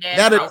me have a gas.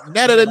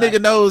 Now that the nigga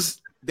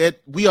knows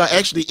that we are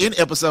actually in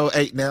episode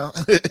 8 now.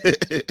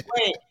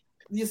 Wait.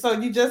 So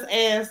you just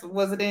asked,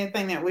 was it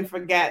anything that we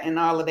forgot and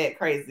all of that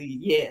crazy?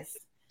 Yes.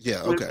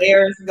 Yeah, okay. When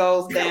Varys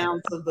goes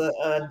down to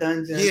the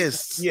dungeon.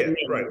 Yes. Yeah,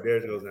 right.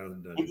 Varys goes down to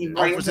the dungeon. And he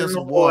brings him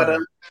some water.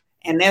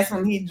 And that's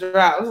when he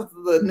drops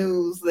the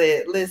news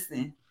that,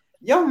 listen,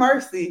 your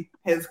mercy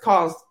has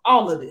caused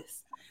all of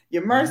this.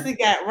 Your mercy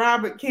got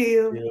Robert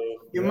killed. Yeah.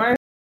 Your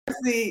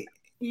mercy,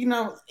 you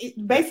know,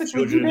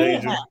 basically you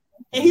dead now.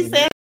 And he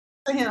said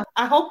to him,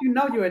 I hope you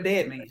know you're a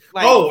dead man.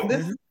 Like, no.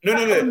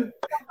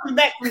 Come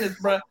back from this,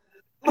 bro.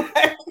 And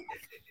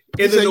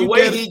then the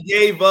way he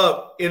gave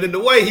up, and then the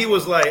way he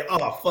was like,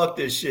 "Oh fuck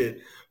this shit."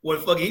 When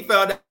fucking he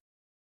found out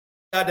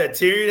that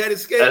Tyrion had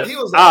escaped, he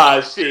was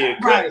like, shit,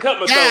 cut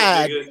my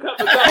throat,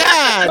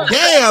 God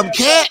damn,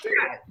 cat.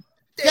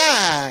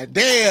 God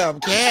damn,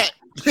 cat.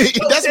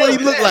 That's what he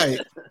looked like.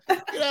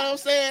 You know what I'm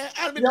saying?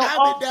 I've been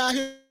down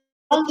here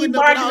putting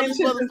up all this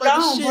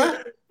motherfucking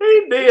shit.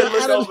 He did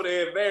look over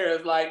there at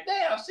Varys like,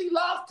 damn, she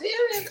lost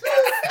Tyrion too.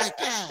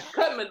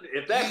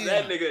 If that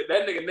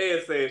nigga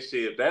Ned said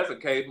shit, if that's the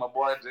case, my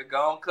boy, just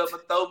go on, cut my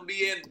throat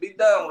and be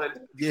done with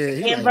it.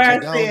 Yeah, and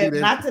Varys said,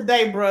 not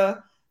today, bro.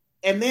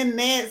 And then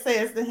Ned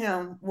says to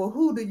him, well,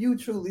 who do you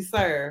truly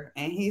serve?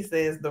 And he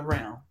says, the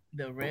realm.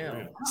 The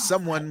realm.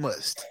 Someone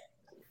must.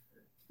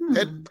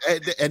 And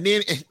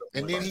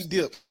then he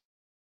dipped.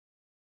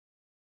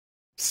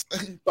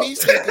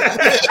 Peace.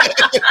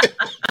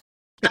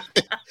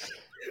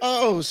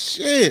 Oh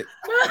shit!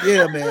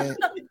 Yeah, man.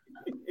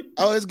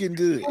 Oh, it's getting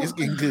good.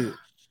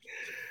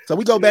 So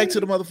we go back to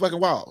the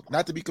motherfucking wall,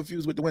 not to be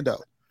confused with the window.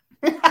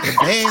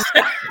 Man.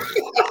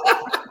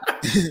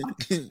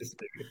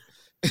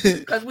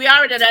 Because we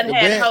already done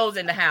had hoes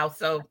in the house,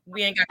 so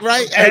we ain't got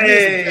right.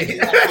 Hey,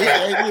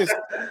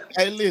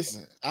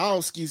 listen. I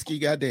don't ski,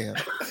 goddamn.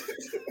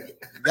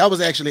 That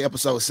was actually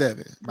episode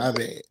 7. My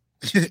bad.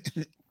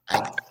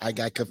 I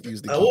got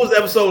confused. What was the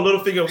episode?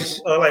 Littlefinger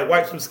like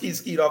wiped some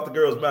ski off the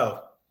girl's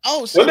mouth.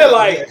 Oh, shit. Wasn't that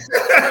like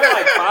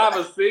 5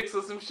 or 6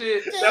 or some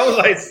shit? That was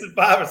like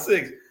 5 or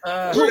 6.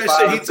 That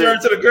shit, he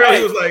turned to the girl.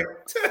 He was like,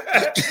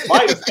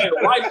 Mike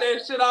wiped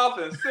that shit off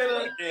and sent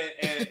her,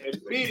 and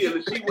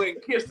immediately she went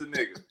and kissed the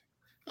nigga.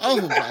 Oh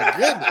my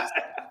goodness.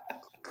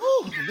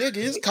 Ooh, nigga,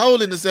 it's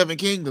cold in the 7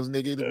 Kingdoms,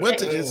 nigga. The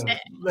winter is.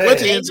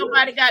 Ain't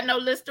nobody got no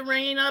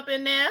Listerine up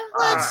in there.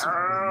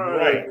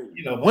 Right.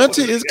 You know,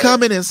 winter is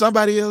coming, and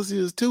somebody else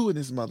is too in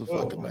this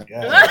motherfucker. Oh,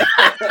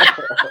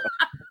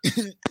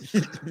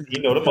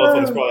 you know, the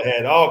motherfuckers probably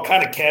had all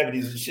kind of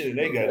cavities and shit, and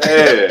they got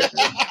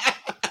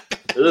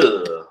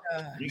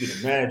you can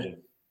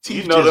imagine.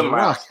 You know the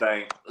mouth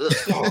stink. Oh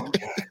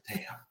god damn!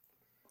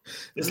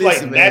 It's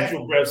like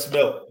natural breath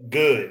smell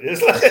good.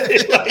 It's like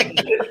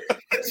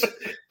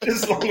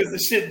as long as the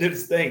shit didn't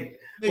stink.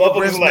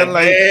 Motherfuckers like,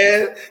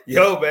 man,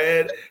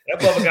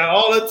 that mother got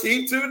all her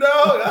teeth too,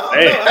 dog.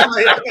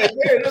 I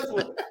don't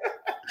know.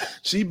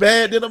 She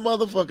bad than a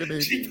motherfucker.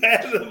 Nigga. She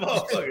bad than a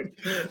motherfucker.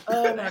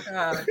 Oh my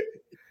god.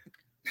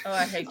 Oh,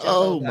 I hate you.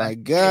 Oh my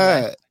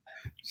god.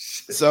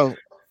 So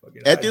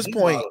at this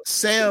point,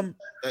 Sam.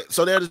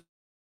 So there's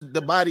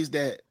the bodies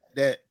that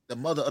the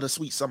mother of the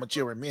sweet summer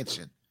children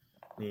mentioned.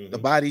 The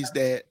bodies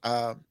that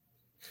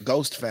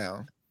Ghost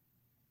found,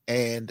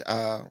 and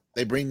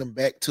they bring them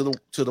back to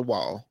the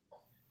wall.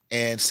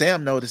 And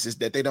Sam notices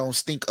that they don't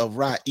stink of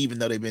rot, even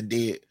though they've been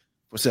dead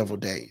for several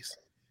days.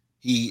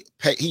 He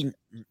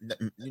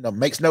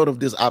makes note of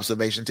this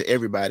observation to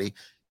everybody.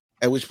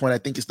 At which point, I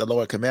think it's the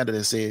Lord Commander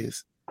that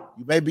says,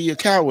 "You may be a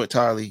coward,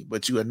 Tarly,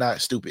 but you are not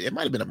stupid." It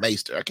might have been a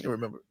maester. I can't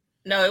remember.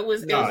 No, it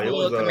was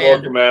Lord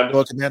Commander.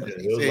 Lord Commander. Yeah,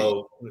 it was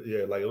low.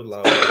 Yeah, like it was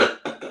loud.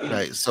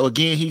 Right. So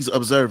again, he's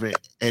observant,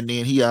 and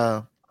then he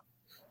so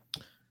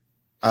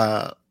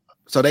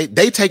they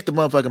take the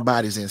motherfucking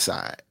bodies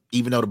inside,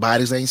 even though the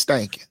bodies ain't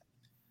stinking,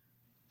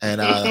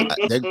 and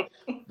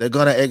they're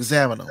gonna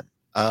examine them.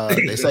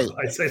 They say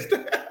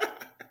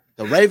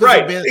the Ravens right,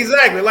 have been,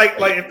 exactly. Like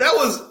if that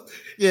was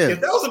if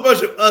that was a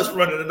bunch of us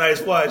running the Night's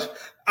Watch,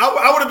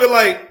 I would have been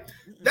like,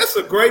 that's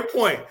a great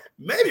point.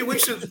 Maybe we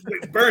should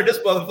burn this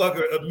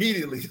motherfucker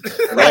immediately.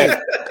 Right.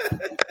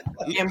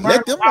 And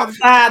burn them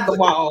outside the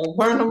wall.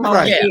 Burn them out.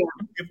 Right.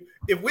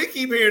 If we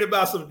keep hearing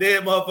about some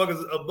dead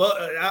motherfuckers above,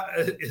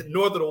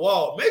 north of the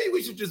wall, maybe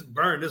we should just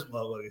burn this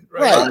motherfucker.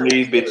 Right. Burn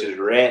these bitches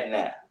right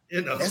now.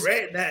 You know,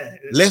 right now.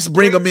 Let's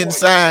bring them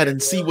inside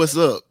and see what's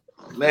up.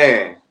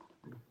 Man.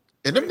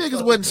 And them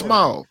niggas wasn't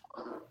small,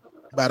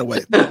 by the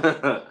way.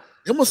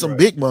 Them was some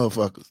big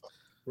motherfuckers.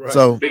 Right.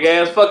 So big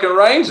ass fucking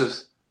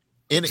Rangers.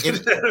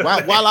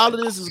 While all of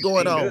this is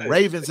going on,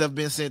 Ravens have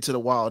been sent to the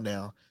wall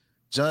now.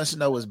 Jon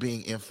Snow is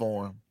being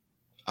informed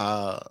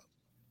that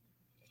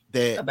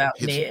about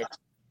Ned.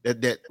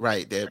 That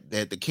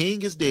the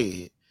king is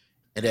dead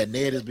and that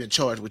Ned has been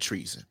charged with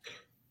treason.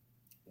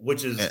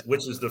 Which is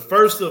the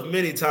first of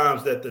many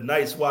times that the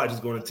Night's Watch is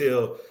going to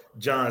tell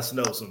Jon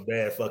Snow some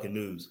bad fucking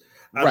news.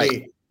 I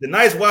mean, the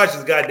Night's Watch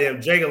is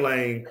goddamn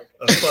Jangling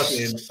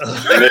fucking.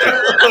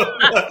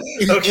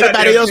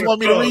 Anybody else want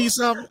me to read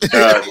something?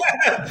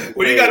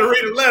 Well, you got to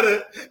read a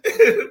letter.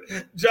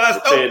 Jon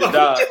Snow.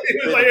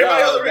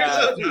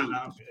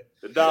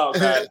 The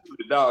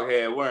dog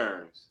had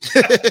worms.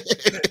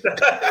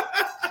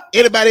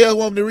 Anybody else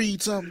want me to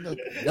read something?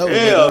 No.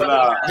 Hell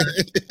no.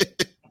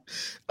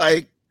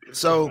 Like,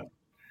 so,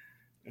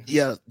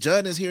 yeah,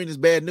 Jon is hearing this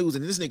bad news,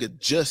 and this nigga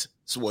just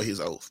swore his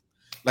oath.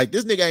 Like,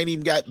 this nigga ain't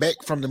even got back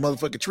from the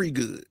motherfucking tree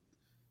good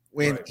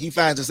when he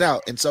finds us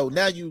out. And so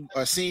now you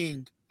are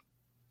seeing,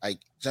 like,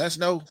 Jon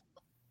Snow,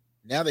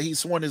 now that he's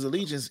sworn his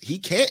allegiance, he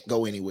can't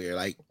go anywhere.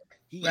 Like,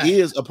 he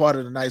is a part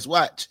of the Night's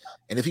Watch.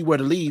 And if he were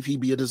to leave,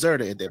 he'd be a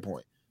deserter at that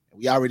point.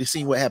 We already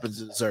seen what happens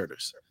to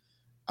deserters.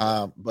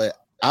 But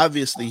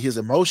obviously his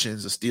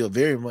emotions are still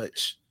very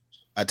much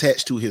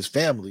attached to his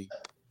family,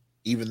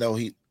 even though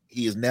he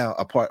is now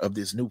a part of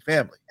this new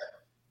family.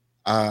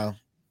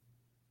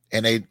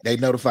 And they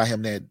notify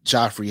him that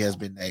Joffrey has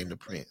been named the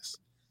prince.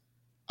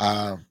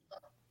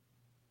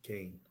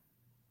 King.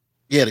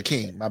 Yeah, the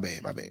king. My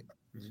bad.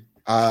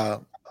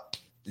 Mm-hmm.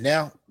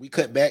 Now we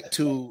cut back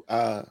to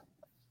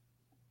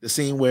the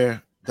scene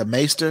where the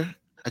maester,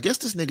 I guess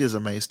this nigga is a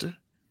maester,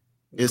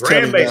 is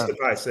Grand Maester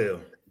Pycelle.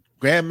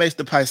 Grand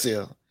Maester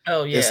Pycelle.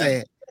 Oh, yeah. They're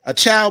saying a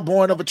child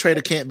born of a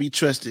traitor can't be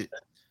trusted.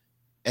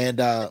 And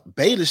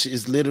Baelish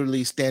is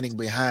literally standing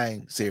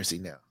behind Cersei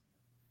now.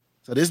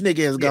 So this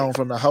nigga has gone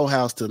from the whole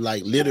house to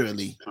like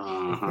literally.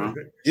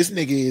 This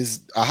nigga is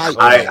a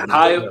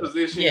higher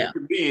position you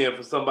can be in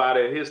for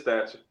somebody at his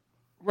stature.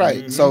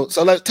 Right. Mm-hmm.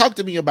 So let's talk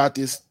to me about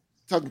this.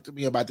 Talk to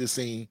me about this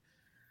scene.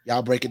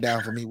 Y'all break it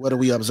down for me. What are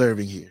we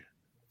observing here?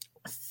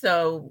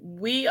 So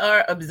we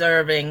are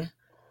observing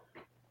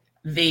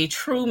the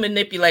true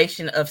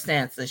manipulation of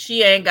Sansa.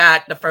 She ain't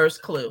got the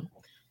first clue.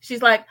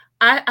 She's like,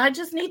 I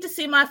just need to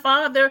see my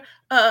father.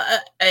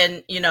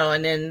 And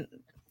then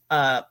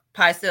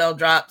Pycelle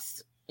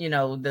drops,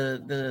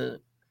 the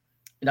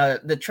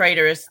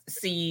traitorous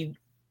seed,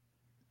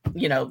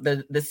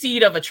 the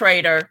seed of a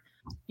traitor,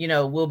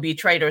 will be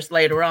traitorous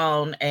later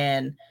on.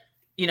 And,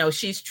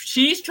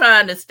 she's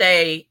trying to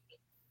stay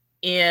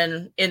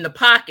in the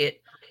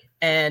pocket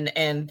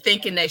and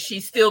thinking that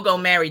she's still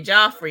gonna marry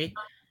Joffrey.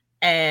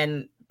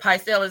 And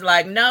Pycelle is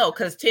like, no,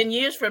 because 10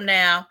 years from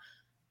now,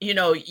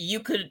 you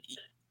could,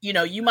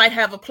 you might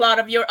have a plot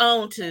of your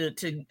own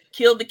to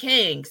kill the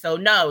king. So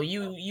no,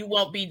 you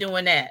won't be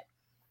doing that.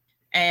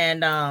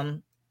 And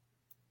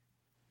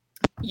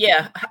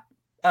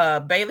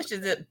Baelish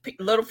is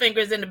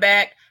Littlefinger's in the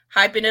back,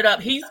 hyping it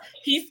up. He's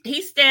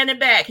standing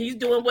back. He's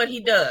doing what he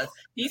does.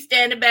 He's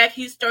standing back.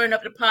 He's stirring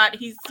up the pot.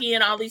 He's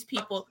seeing all these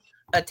people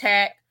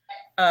attack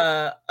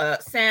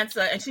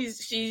Sansa, and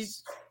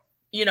she's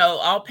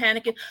all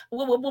panicking.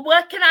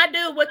 What can I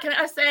do? What can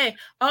I say?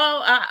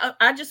 Oh,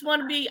 I just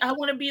want to be. I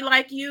want to be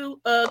like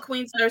you,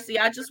 Queen Cersei.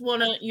 I just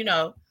want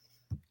to,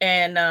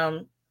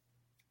 and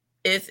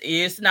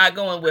it's not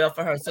going well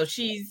for her. So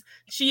she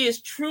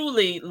is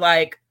truly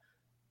like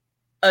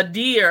a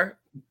deer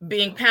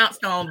being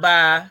pounced on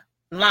by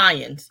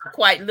lions,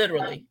 quite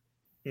literally.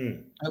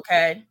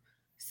 Okay,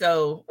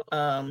 so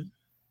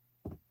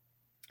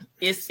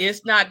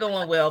it's not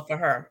going well for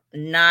her,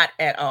 not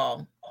at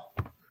all.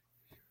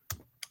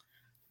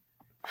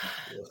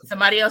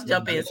 Somebody else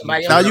jump in.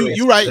 Somebody else. No,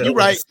 you're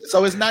right.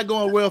 So it's not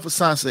going well for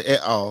Sansa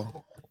at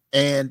all.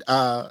 And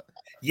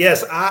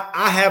yes,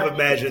 I have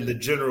imagined the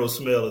general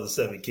smell of the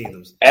Seven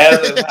Kingdoms.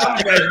 That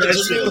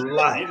shit a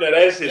lot.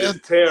 That shit is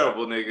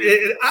terrible,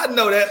 nigga. I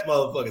know that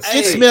motherfucker.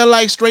 It smell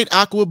like straight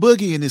aqua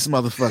boogie in this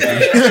motherfucker.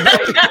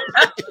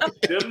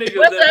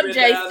 What's up,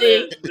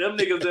 JC? Them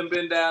niggas done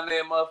been down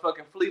there,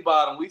 motherfucking flea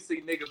bottom. We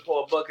see niggas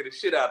pour a bucket of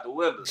shit out the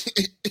window.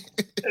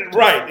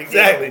 Right,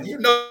 exactly.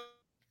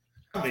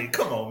 I mean,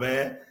 come on,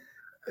 man.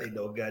 Ain't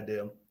no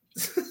goddamn,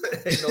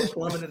 ain't no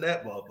plumbing in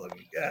that motherfucker.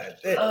 God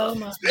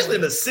damn. Especially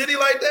in a city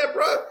like that,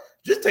 bro.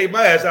 Just take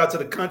my ass out to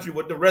the country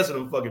with the rest of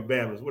them fucking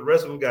bambas, with the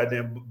rest of them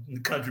goddamn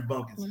country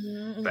bumpkins.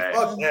 Mm-hmm.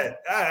 Fuck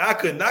that. I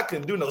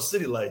couldn't do no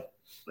city life.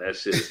 That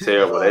shit is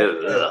terrible.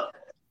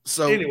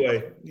 So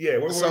anyway, yeah.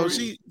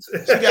 She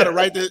got to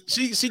write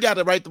she got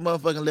to write the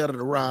motherfucking letter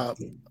to Robb,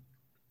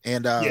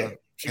 and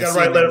she got to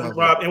write a letter to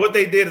Robb. And what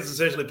they did is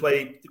essentially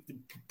play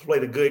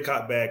the good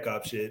cop, bad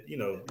cop shit.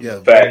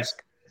 Facts.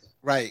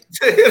 Right.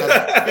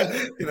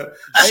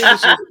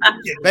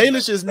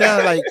 Baelish is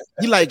now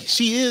like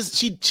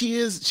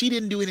she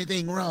didn't do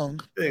anything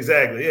wrong.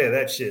 Exactly. Yeah,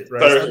 that shit.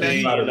 Right.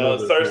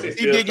 Cersei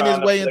still digging his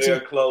way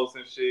into close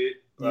and shit.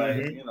 Like,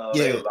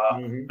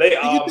 they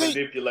all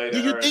manipulated.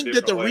 Do you think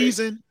that the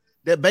reason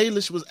that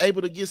Baelish was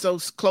able to get so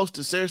close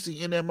to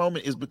Cersei in that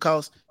moment is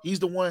because he's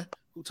the one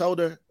who told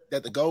her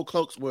that the gold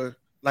cloaks were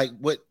like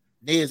what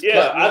Ned's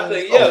because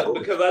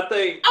I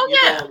think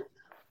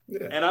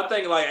and I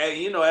think like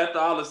after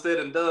all is said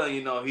and done,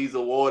 he's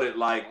awarded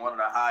like one of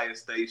the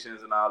highest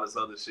stations and all this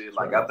other shit.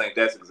 Like I think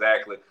that's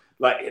exactly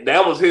like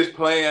that was his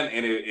plan,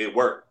 and it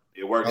worked.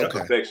 It worked to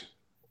perfection.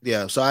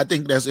 Yeah, so I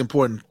think that's an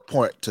important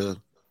part to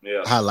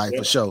highlight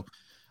for sure.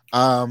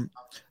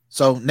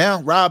 So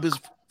now Robb is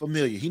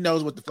familiar. He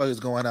knows what the fuck is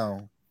going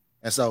on,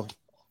 and so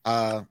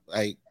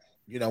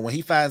when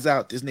he finds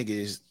out this nigga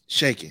is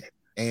shaking,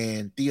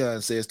 and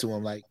Theon says to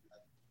him like,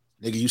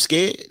 "Nigga, you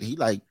scared?" He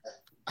like,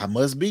 "I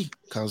must be,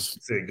 cause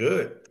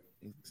good.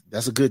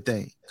 That's a good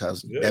thing,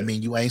 cause that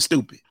means you ain't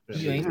stupid."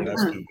 You ain't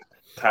stupid.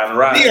 Time to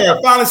ride. Yeah,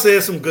 finally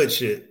said some good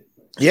shit.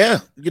 Yeah,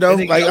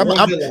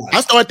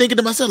 I started thinking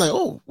to myself like,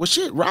 "Oh, well,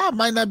 shit, Robb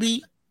might not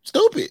be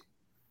stupid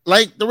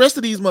like the rest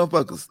of these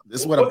motherfuckers."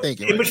 That's what I'm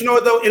thinking. But you know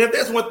what though, and if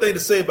there's one thing to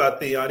say about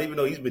Theon, even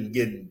though he's been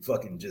getting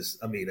fucking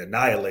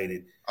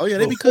annihilated. Oh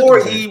yeah,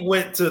 before he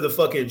went to the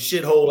fucking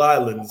shithole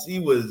islands, he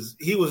was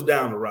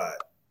down to ride.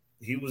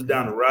 He was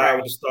down to ride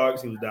with the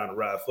Starks. He was down to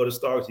ride for the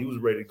Starks. He was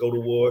ready to go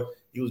to war.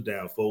 He was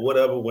down for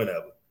whatever,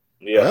 whenever.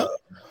 Yeah.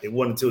 It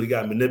wasn't until he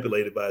got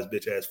manipulated by his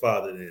bitch ass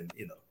father, then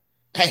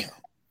Damn.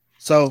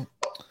 So,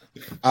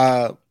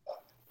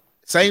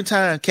 same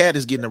time, Kat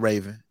is getting a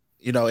raven,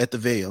 at the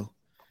Vale,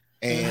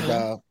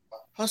 and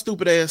her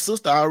stupid ass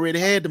sister already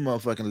had the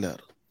motherfucking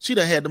letter. She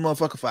done had the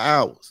motherfucker for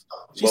hours.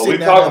 We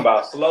talking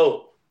about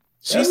slow.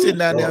 She's sitting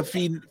down there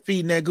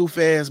feeding that goof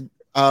ass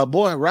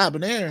boy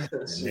Robin Aaron.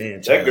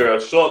 That girl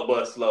short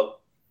but slow.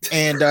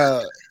 And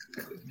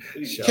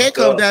Kat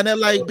come down there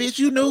like, bitch,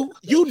 you knew.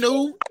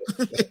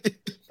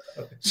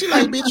 She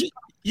like, bitch,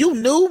 you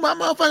knew my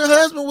motherfucking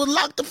husband was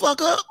locked the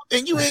fuck up,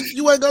 and you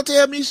ain't gonna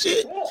tell me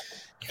shit.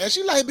 And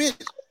she like, bitch,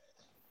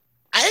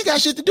 I ain't got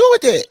shit to do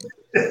with that.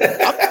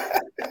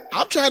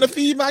 I'm trying to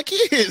feed my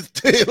kids.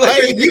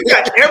 Like, you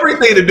got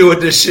everything to do with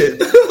this shit.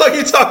 Like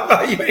you talking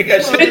about, you ain't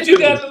got shit. You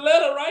got the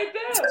letter right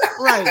there.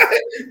 Right.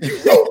 You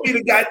wrote me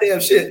the goddamn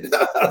shit.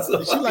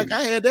 She like,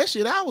 I had that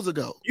shit hours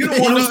ago. You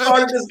the one who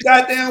started this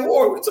goddamn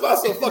war. We talking about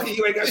so fucking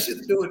you ain't got shit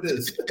to do with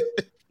this.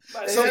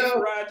 So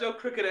ride your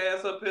crooked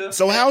ass up here.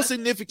 So how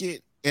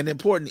significant and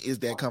important is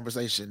that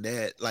conversation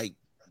that like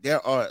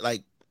there are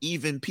like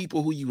even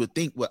people who you would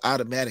think would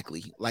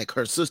automatically, like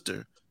her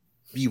sister,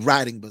 be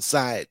riding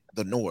beside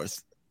the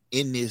North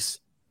in this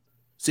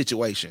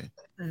situation?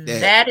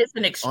 That is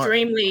an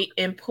extremely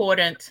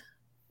important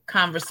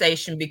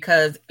conversation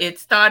because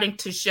it's starting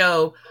to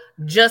show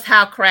just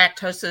how cracked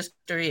her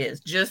sister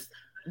is. Just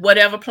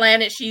whatever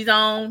planet she's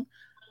on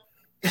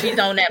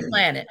that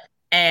planet.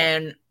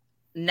 And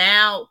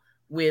now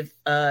with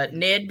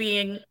Ned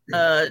being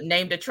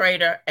named a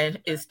traitor and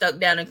is stuck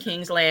down in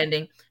King's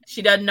Landing,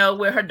 she doesn't know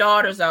where her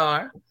daughters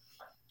are.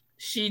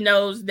 She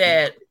knows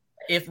that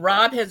if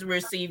Robb has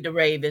received a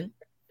raven,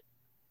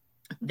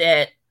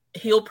 that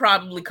he'll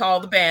probably call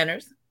the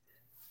banners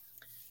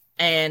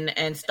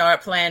and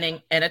start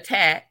planning an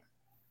attack.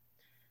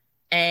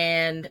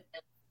 And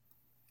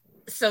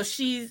so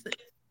she's,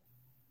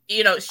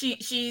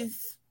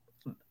 she's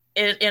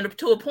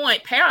to a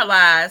point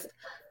paralyzed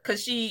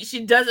because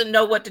she doesn't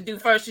know what to do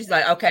first. She's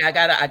like, okay, I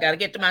gotta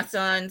get to my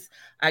sons.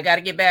 I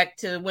gotta get back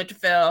to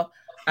Winterfell.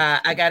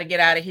 I gotta get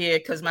out of here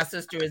because my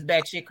sister is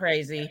batshit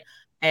crazy,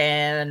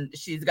 and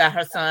she's got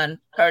her son,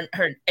 her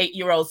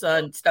 8-year-old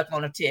son, stuck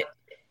on her tit,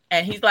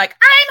 and he's like,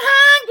 I'm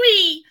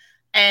hungry,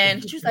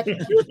 and she's like,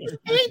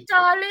 hey,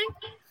 darling,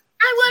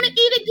 I want to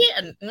eat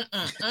again.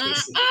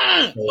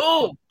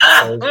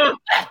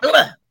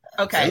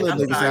 Okay, that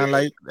little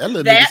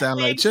nigga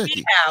sound like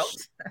Chucky.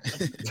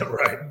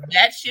 Right.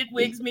 That shit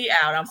wigs me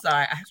out. I'm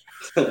sorry.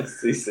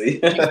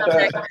 CC.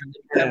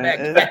 Come back.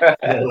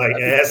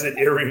 Like ass and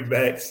earring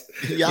backs.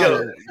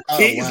 Wow,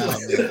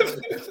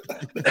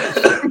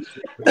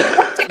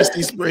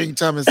 Spring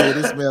Thomas said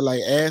it smelled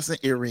like ass and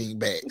earring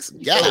backs.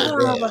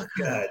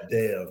 God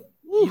damn.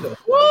 Woo.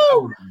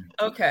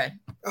 Okay.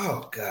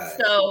 Oh God.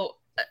 So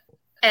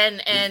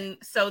and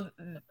so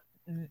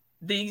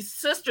these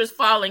sisters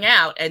falling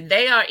out, and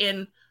they are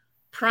in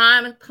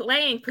prime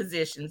playing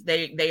positions.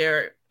 They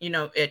are,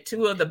 at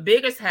two of the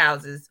biggest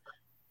houses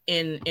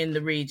in the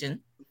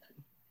region.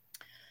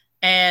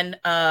 And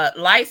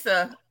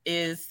Lysa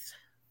is,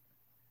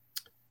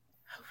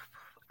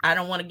 I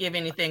don't want to give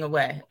anything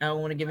away.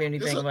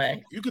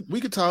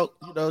 We could talk,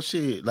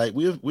 shit. Like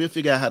we'll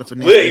figure out how to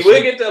finesse.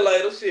 We'll get there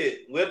later.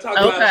 Shit. We'll talk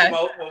about it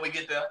more when we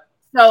get there.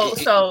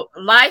 So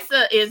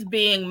Lysa is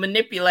being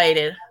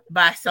manipulated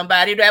by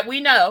somebody that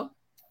we know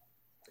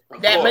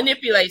that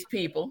manipulates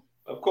people.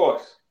 Of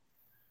course.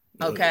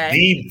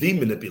 Okay. The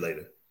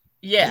manipulator.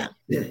 Yeah.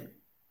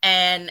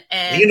 And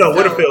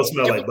Winterfell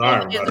smell like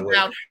Byron, by the way.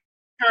 About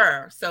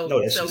her. So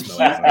she's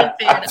like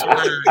been fed a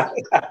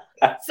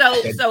line.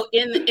 So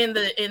in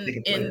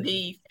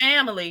the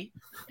family,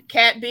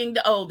 Kat being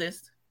the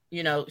oldest,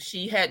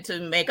 she had to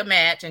make a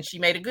match, and she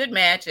made a good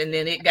match, and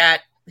then he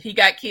got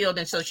killed,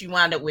 and so she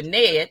wound up with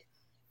Ned,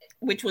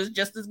 which was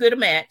just as good a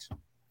match.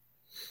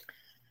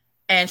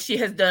 And she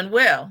has done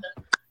well.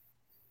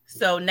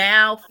 So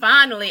now,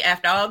 finally,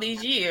 after all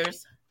these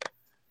years,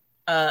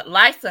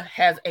 Lysa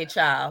has a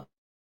child,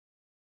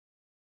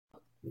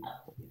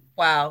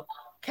 while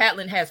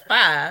Catelyn has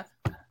 5.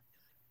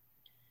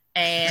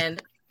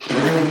 And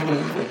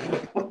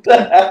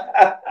that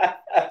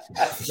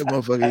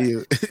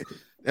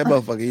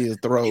motherfucker is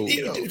throwed.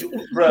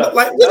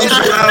 Like, what is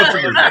allowed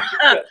to do?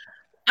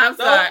 I'm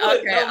sorry.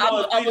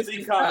 I'm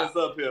gonna comments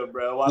up here,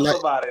 bro. While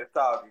somebody is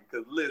talking,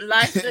 because listen,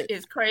 Lysa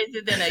is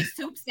crazier than a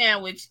soup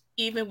sandwich,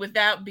 even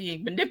without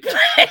being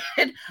manipulated.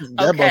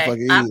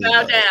 Okay, I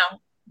bow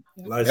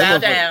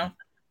down.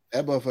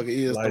 That motherfucker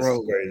is Lysa's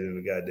thrown. crazy in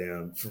the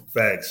goddamn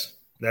facts.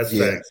 That's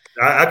facts.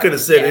 I could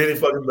have said any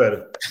fucking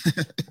better.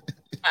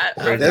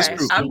 That's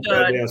true. I'm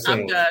done.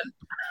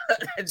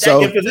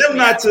 So for them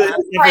not to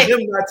be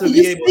able to,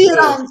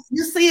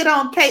 you see it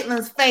on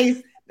Caitlyn's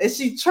face that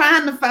she's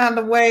trying to find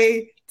a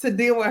way to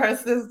deal with her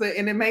sister,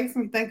 and it makes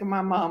me think of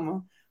my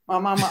mama. My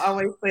mama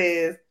always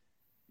says,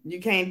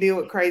 "You can't deal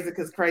with crazy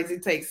because crazy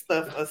takes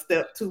stuff a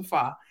step too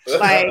far."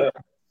 Like,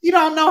 you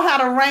don't know how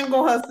to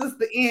wrangle her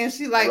sister in.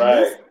 She like,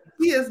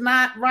 she is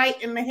not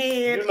right in the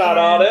head. You're not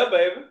all there,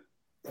 baby.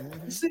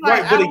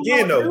 Right, but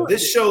again, though,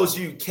 this shows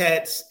you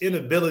Kat's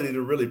inability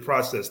to really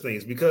process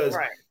things because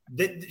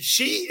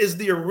she is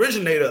the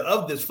originator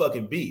of this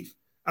fucking beef.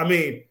 I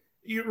mean,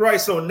 you're right.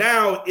 So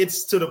now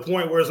it's to the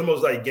point where it's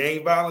almost like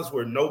gang violence,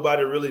 where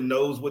nobody really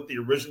knows why the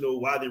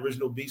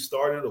original beef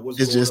started, or what's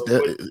going on.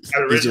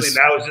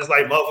 Now it's just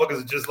like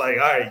motherfuckers are just like,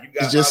 all right, you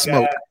got it's just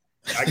smoke.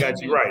 I got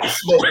you right.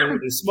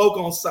 It's smoke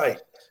on sight.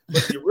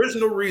 But the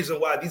original reason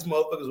why these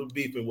motherfuckers were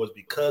beefing was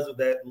because of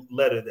that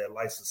letter that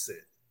Lysa sent,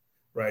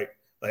 right?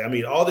 Like, I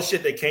mean, all the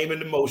shit that came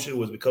into motion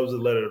was because of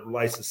the letter that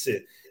Lysa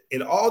sent.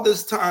 And all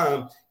this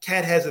time,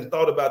 Kat hasn't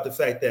thought about the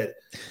fact that,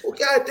 well,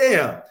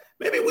 goddamn,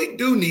 maybe we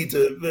do need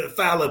to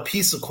file a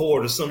peace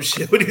accord or some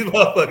shit with these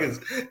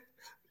motherfuckers.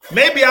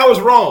 Maybe I was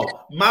wrong.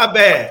 My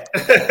bad.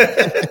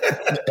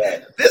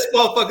 This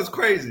motherfucker's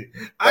crazy.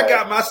 I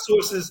got my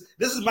sources.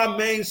 This is my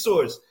main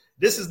source.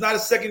 This is not a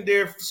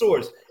secondary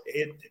source.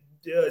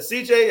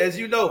 CJ, as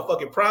you know,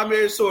 fucking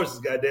primary sources.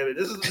 Goddamn it,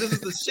 this is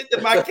the shit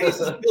that my case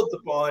is built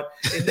upon,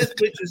 and this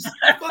bitch is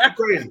fucking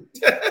crazy.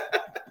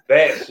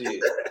 That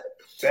shit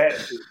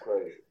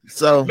crazy.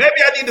 So maybe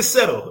I need to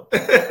settle.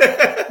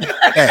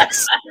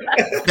 X.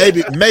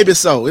 Maybe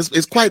so.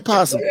 It's quite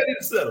possible. Maybe I need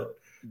to settle.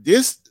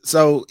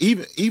 So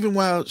even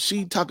while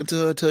she talking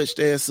to her touched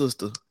ass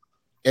sister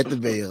at the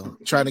Vale,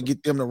 trying to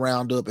get them to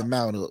round up and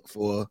mount up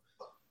for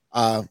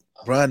Bronn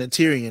and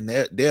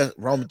Tyrion, they're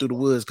roaming through the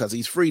woods because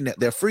he's free now.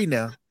 They're free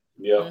now.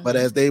 Yeah. But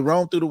as they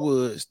roam through the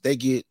woods, they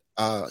get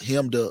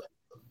hemmed up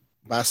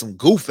by some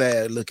goof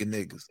ass looking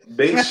niggas.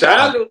 Big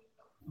shadow.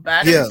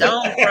 By the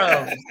stone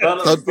throw. Son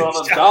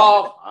of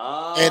Dolph.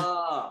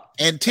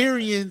 And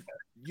Tyrion,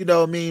 you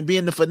know what I mean,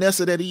 being the finesse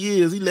that he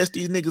is, he lets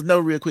these niggas know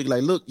real quick,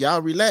 like, look,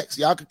 y'all relax.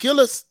 Y'all could kill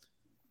us,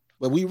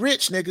 but we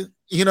rich, nigga.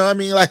 You know what I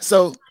mean? Like,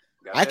 so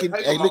I can,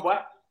 hey, look,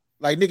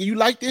 like, nigga, you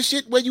like this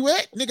shit where you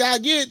at? Nigga, I'll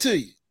give it to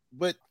you.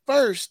 But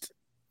first,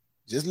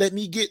 just let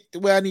me get to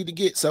where I need to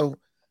get. So,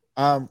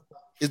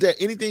 is there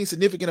anything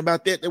significant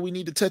about that we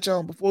need to touch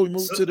on before we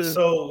move to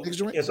the next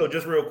joint? Yeah, so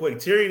just real quick,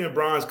 Tyrion and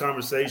Bronn's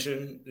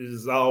conversation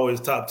is always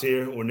top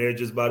tier when they're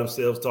just by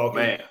themselves talking.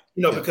 Man.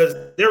 You know, because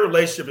their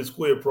relationship is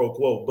quid pro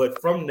quo,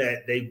 but from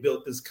that they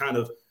built this kind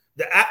of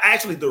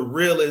the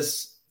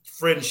realest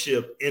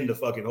friendship in the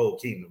fucking whole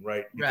kingdom,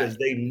 right? Because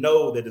they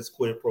know that it's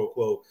quid pro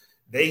quo.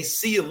 They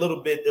see a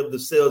little bit of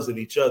themselves in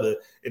each other,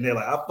 and they're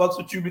like, "I fucks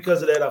with you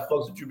because of that. I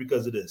fucks with you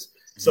because of this."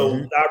 So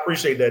I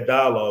appreciate that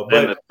dialogue.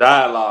 But the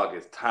dialogue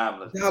is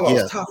timeless. Dialogue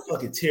is top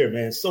fucking tier,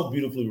 man. It's so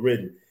beautifully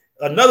written.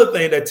 Another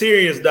thing that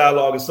Tyrion's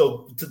dialogue is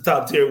so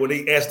top tier when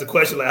he asked the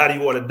question like, "How do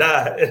you want to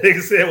die?" And he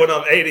said, "When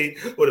I'm 80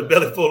 with a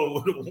belly full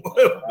of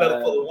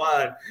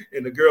wine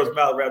and the girl's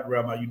mouth wrapped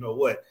around my you know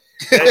what."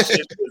 That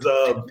shit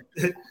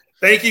is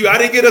thank you. I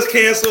didn't get us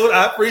canceled.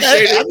 I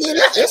appreciate it. I mean,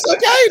 it's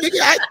okay,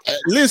 nigga.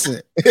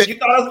 Listen. You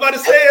thought I was about to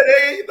say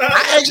it, eh?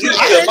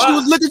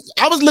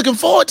 I was looking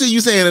forward to you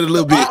saying it a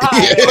little bit.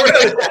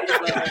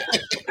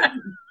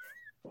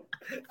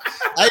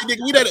 Hey,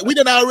 nigga, we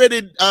done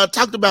already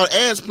talked about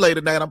ass play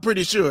tonight. I'm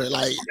pretty sure.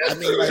 Like, I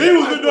mean, like, he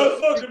was in that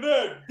fucking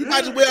that. You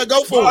might as well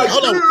go for it.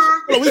 Hold on.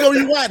 We're gonna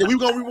rewind it. We're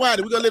gonna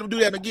let him do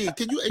that again.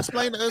 Can you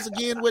explain to us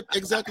again what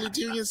exactly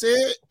Tyrion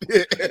said?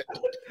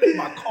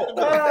 My cock.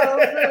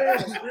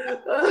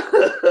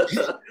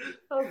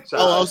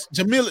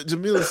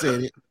 Jamila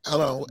said it.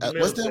 Hold on.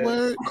 What's that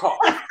word?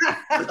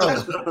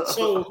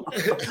 So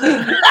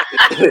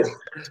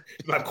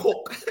my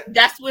cock.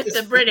 That's with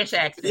the British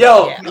accent.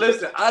 Yo,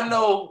 listen, I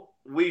know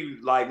we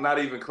like not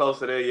even close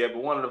to there yet,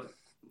 but one of the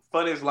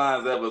funniest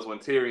lines ever is when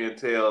Tyrion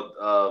tells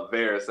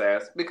Varys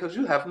ass, because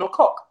you have no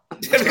cock.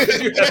 Like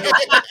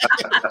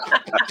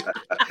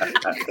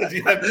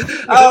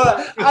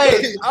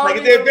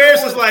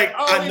Varys is like,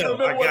 I know,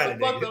 I got it.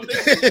 What the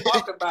fuck them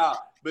talk about?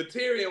 But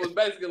Tyrion was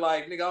basically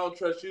like, nigga, I don't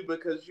trust you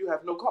because you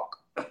have no cock.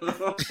 But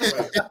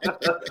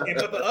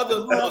the other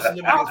little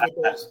significance with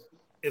those.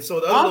 And so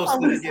the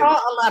other we saw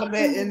a lot of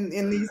that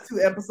in these two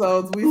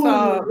episodes. We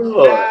saw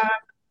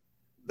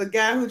the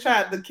guy who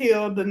tried to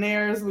kill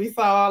Daenerys. We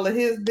saw all of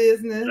his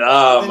business.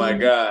 Oh my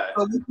god!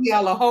 So we see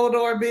all the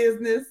Hodor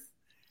business.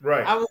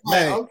 Right. I was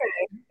like, okay.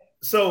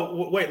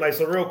 So wait,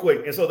 so real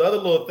quick, and so the other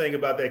little thing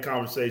about that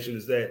conversation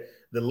is that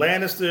the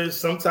Lannisters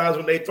sometimes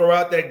when they throw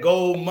out that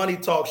gold money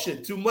talk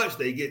shit too much,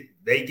 they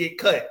get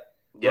cut,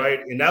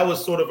 right? And that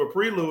was sort of a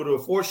prelude or a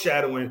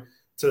foreshadowing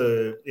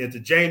into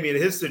Jamie and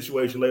his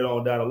situation later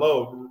on down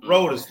the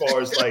road as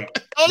far as like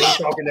they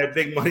talking that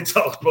big money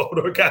talk road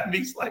or got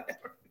me like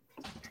nigga.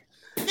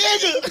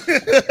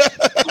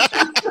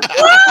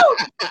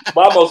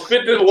 Mama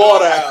spit this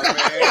water out, man.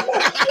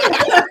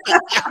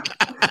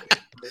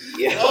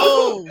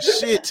 Oh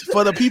shit.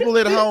 For the people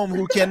at home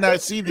who cannot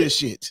see this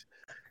shit,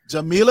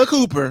 Jamila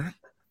Cooper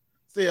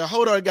said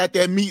Hodor got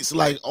that meats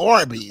like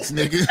Arby's,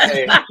 nigga.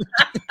 Hey,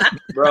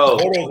 bro.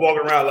 Hodor's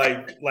walking around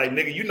like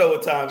nigga, you know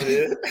what time it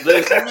is.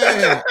 Listen,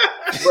 man.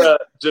 Bro,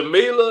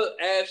 Jamila,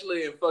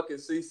 Ashley, and fucking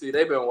Cece,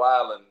 they've been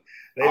wilding.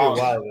 They've been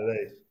wilding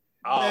today.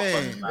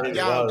 Man,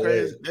 y'all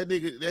crazy. That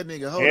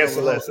nigga Hodor. And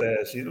Celeste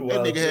ass. She's the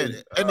wild. That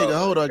nigga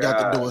Hodor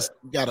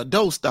got a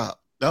door stop,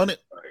 don't it?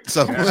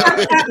 So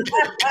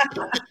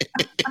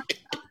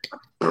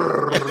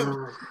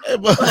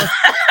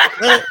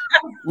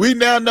we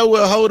now know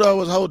what Hodor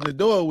was holding the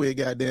door with,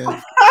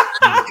 goddamn.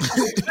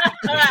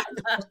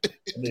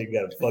 Nigga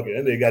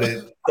got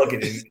it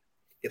fucking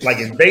like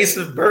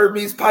invasive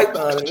Burmese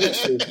python and this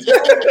shit. Okay,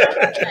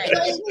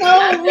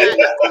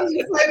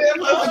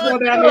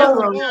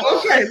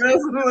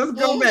 let's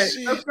go back.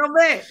 Let's go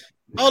back.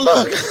 Oh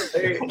look.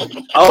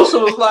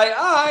 Also was like,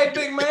 all right,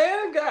 big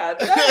man, god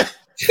damn.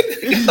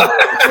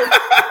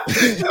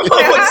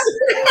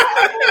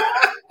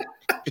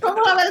 Come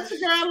on, let your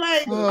girl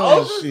like.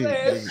 Oh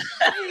shit,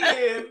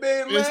 yeah,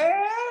 big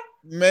man.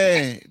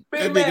 Man,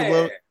 big that nigga,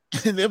 man.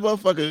 That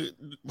motherfucker.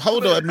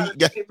 Hold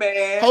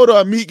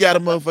on, Meat got a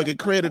motherfucking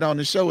credit on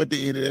the show at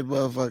the end of that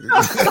motherfucker.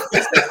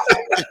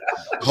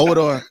 hold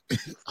on.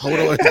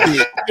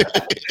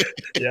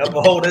 Yeah, I'm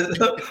gonna hold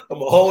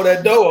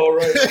that door, all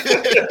right.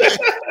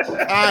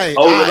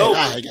 All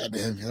right,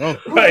 goddamn. Oh.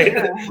 Right,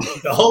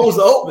 the hole's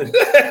open.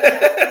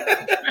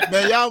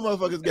 Man, y'all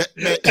motherfuckers got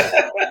man.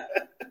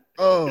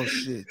 Oh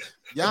shit,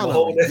 y'all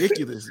are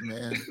ridiculous,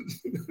 man.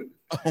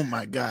 Oh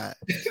my god.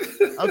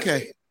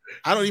 Okay.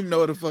 I don't even know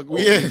what the fuck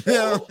we at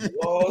now.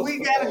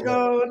 We gotta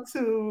go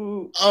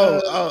to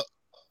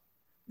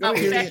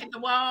we back at the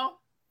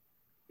wall.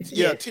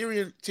 Yeah,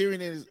 Tyrion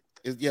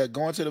is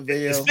going to the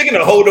veil. Speaking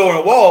of Hodor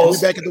and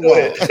walls, we back at the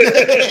wall.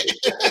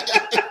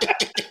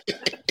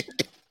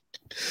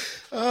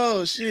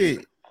 Oh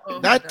shit.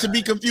 Not to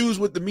be confused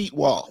with the meat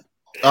wall.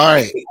 All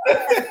right.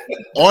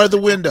 Or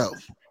the window.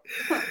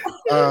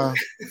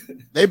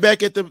 They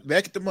back at the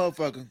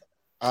motherfucker.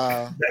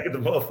 Back at the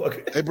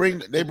motherfucker. They bring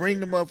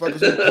the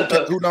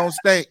motherfuckers who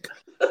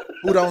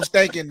don't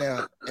stink in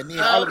there, and then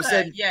all of a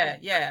sudden,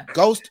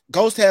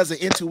 Ghost has an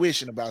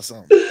intuition about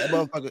something. That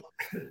motherfucker,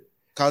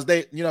 cause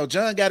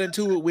John got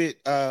into it with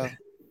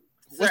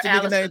what's the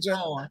nigga name,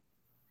 John?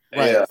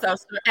 Right. Yeah. So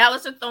Sir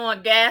Alistair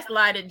Thorne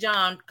gaslighted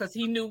John because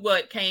he knew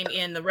what came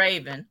in the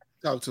Raven.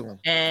 Talk to him,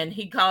 and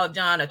he called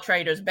John a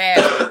traitor's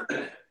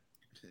bastard.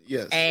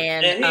 Yes,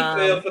 and he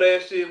fell for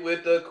that shit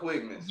with the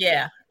quickness.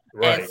 Yeah.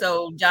 Right. And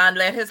so John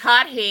let his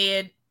hot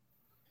head,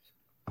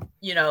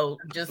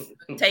 just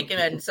take him.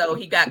 And so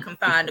he got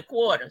confined to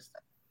quarters.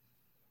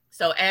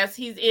 So as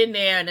he's in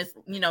there and it's,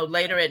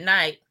 later at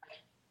night,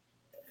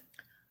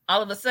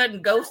 all of a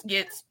sudden Ghost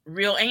gets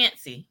real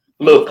antsy.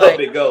 Little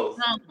puppy Ghost.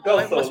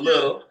 Ghost so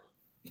little.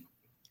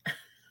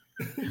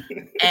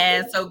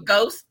 And so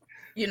Ghost,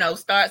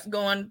 starts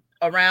going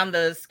around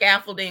the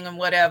scaffolding and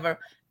whatever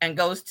and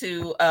goes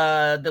to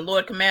the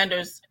Lord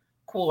Commander's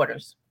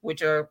quarters,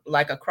 which are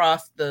like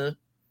across the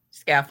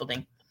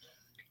scaffolding.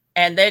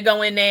 And they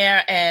go in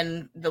there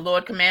and the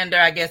Lord Commander,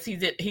 I guess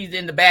he's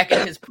in the back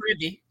of his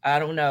privy. I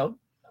don't know,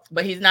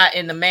 but he's not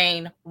in the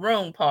main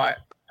room part.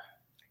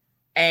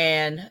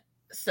 And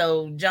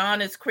so John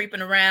is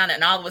creeping around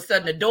and all of a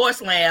sudden the door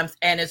slams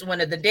and it's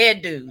one of the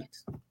dead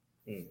dudes.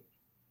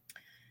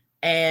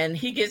 And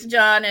he gets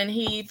John and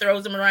he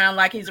throws him around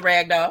like he's a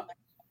rag doll.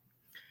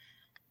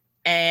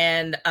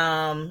 And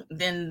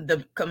then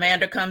the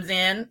commander comes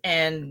in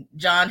and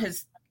John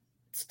has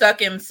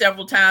stuck him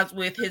several times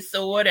with his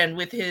sword and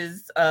with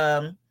his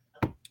short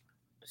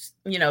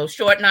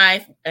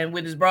knife and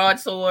with his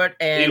broadsword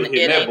and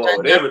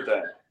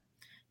everything.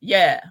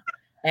 Yeah.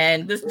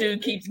 And this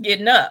dude keeps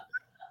getting up.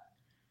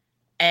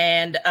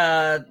 And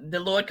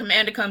the Lord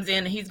Commander comes in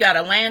and he's got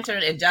a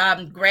lantern and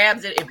John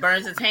grabs it, it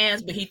burns his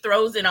hands, but he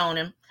throws it on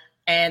him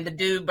and the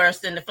dude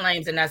bursts into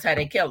flames and that's how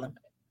they kill him.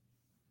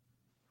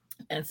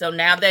 And so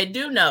now they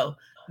do know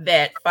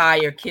that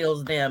fire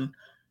kills them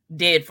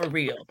dead for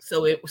real.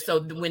 So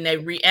when they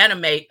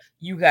reanimate,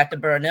 you got to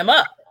burn them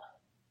up.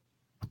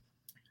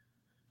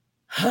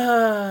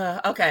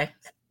 Okay,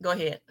 go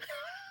ahead.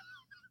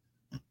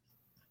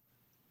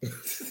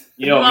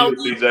 You on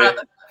mute, CJ.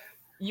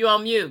 You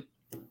on mute.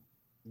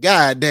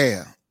 God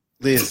damn.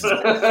 Listen.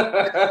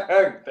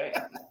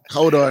 Damn.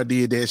 Hodor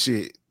did that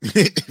shit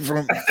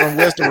from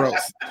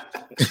Westeros.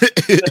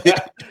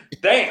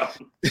 Damn.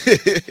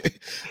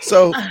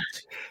 So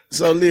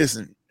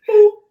listen.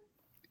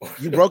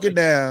 You broke it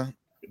down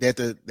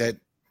that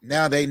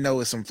now they know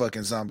it's some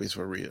fucking zombies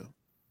for real.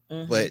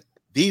 Mm-hmm. But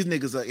these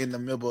niggas are in the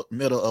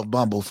middle of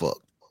bumblefuck.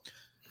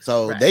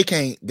 So they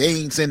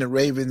ain't sending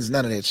ravens,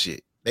 none of that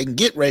shit. They can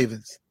get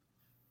ravens,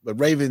 but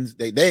ravens,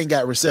 they ain't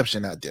got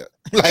reception out there.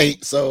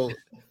 Like, so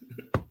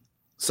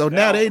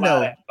now they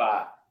know.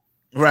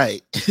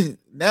 Right.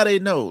 Now they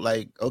know,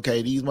 like,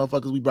 okay, these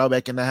motherfuckers we brought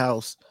back in the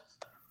house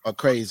are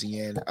crazy.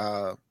 And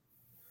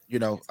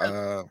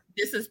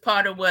this is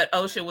part of what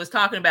Osha was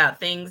talking about,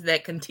 things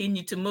that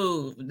continue to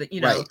move,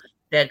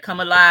 that come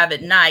alive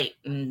at night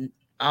and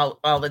all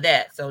of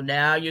that. So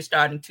now you're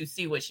starting to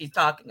see what she's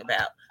talking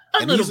about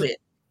a little bit.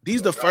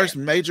 These are the first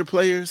major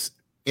players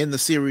in the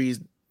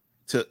series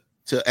to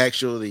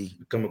actually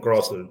come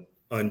across the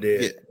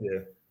undead.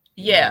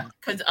 Yeah,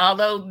 because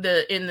although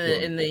in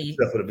the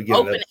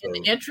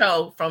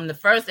intro from the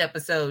first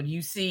episode,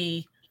 you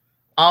see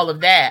all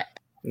of that.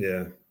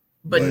 Yeah.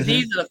 But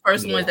these are the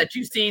first ones that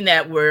you've seen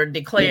that were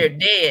declared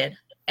dead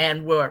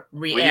and were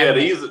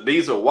reanimated. Well,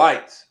 these are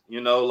wights.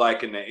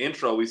 Like in the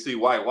intro, we see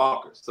White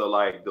Walkers. So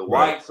like the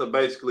wights are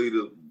basically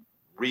the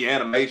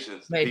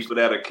reanimations, the people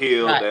that are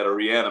killed that are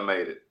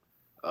reanimated.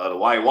 The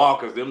White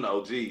Walkers, them the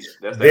OGs.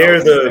 They're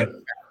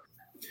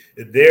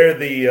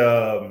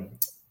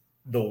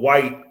the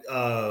white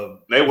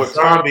they were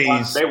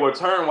zombies. They were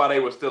turned while they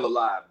were still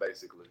alive,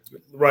 basically.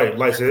 Right,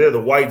 like so they're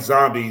the white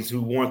zombies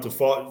who want to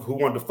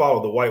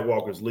follow the White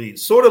Walker's lead.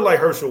 Sort of like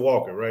Herschel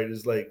Walker, right?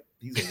 It's like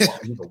he's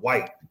a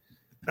white,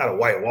 not a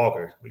White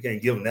Walker. We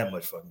can't give him that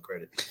much fucking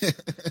credit.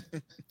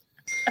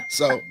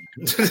 So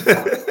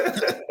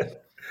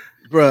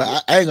Bro,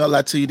 I ain't gonna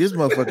lie to you. This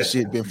motherfucker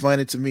shit been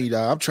funny to me,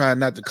 dog. I'm trying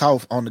not to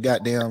cough on the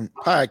goddamn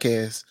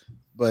podcast,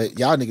 but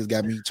y'all niggas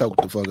got me choked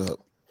the fuck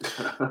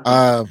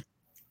up.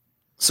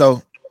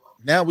 So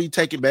now we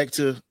take it back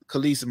to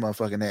Khaleesi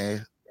motherfucking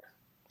ass.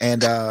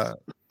 And the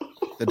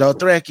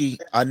Dothraki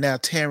are now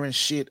tearing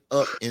shit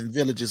up in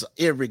villages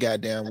every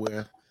goddamn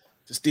where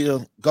to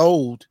steal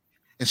gold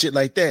and shit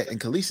like that. And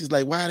Khaleesi's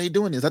like, why are they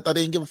doing this? I thought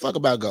they didn't give a fuck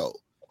about gold.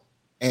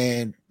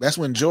 And that's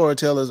when Jorah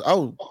tells us,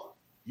 oh,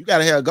 you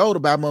gotta have gold to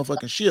buy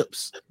motherfucking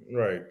ships.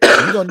 Right.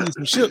 You're gonna need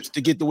some ships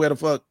to get to where the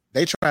fuck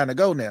they trying to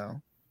go now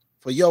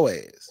for your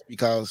ass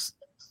because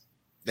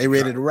they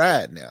ready to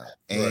ride now.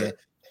 And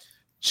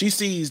she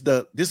sees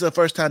this is the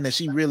first time that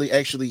she really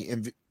actually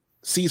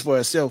sees for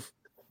herself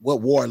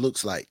what war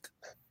looks like.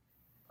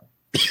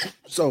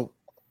 So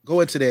go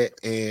into that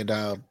and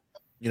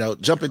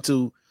jump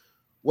into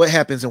what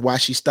happens and why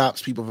she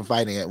stops people from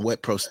fighting and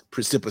what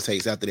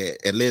precipitates after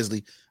that. And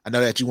Leslie, I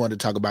know that you wanted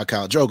to talk about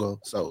Khal Drogo,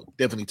 so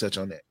definitely touch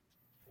on that.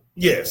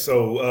 Yeah,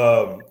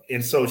 so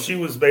she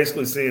was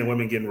basically seeing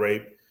women getting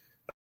raped,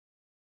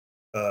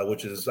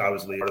 which is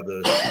obviously one of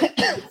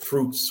the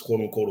fruits, quote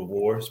unquote, of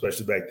war,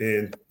 especially back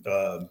then.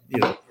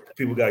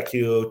 People got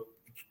killed,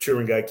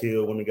 children got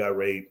killed, women got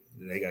raped,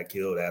 and they got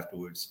killed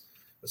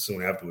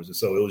soon afterwards. And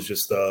so it was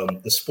just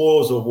the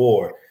spoils of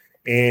war.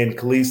 And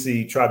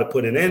Khaleesi tried to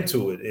put an end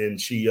to it, and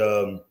she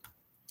one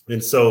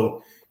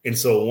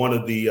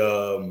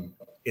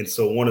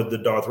of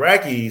the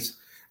Dothrakis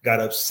got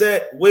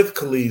upset with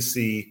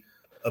Khaleesi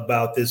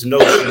about this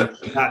notion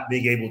of not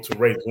being able to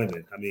rape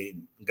women. I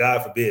mean,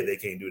 God forbid they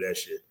can't do that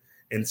shit.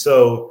 And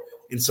so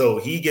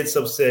he gets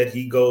upset.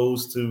 He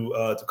goes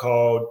to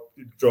call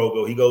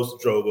Drogo. He goes to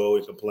Drogo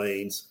and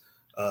complains,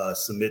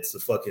 submits the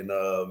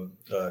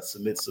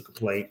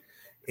complaint,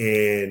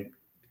 and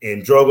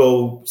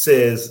Drogo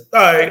says, all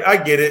right, I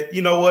get it.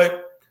 You know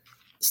what?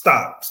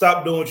 Stop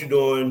doing what you're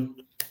doing.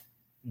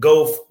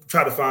 Go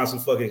try to find some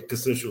fucking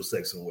consensual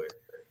sex somewhere.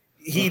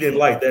 He didn't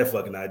like that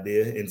fucking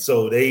idea. And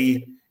so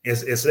they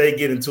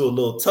get into a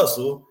little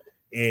tussle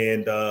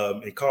and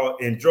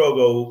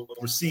Drogo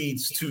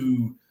proceeds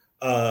to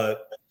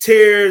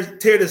tear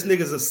this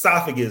nigga's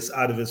esophagus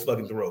out of his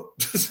fucking throat.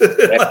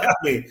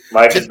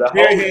 Like, just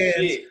bare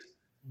hands,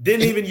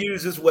 didn't even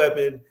use his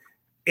weapon.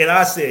 And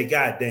I said,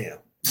 God damn.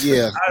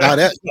 Yeah,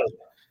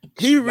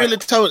 he really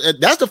told.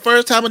 That's the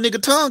first time a nigga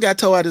tongue got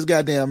tore out his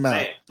goddamn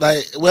mouth.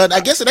 Like, well,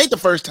 I guess it ain't the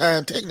first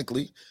time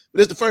technically,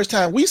 but it's the first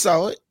time we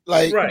saw it.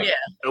 Like, right? Yeah,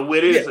 and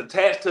when it's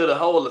attached to the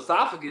whole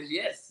esophagus,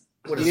 yes.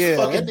 He pulled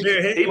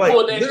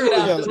that shit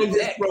out from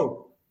his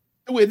throat.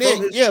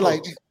 Yeah,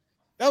 like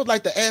that was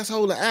like the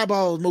asshole and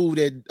eyeballs move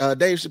that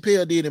Dave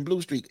Chappelle did in Blue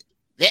Streak.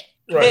 Yeah,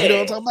 right. You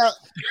know what I'm talking about?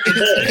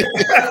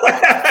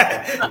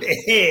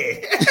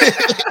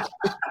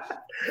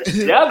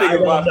 Y'all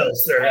niggas watch, know,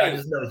 sir. I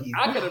just know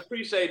I can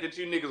appreciate that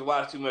you niggas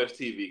watch too much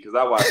TV because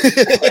I watch.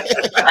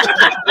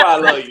 I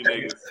love you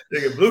niggas.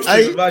 Nigga, Blue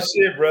Streak is my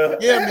shit, bro.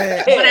 Yeah,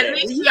 man. But at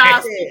least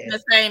y'all speak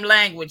the same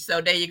language,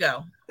 so there you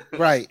go.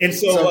 Right. And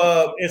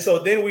so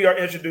then we are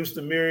introduced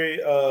to Miri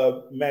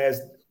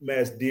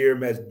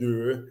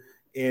Mazdur,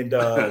 and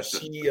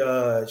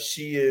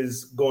she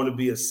is going to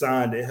be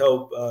assigned to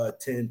help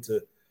tend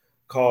to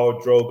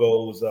Khal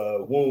Drogo's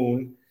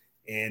wound,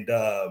 and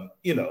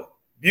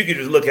you can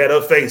just look at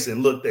her face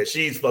and look that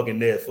she's fucking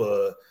there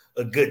for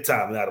a good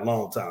time, not a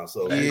long time.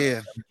 So yeah,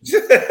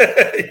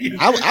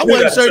 I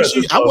wasn't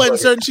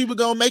certain she was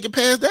gonna make it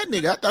past that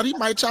nigga. I thought he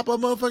might chop her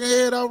motherfucking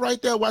head off right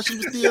there while she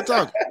was still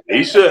talking.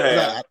 He should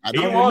have. I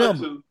don't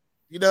remember. To.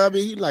 You know what I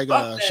mean? He like,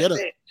 shut up.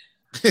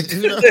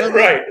 You know what I mean?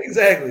 Right,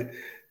 exactly.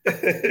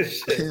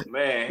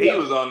 Man, he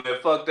was on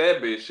that fuck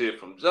that bitch shit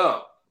from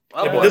jump.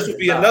 But this would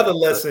be another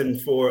lesson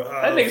for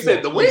that nigga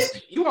said the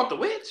witch. You want the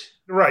witch?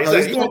 Right. He's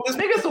like, you want this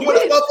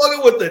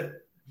motherfucker with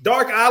the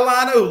dark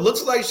eyeliner who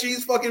looks like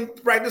she's fucking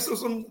practicing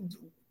some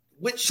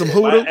witch shit.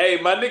 Hoodoo?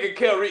 My nigga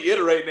kept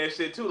reiterating that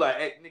shit too. Like,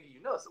 hey, nigga,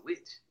 you know it's a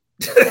witch.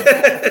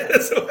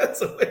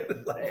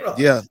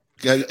 Yeah.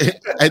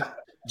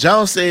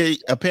 John said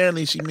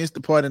apparently she missed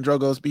the part in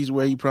Drogo's speech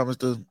where he promised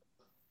to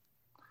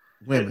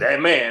women. That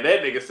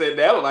nigga said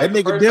that was like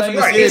that nigga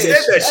definitely said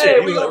that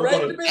shit.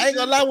 Hey, I ain't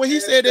gonna lie, when he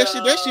said that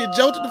shit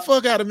jolted the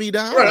fuck out of me,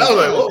 dog. Right, I was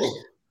like, whoa.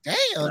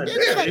 Damn,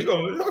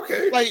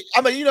 okay. Like,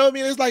 I mean, you know what I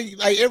mean? It's like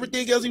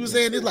everything else he was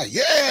saying is like,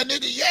 yeah,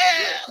 nigga,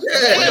 yeah. We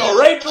gonna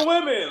rape the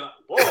women.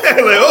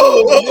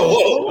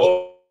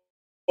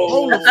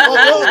 Hold the fuck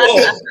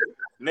up.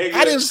 Nigga,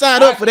 I didn't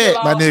sign up for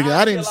that, my nigga.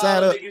 I didn't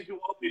sign up. You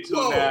want me to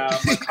now,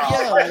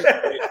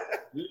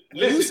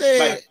 listen, you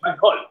said,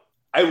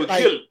 I will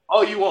kill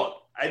all you want.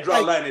 I draw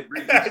a line at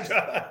bridges.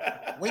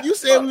 When you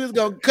said we was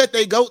gonna cut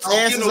their goats'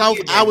 asses off,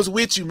 I was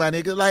with you, my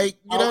nigga. Like,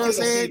 you know what I'm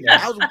saying?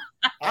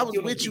 I was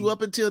with you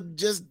up until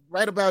just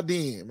right about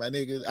then, my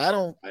nigga. I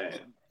don't. Man.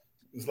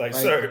 It's like,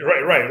 sir,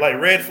 right, like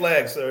red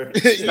flag, sir.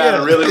 It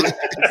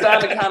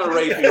sounded kind of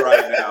rapey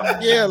right now.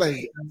 Yeah,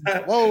 like,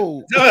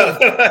 whoa,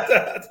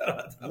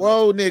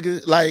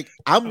 nigga. Like,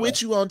 I'm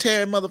with you on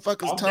tearing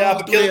motherfuckers'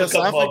 tongues through their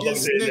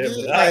esophagus,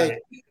 nigga. Like,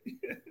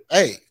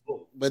 hey,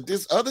 But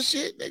this other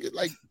shit, nigga,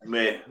 like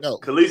man, no.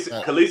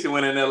 Khaleesi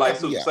went in there like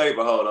Super Yeah.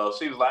 Saber Ho though.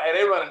 She was like, "Hey,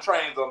 they running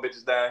trains on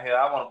bitches down here.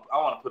 I want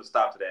to put a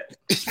stop to that."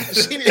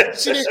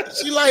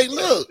 she like,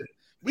 look,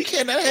 we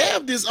cannot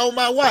have this on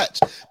my watch.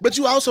 But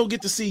you also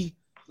get to see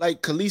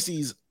like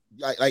Khaleesi's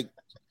like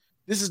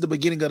this is the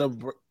beginning of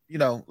the, you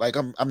know, like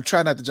I'm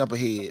trying not to jump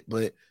ahead,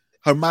 but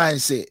her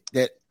mindset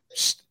that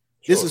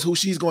this is who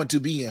she's going to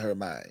be in her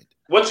mind.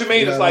 What you mean?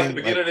 You know it's what like I the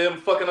mean? beginning of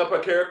them fucking up her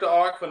character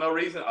arc for no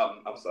reason.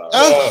 I'm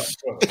sorry.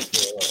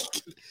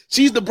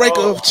 She's the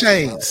breaker of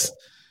chains.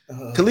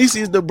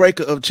 Khaleesi is the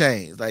breaker of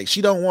chains. Like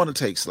she don't want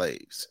to take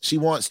slaves. She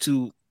wants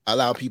to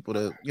allow people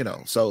to, you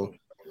know. So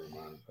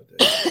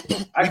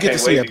I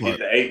can't wait to get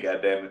to 8.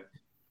 Goddamn it!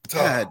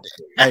 God,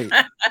 hey.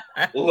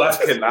 Ooh, I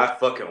cannot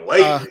fucking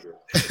wait. Where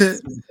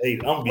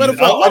the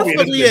fuck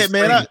we at,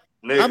 man?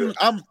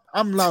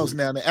 I'm lost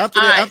now. After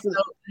that, so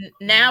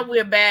now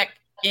we're back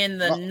in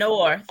the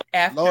north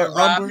after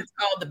Robb has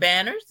called the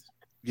banners.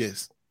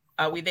 Yes.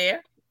 Are we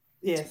there?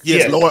 Yes.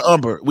 Lord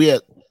Umber. We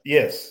at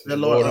the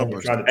Lord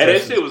Umber. And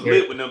that shit was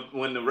lit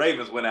when the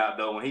Ravens went out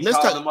though. When he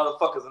called the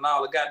motherfuckers and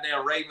all the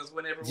goddamn Ravens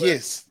went everywhere.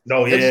 Yes.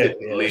 No, yeah.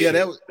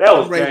 That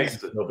was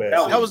gangster.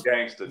 That was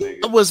gangster,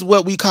 nigga. That was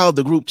what we call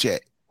the group chat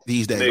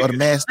these days, or the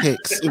mass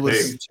text. It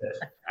was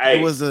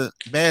it was a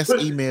mass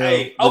email.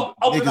 Hey,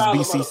 open niggas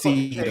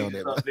BCC on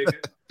that. Nigga.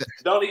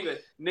 Don't even,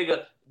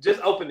 nigga.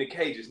 Just open the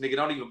cages, nigga.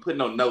 Don't even put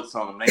no notes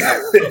on them.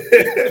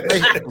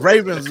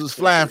 Ravens was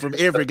flying from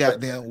every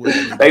goddamn way.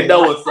 They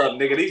know what's up,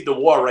 nigga. These the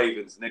war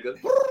ravens, nigga.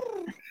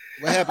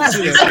 What happened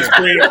to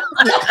that?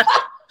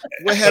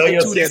 What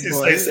happened to that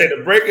boy? They say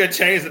the breaker of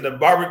chains and the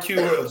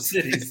barbecuer of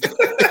cities.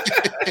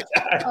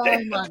 Oh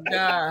my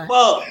god!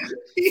 Fuck.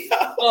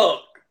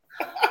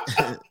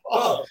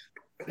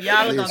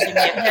 Y'all are gonna give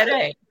me a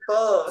headache.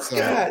 So,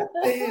 I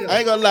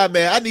ain't gonna lie,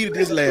 man. I needed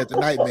this last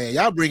tonight, man.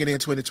 Y'all bringing in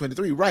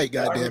 2023, right?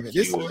 Goddamn it!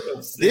 This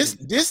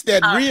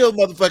that real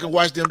motherfucking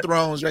Watch Them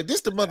Thrones, right?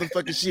 This the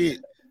motherfucking shit.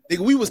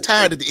 Nigga, we was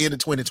tired at the end of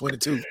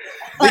 2022.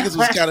 Niggas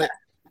was kind of,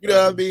 you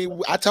know what I mean?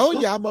 I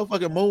told y'all,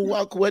 motherfucking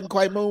moonwalk wasn't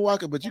quite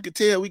moonwalking, but you could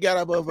tell we got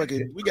a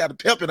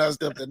pep in our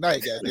stuff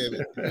tonight. Goddamn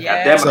it!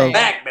 Yeah, so,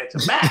 back, bitch,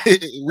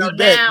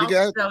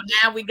 So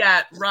now we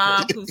got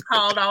Robb, who's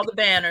called all the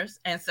banners,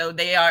 and so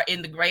they are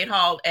in the Great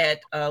Hall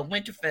at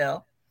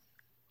Winterfell.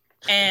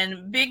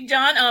 And Big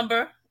John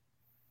Umber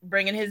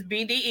bringing his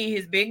BDE,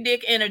 his big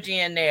dick energy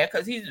in there,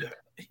 because he's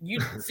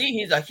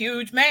a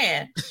huge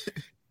man.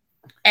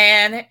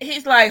 And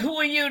he's like, who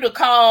are you to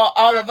call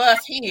all of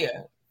us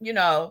here? You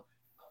know,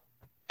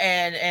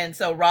 and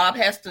so Robb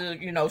has to,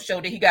 you know,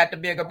 show that he got the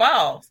bigger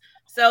balls.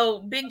 So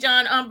Big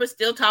John Umber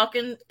still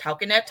talking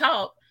that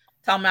talk,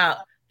 talking about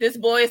this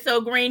boy is so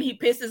green he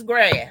pisses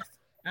grass.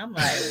 I'm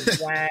like,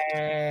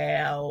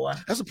 wow.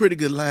 That's a pretty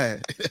good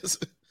line. That's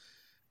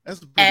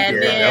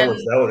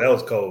that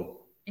was cold.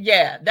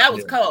 Yeah, that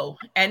was cold.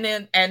 And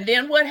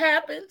then what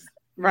happens?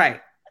 Right.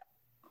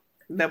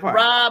 That part.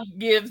 Robb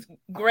gives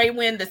Grey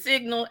Wind the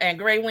signal, and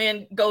Grey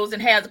Wind goes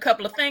and has a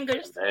couple of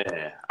fingers.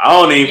 Man, I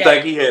don't even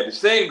think he had to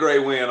send Grey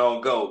Wind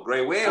on go.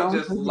 Grey Wind was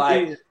just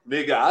like,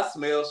 nigga, I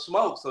smell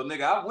smoke, so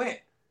nigga, I went.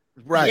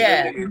 Right.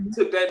 Yeah. That nigga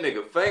took that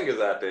nigga fingers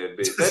out that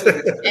bitch.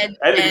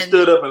 That nigga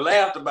stood up and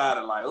laughed about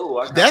it like,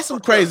 oh, that's some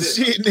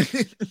crazy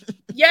shit.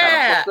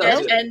 Yeah.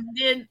 And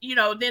then, you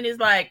know, then it's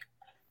like,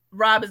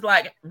 Robb is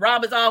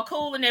all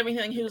cool and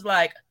everything. He was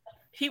like,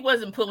 he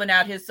wasn't pulling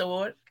out his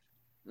sword.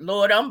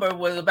 Lord Umber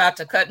was about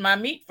to cut my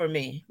meat for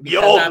me.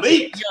 Yo,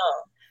 meat.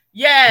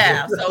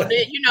 Yeah. So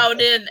then, you know,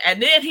 then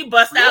he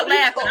bust out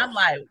laughing. I'm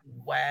like,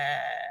 wow.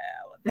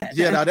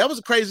 Now that was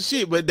crazy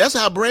shit, but that's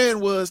how Bran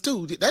was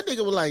too. That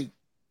nigga was like,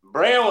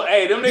 Bran was,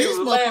 hey, them niggas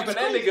was laughing.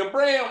 That nigga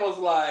Bran was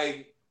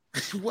like,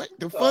 what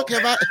the fuck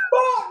have I?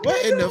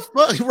 What in the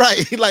fuck?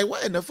 Right? Like,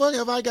 what in the fuck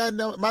have I gotten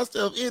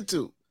myself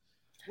into?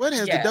 What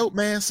has the dope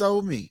man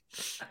sold me?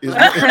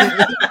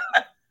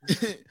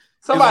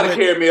 Somebody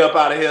carry me up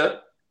out of here.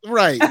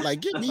 Right.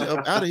 Like, get me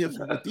up out of here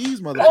with these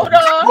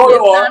motherfuckers. Hold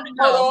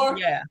on.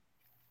 Yeah.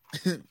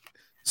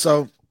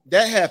 So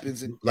that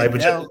happens.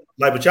 But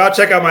y'all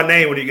check out my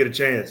name when you get a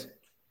chance.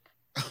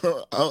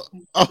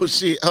 Oh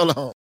shit. Hold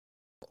on.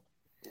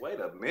 Wait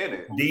a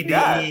minute. DDE.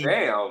 God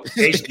damn.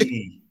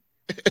 HDE.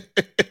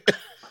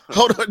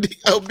 Hold on.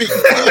 Oh, big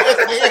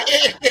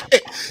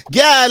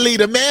golly,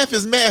 the math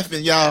is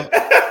mathing, y'all.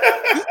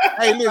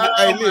 Hey,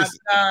 listen.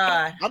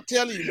 I'm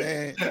telling you,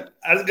 man.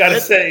 I just gotta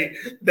say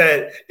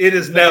that it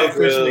is now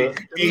officially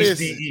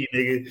HDE,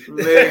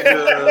 nigga.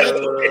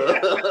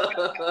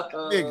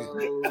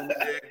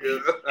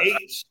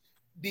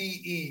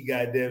 HDE,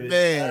 goddamn it.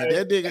 Man,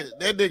 that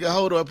nigga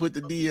hold on, put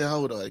the D in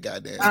hold on,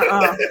 goddamn.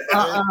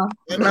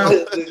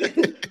 No.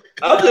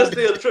 I'm just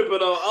still tripping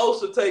on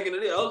Osa taking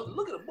it in.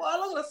 Look at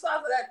the size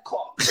of that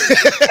car.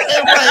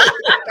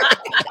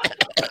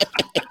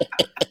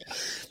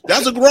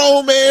 That's a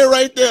grown man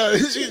right there.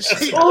 That's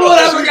a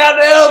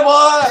goddamn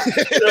boy.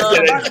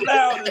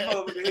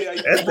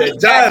 That's that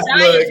Giants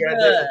blood,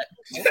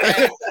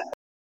 goddamn.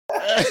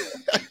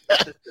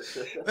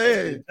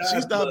 Man,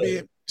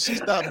 She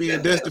stopped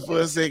being dusty for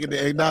a second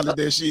to acknowledge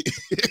that shit.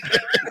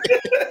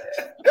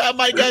 I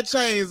might got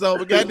chains on,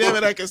 but goddamn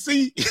it, I can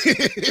see.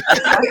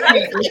 I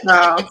can't with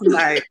y'all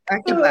tonight. I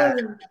cannot.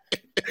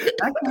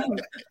 I can't.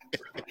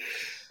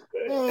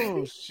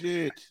 Oh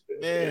shit,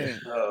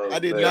 man! Oh, I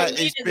did man. not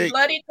He is expect.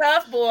 bloody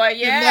tough, boy.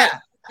 Yeah.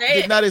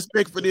 Did not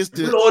expect for this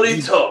to Bloody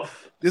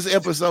tough. this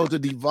episode to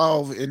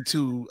devolve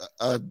into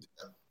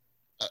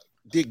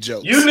dick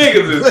jokes. You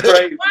niggas is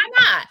crazy. Why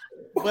not?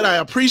 But I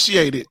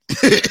appreciate it.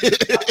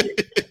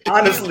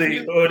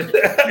 Honestly,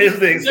 it's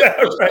the exact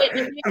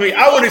right. I mean,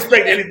 I wouldn't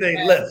expect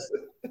anything less.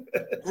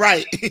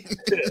 Right.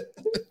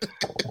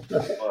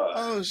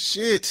 Oh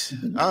shit!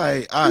 All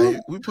right.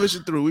 We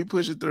pushing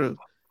through.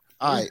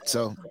 All right,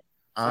 so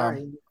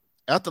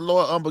after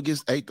Lord Umber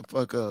gets ate the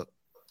fuck up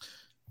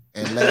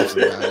and laughs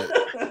about it.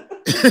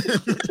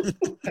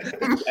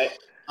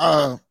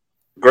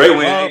 Great when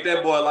you ate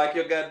that boy like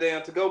your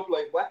goddamn to-go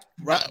plate, boy.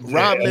 Robb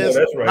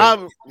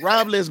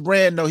lets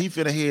Brand know he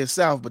finna head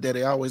south, but that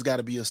they always got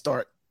to be a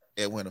start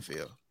at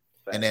Winterfell,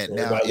 and that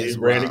now is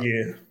Brand Robb.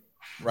 again.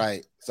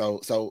 Right.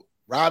 So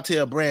Robb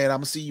tell Brand, "I'm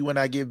gonna see you when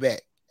I get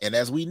back," and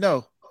as we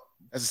know,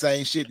 that's the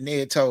same shit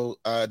Ned told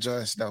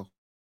Jon Snow.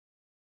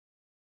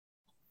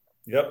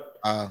 Yep.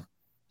 I'll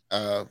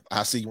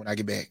see you when I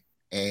get back,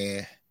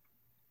 and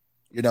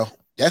you know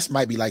that's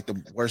might be like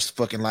the worst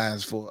fucking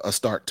lines for a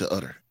start to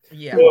utter.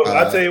 Yeah. Well,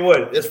 I'll tell you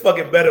what, it's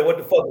fucking better what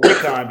the fuck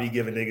Rickon be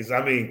giving niggas.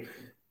 I mean,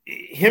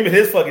 him and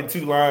his fucking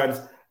 2 lines,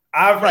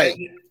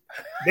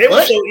 they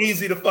were so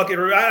easy to fucking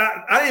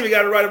I didn't even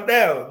got to write them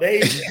down.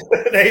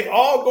 They've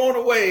all gone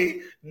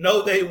away.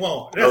 No, they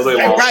won't. No, they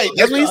won't. Right.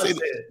 That's what he said.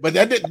 But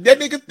that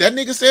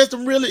nigga says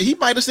some really. He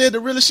might have said the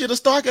realest shit a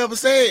Stark ever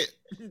said.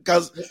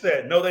 Because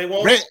no, they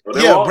won't.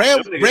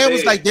 Brand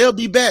was like, they'll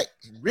be back.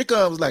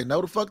 Rickon was like,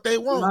 no, the fuck they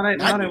won't.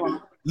 No, they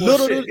won't.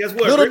 Little did he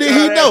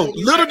know.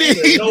 Little did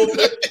he know.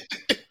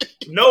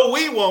 No,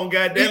 we won't.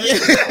 Goddamn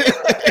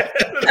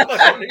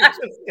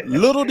it.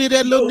 Little did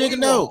that little nigga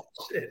know.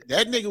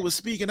 That nigga was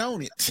speaking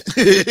on it.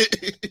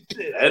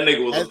 That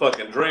nigga was a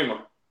fucking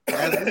dreamer.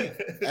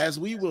 As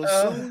we will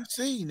soon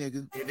see,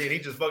 nigga. And then he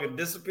just fucking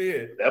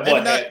disappeared. That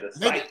boy had the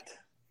sight.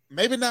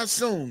 Maybe not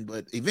soon,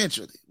 but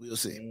eventually we'll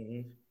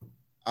see.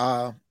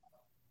 Mm-hmm.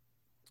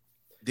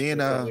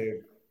 Then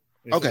okay,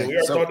 we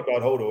already talked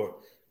about Hodor.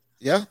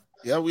 Yeah,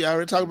 we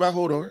already talked about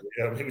Hodor.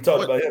 Yeah, we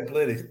talked about him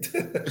plenty.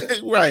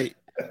 Right.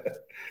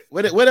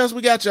 What else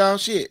we got, y'all?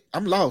 Shit,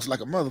 I'm lost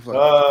like a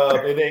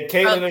motherfucker. And then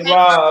Caitlyn and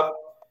Robb.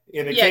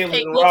 And then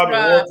Caitlyn and Robb in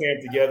war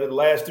camp together. The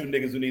last 2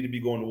 niggas who need to be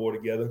going to war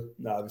together,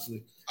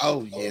 obviously.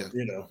 Oh yeah.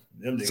 You know,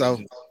 them niggas. So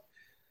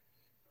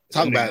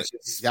talk about it.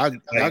 Y'all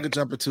can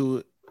jump into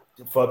it.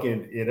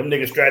 Fucking them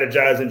niggas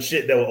strategizing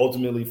shit that will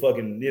ultimately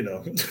fucking, you know.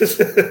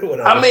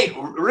 Whatever. I mean,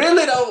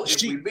 really though,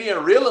 if we being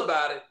real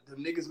about it, the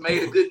niggas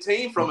made a good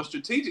team from a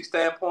strategic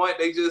standpoint.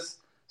 They just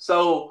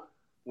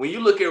when you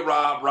look at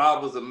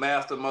Robb was a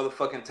master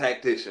motherfucking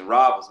tactician.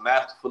 Robb was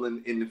masterful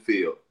in the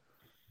field.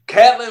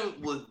 Catelyn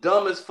was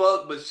dumb as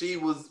fuck, but she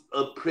was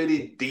a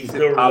pretty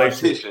decent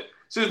politician.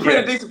 She was a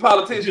pretty decent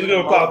politician. She was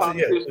a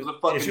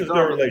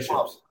good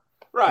relationships.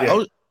 Right.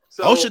 Yeah.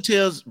 Osha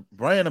tells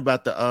Bran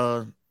about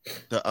the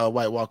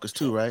White Walkers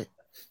too, right?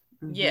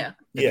 Yeah.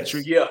 Yes.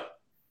 Yeah.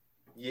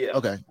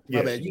 Okay.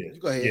 My bad. You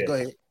go ahead. Go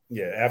ahead.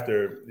 Yeah.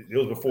 After it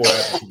was before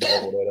after she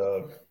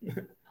marveled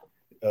that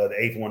the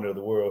 8th wonder of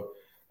the world.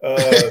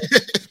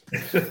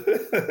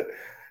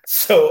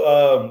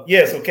 So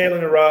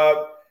Caitlyn and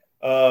Robb,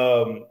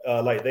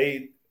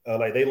 they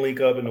link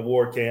up in the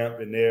war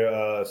camp and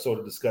they're sort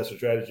of discussing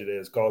strategy that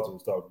as Carlton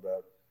was talking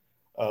about.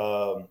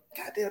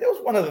 Goddamn, there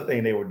was one other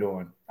thing they were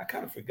doing. I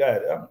kind of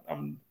forgot.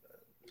 I'm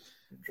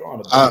drawing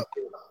a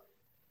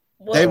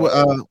blank.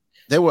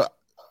 They were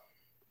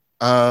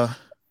the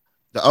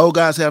old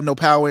guys have no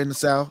power in the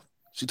South.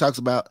 She talks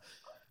about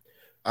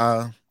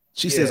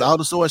she says all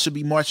the swords should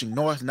be marching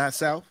north, not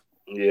south.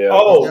 Yeah.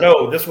 Oh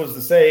no, this was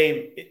the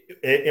same.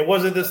 It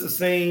wasn't this the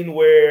scene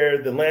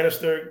where the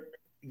Lannister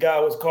guy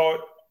was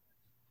caught.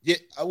 Yeah,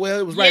 well,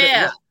 it was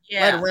right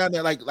around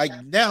there, like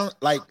now,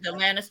 like the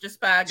Lannister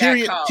spy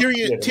Tyrion. got caught.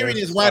 Tyrion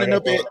is winding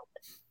up at.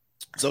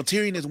 So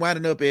Tyrion is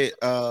winding up at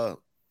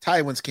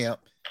Tywin's camp,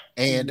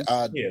 and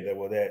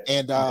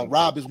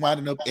Robb is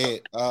winding up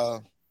at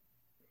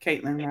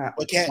Caitlyn Robb.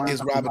 Cat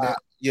is robbing at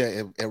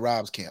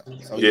Robb's camp.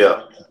 So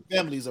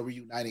families are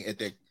reuniting at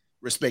their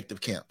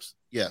respective camps.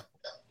 Yeah.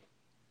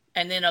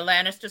 And then a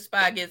Lannister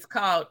spy gets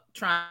caught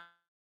trying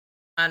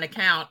to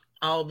count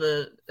how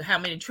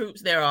many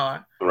troops there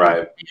are.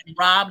 Right. And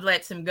Robb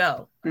lets him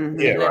go. Mm-hmm.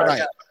 Yeah,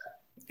 right.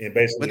 And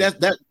basically, but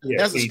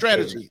that's a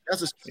strategy.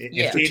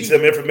 It feeds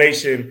them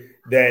information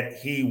that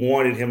he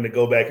wanted him to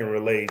go back and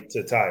relay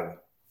to Tywin.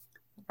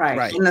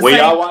 Right. When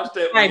y'all watched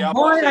that,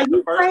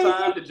 the first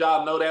time, did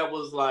y'all know that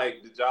was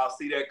like? Did y'all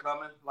see that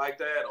coming like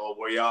that, or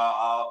were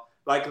y'all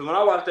like? Because when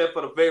I watched that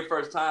for the very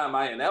first time,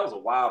 and that was a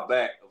while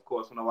back, of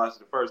course, when I watched it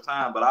the first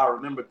time. But I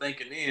remember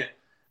thinking then,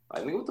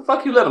 like, what the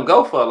fuck you let him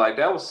go for? Like,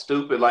 that was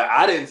stupid. Like,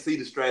 I didn't see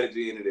the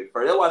strategy in it at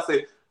first. That's why I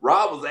said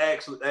Robb was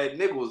actually that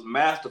nigga was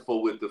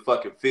masterful with the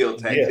fucking field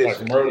tactician. Yeah, like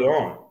from early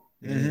on.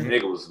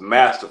 Nigga was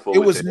masterful. It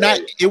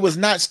was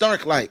not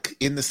Stark like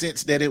in the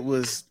sense that it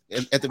was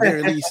at the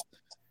very least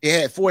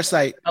it had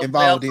foresight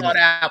involved in it.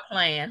 Out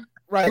plan.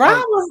 Right.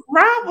 Robb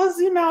was,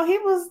 he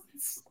was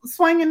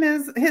swinging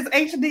his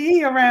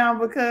HDE around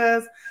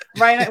because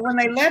when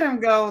they let him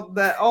go,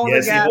 the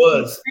older guy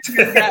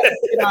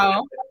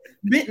got,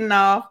 bitten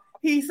off.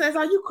 He says,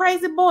 "Are you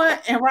crazy, boy?"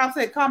 And Robb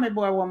said, "Call me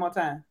boy one more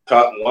time."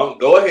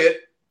 Go ahead.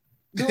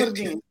 Do it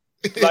again.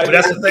 But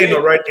that's the thing,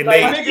 though, right?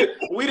 Nigga,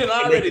 we done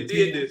already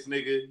did this,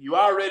 nigga. You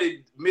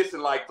already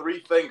missing like 3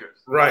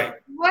 fingers. Right.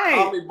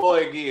 Call me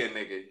boy again,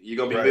 nigga. You're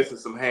gonna be missing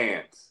some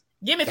hands.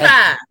 Give me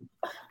 5.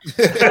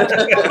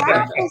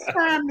 Robb was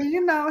trying to,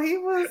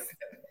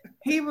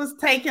 he was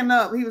picking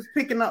up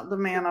the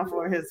mantle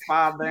for his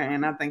father,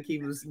 and I think he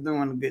was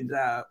doing a good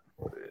job.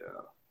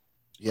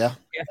 Yeah.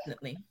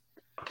 Definitely.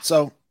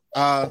 So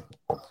now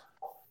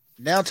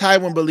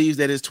Tywin believes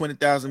that his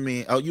 20,000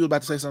 men. Oh, you were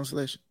about to say something,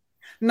 Celeste?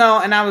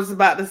 No, and I was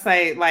about to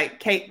say, like,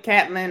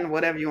 Catelyn,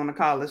 whatever you want to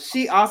call her,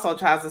 she also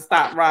tries to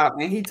stop Robb,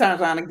 and he turns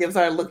around and gives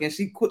her a look, and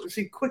she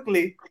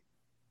quickly.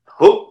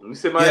 Oh, let me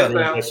sit my ass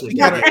down.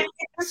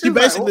 She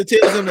basically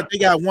tells him that they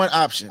got one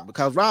option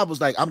because Robb was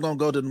like, "I'm gonna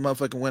go to the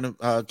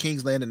motherfucking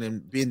King's Landing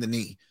and bend the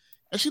knee,"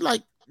 and she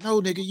like,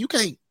 "No, nigga, you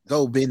can't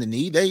go bend the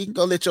knee. They can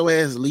go let your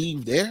ass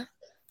leave there."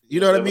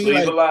 You know what I mean? Leave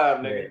like, alive,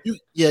 nigga.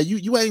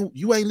 You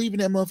ain't leaving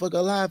that motherfucker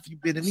alive if you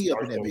bend the knee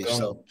up in that bitch.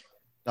 So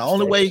the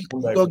only way you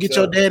go get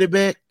your daddy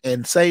back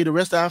and save the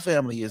rest of our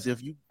family is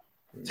if you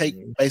take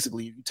you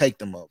take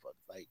them motherfuckers.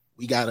 Like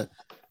we gotta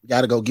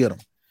go get them.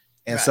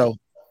 And so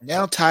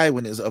now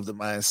Tywin is of the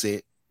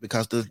mindset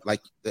because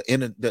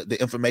the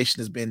information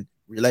has been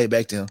relayed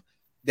back to him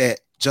that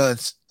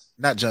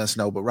not Jon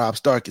Snow, but Robb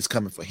Stark is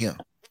coming for him.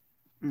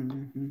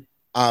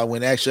 Mm-hmm.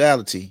 When in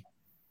actuality,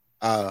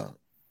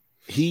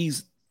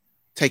 he's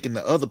taking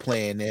the other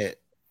plan that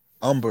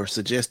Umber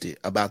suggested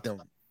about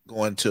them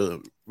going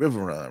to River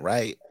Run,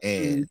 right?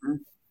 And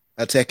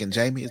attacking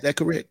Jaime. Is that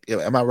correct?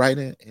 Am I right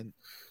in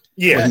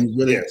what he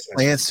really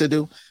plans to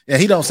do? Yeah,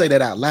 he don't say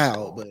that out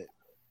loud, but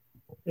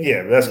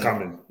that's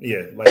coming.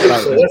 Yeah,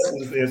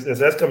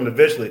 that's coming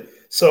eventually.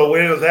 So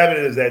what ends up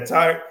happening is that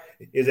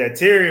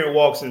Tyrion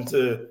walks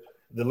into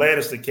the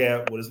Lannister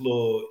camp with his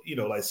little,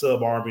 like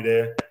sub army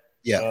there.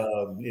 Yeah,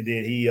 and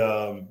then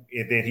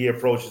he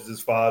approaches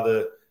his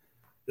father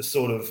to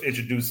sort of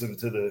introduce him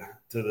to the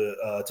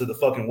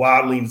fucking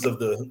wildlings of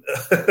the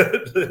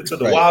to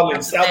the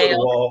wildlings south of the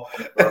wall.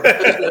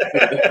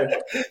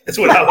 That's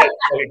what I like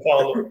to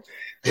call them.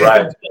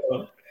 Right.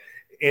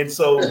 And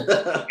so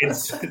then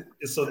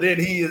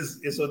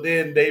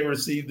they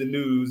receive the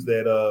news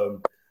that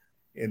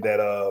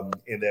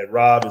that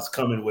Robb is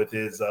coming with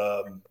his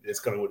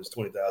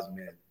 20,000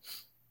 men.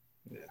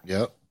 Yeah.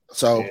 Yep.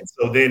 So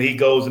then he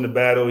goes into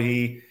battle.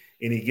 He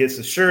gets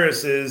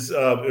assurances.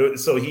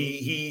 So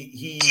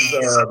he's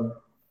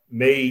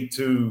made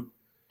to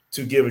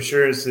give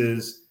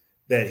assurances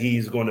that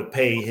he's going to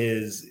pay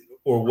his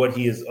or what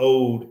he is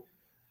owed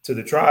to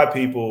the tribe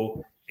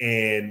people.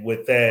 And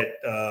with that,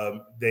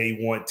 they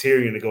want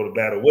Tyrion to go to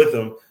battle with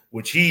him,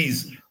 which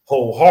he's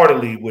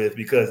wholeheartedly with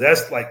because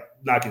that's like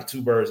knocking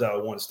 2 birds out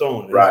with 1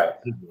 stone. Right.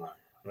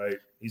 Right.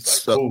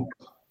 He's like, cool.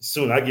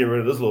 Soon I get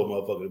rid of this little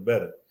motherfucker, the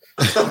better.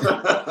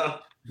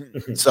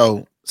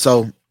 So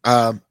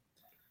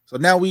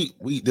now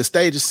the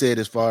stage is set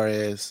as far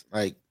as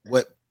like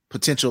what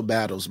potential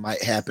battles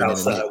might happen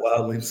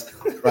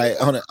right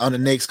on the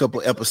next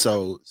couple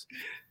episodes.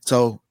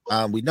 So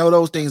we know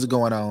those things are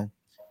going on.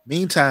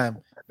 Meantime,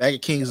 back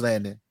at King's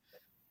Landing,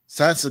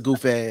 Sansa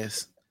goof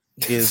ass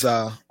is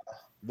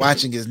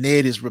watching as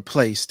Ned is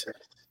replaced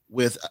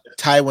with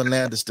Tywin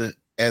Lannister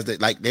as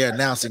they're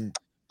announcing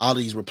all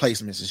these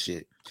replacements and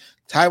shit.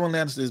 Tywin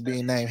Lannister is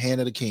being named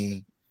Hand of the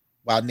King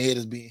while Ned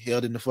is being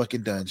held in the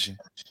fucking dungeon.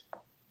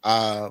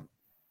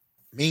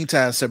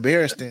 Meantime, Sir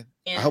Barristan,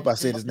 I hope I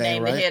said his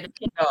name right.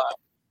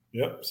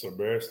 Yep, Sir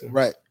Barristan.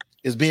 Right.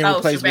 Is being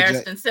replaced Sir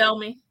Barristan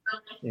Selmy.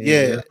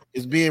 Yeah,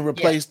 it's being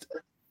replaced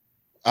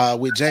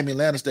with Jaime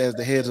Lannister as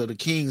the heads of the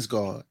King's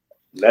Guard.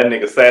 That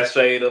nigga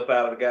sashayed up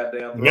out of the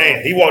goddamn throne.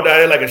 Man, he walked out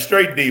here like a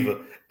straight diva.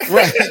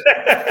 Right.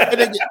 that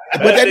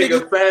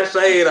nigga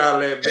sashayed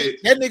out of that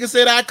bitch. That nigga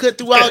said I cut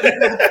through all you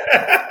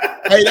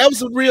Hey, that was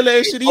some real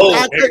ass shit.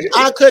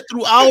 I cut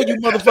through all you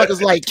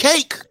motherfuckers like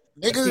cake,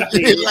 nigga.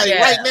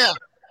 Right now.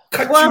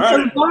 Well,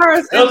 some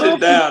bars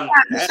down.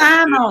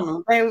 Shine on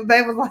them.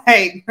 They was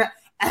like,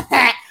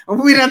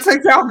 we done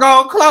took your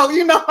gold cloak, I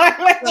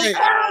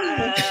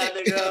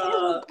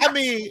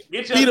mean,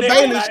 Peter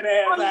Baelish,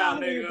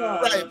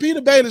 right?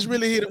 Peter Baelish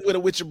really hit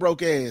him with your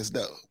broke ass,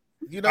 though.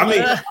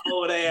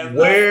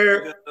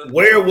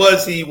 Where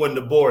was he when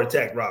the boar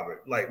attacked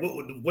Robert? Like,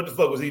 what the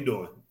fuck was he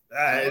doing?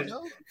 Right.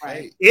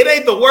 It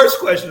ain't the worst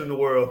question in the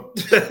world.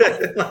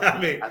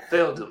 I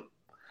failed him.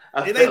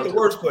 It ain't the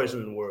worst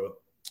question in the world.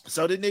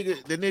 So the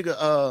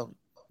nigga,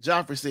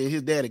 Joffrey said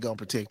his daddy gonna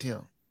protect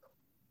him.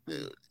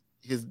 Your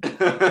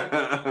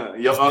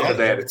uncle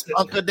daddy.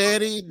 Uncle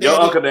daddy. Your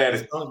uncle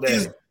daddy.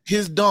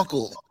 his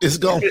dunkle is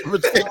gonna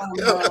protect him.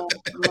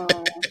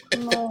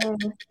 No.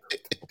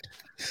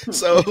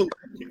 So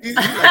he's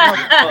like,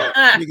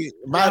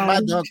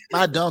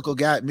 my dunkle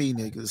got me,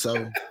 nigga.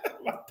 So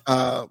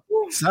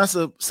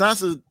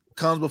Sansa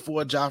comes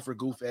before Joffrey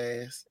goof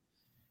ass,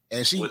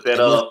 and she with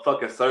that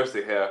fucking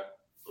Cersei hair,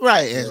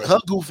 right, and her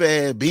goof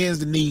ass bends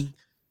the knee,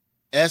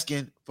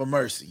 asking for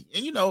mercy.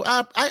 And you know,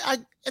 I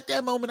at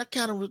that moment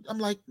I'm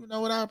like, you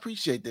know what, I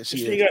appreciate that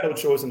she got no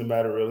choice in the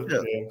matter, really.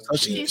 Yeah. Yeah. So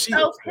she's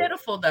so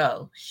pitiful,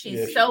 though.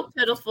 She's so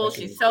pitiful.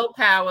 She's so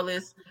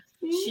powerless.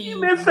 She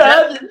doesn't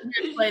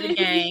play the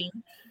game.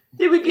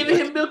 They were giving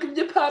him milk of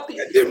the puppy.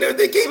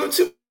 They gave him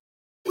too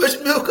much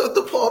milk of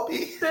the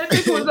puppy. That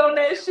nigga was on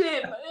that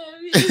shit, man.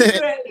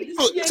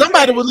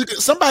 Somebody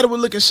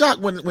was looking shocked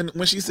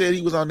when she said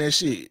he was on that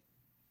shit.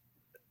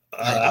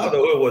 I don't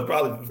know who it was.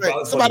 Probably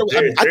somebody.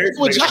 I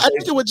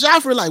think it was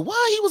Joffrey. Like,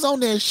 why he was on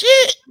that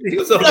shit? He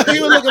was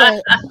looking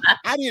like,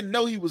 I didn't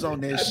know he was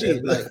on that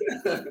shit. Like,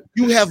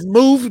 you have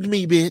moved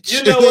me, bitch.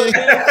 You know what?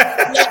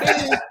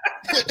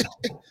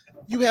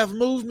 You have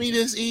moved me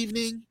this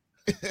evening.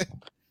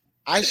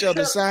 I shall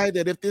decide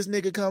that if this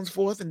nigga comes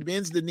forth and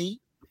bends the knee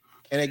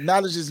and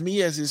acknowledges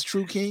me as his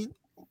true king,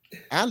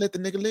 I'll let the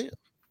nigga live.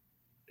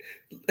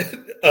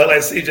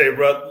 Like CJ,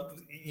 bro,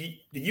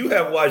 you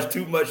have watched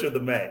too much of the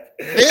Mac.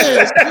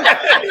 Yes.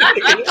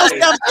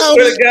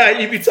 The guy,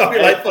 you be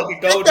talking like fucking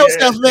gold.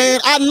 Stuff, man.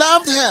 I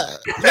loved her.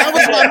 That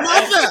was my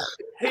mother.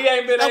 He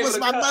ain't been. That was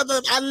my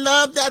mother. I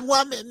love that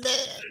woman,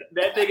 man.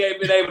 That nigga ain't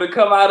been able to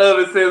come out of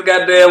it since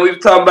goddamn we've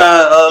talking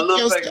about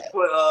little nigga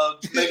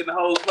making the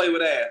hoes play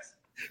with ass.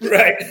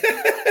 Right.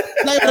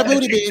 Play with a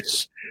booty,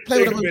 bitch.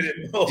 Play with a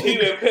booty. He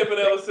been pimping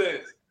ever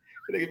since.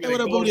 Play with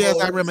a booty as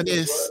I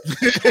reminisce.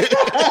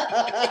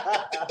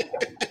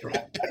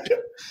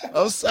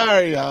 Oh,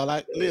 sorry, y'all.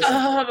 Listen.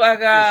 Oh my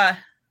god.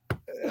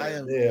 I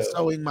am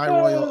sowing my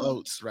royal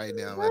oats right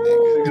now, my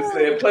nigga. Nigga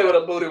said, play with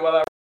a booty while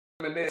I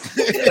reminisce.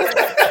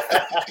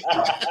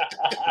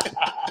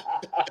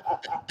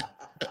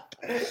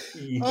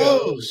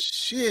 Oh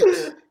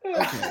shit.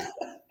 Okay.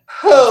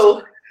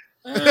 Oh.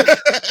 All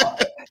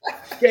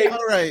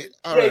right.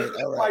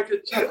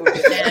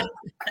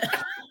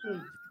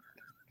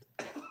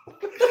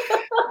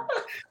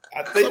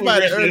 I think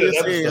somebody earlier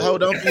said, "Oh,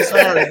 don't be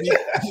sorry."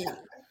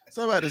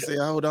 Somebody said,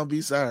 "Oh, don't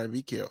be sorry.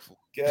 Be careful."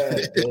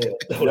 God damn.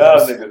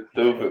 Y'all niggas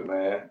stupid,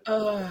 man.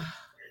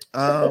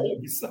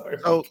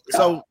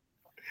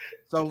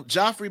 So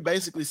Joffrey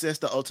basically sets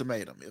the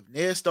ultimatum: if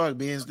Ned Stark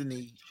bends the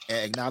knee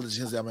and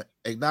acknowledges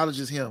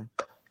him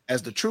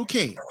as the true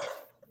king,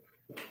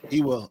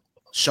 he will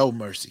show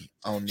mercy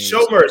on Ned.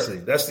 Show mercy.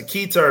 That's the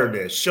key term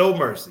there. Show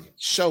mercy.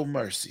 Show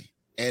mercy.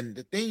 And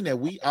the thing that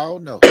we all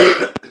know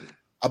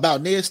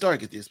about Ned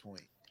Stark at this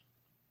point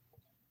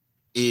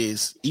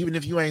is, even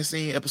if you ain't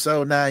seen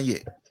episode 9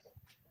 yet,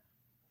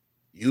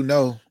 you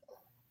know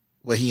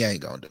what he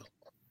ain't gonna do.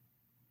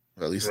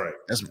 Or at least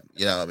that's,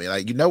 you know what I mean?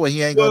 Like, you know what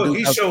he ain't gonna do.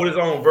 He showed his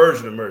own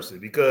version of mercy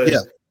because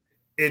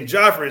in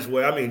Joffrey's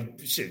way, I mean,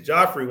 shit,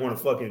 Joffrey want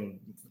to fucking,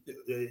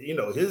 you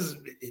know, his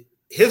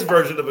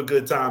version of a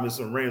good time is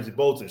some Ramsay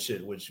Bolton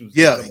shit, which was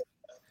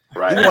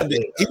right.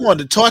 He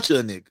wanted to torture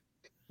a nigga.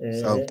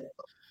 So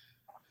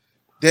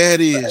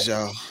that is,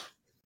 y'all.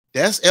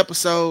 That's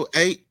episode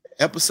 8,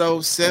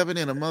 episode 7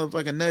 in a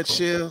motherfucking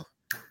nutshell.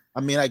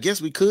 I mean, I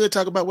guess we could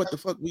talk about what the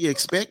fuck we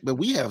expect, but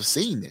we have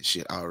seen this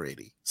shit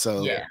already.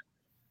 So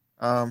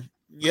man.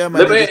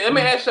 Let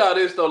me ask y'all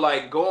this though,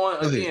 like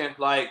going again,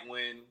 like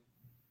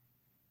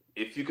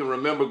if you can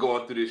remember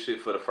going through this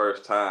shit for the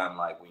first time,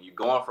 like when you're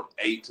going from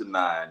 8 to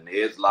 9,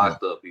 Ned's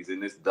locked up, he's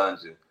in this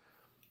dungeon.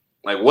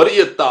 Like, what are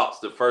your thoughts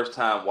the first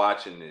time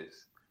watching this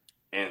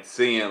and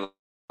seeing,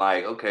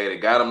 like, okay, they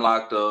got him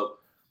locked up,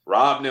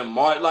 Robb them,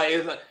 like,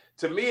 it's like,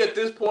 to me at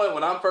this point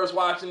when I'm first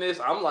watching this,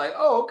 I'm like,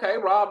 oh, okay,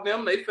 Robb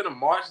them, they finna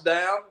march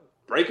down,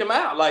 break him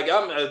out. Like,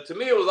 to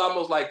me, it was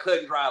almost like cut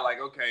and dry. Like,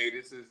 okay,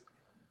 this is,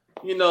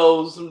 you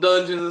know, some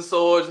dungeons and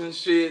swords and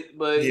shit,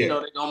 but you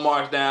know, they gonna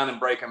march down and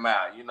break him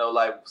out. You know,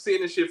 like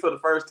seeing this shit for the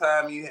first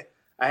time,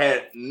 I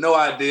had no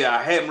idea.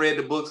 I hadn't read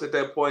the books at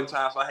that point in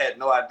time, so I had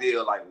no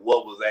idea like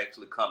what was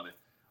actually coming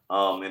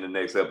in the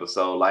next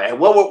episode. Like,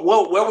 what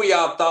were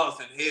y'all thoughts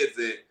and heads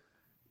at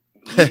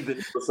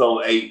leaving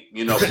episode 8?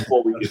 You know,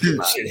 before we get to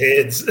 9.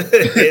 Heads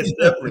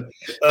definitely.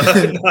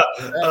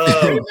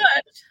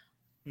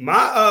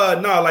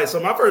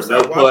 My first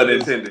time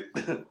watching this,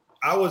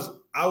 I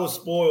was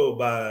spoiled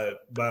by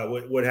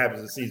what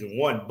happens in season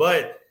 1,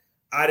 but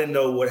I didn't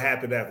know what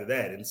happened after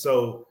that. And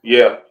so,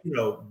 you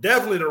know,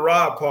 definitely the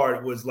Robb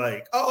part was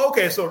like, oh,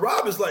 okay, so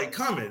Robb is like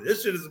coming.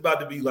 This shit is about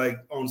to be like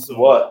on some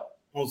war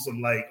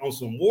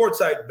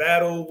type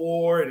battle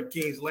war in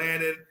King's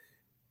Landing.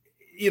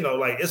 You know,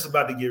 like it's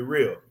about to get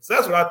real. So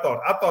that's what I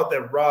thought. I thought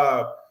that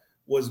Robb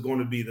was going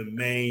to be the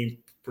main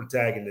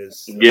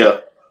protagonist.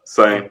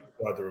 Same.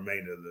 Throughout the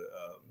remainder of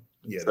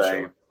the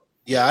same. show.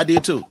 Yeah, I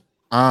did too.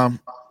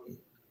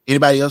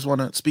 Anybody else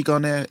want to speak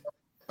on that?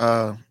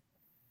 I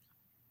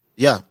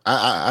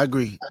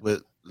agree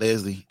with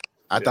Leslie.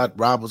 I thought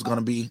Robb was going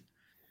to be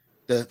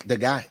the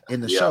guy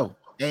in the show,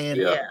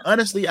 And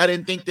honestly, I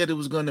didn't think that it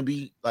was going to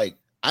be like,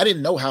 I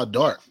didn't know how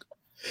dark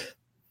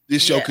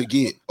this show could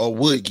get or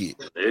would get.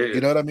 You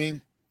know what I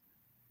mean?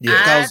 Yeah.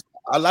 Because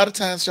a lot of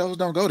times shows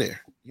don't go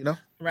there, you know?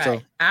 Right.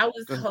 So, I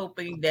was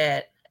hoping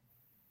that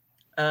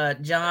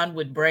John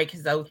would break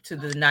his oath to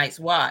the Night's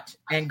Watch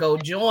and go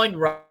join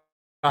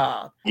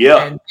Robb.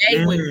 Yeah. And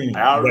they would.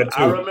 I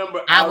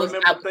remember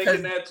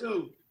thinking that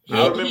too.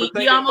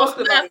 He almost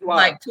left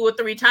like 2 or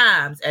 3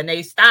 times, and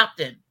they stopped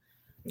him.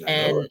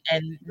 And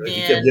then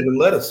he kept giving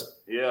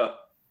letters.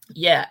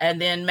 Yeah, and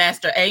then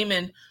Master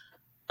Aemon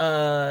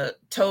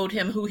told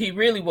him who he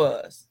really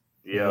was.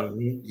 Yeah.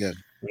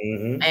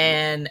 Mm-hmm.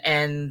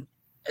 And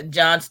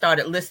John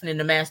started listening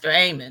to Master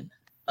Aemon,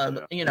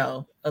 you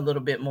know, a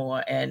little bit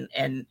more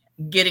and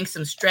getting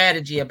some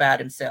strategy about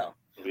himself.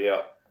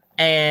 Yeah.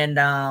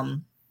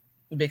 And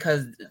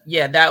because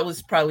that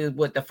was probably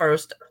the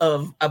first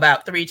of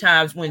about 3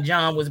 times when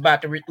John was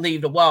about to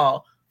leave the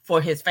wall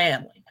for his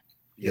family.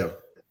 Yeah.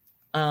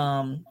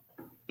 But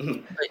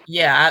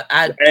yeah,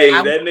 that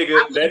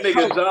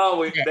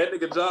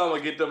nigga John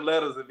would get them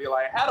letters and be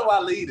like, "How do I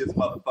lead this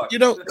motherfucker?" You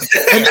know,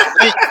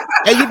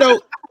 and you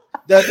know,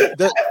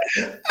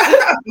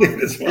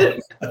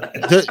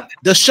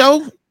 the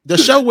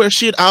show where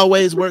shit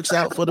always works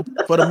out for the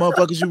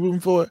motherfuckers you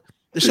rooting for.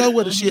 The show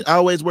where the shit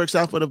always works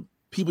out for the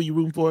people you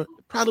rooting for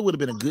probably would have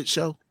been a good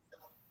show,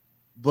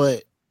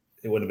 but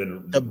it would have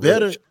been the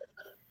better,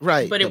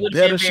 right? But it would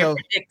have been very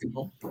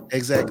predictable.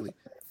 Exactly.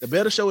 The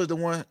better show is the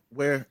one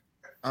where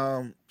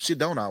shit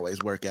don't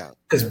always work out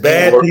because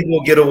bad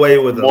people get away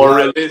with more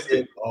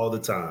realistic all the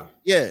time.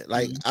 Yeah,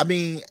 like I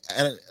mean,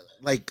 and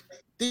like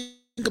think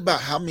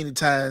about how many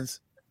times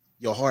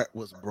your heart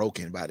was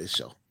broken by this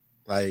show,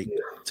 like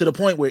to the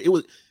point where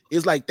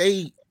it's like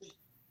they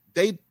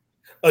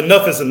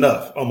enough is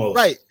enough almost.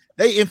 Right,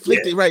 they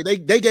inflicted right.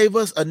 They gave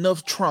us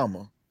enough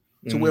trauma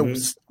to where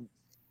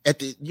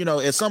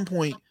at some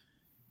point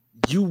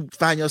you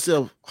find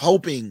yourself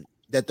hoping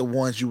that the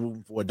ones you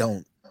root for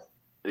don't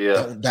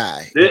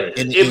die.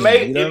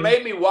 It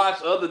made me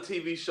watch other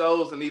TV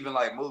shows and even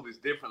like movies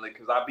differently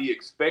because I'd be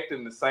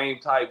expecting the same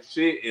type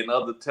shit and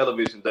other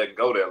television doesn't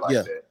go there like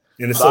that.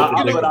 And it's I'm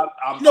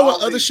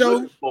what other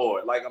show for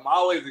it. Like I'm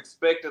always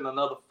expecting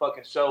another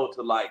fucking show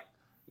to like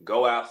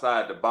go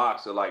outside the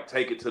box or like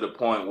take it to the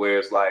point where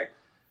it's like,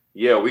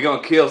 yeah, we're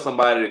gonna kill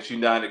somebody that you're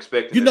not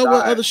expecting. You know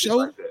what other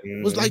show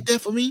was like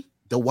that for me?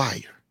 The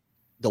Wire.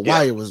 The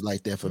Wire was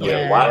like that for me.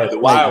 The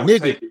Wire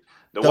would take it.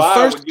 The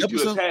Wire would get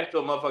you attached to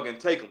a motherfucker and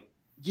take them.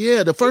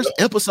 Yeah, the first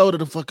episode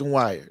of the fucking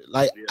Wire.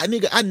 Like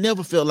I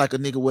never felt like a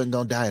nigga wasn't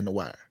gonna die in the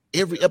Wire.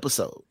 Every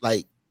episode.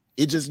 Like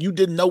it just you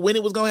didn't know when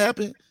it was gonna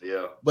happen.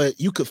 Yeah. But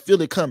you could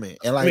feel it coming.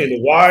 And like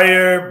The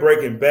Wire,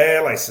 Breaking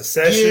Bad, like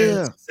Succession.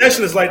 Yeah.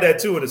 Succession is like that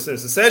too in a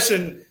sense.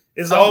 Succession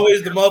is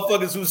always the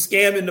motherfuckers who's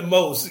scamming the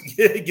most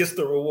gets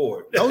the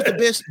reward. Those the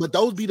best, but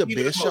those be the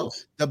best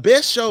shows. The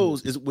best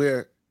shows is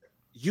where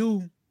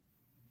you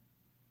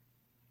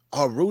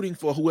are rooting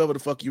for whoever the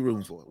fuck you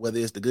rooting for, whether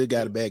it's the good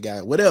guy, the bad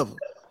guy, whatever.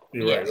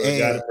 You're right. The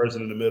guy, the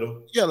person in the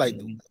middle. Yeah, like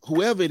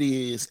whoever it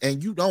is,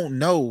 and you don't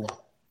know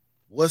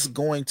what's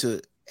going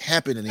to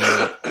happen in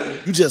the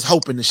end. You just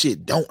hoping the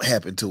shit don't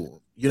happen to them.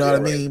 You know what I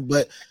mean?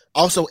 But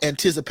also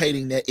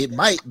anticipating that it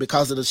might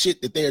because of the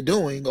shit that they're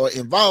doing or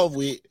involved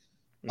with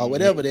or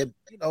whatever that,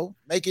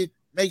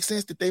 make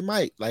sense that they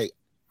might. Like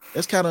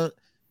that's kind of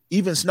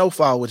even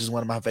Snowfall, which is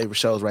one of my favorite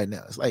shows right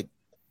now. It's like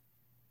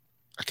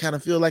I kind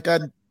of feel like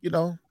like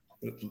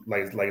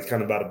it's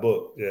kind of about a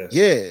book.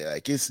 Yeah,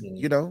 like it's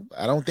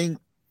I don't think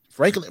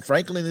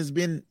Franklin has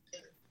been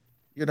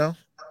the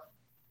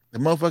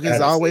motherfucker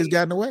has always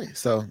gotten away.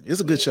 So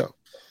it's a good show.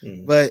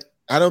 But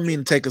I don't mean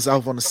to take us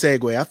off on the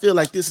segue. I feel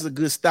like this is a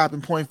good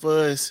stopping point for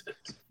us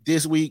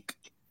this week.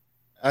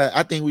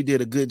 I think we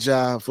did a good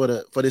job for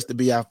this to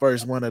be our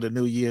first one of the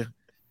new year.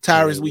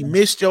 Tyrus, we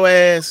missed your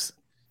ass.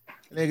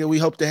 Nigga, we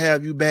hope to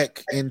have you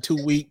back in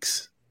 2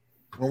 weeks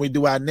when we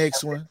do our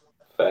next one.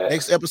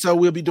 Next episode,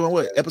 we'll be doing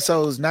what?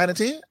 Episodes 9 and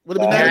 10? Will it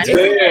be 9 and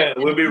 10?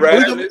 We'll be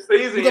wrapping this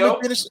season, we're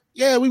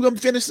going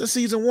to finish the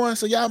season 1,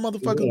 so y'all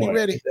motherfuckers be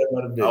ready.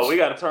 Oh, we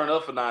got to turn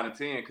up for 9 and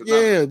 10.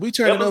 Yeah, we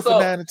turned it up for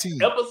 9 and 10.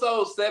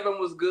 Episode 7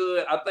 was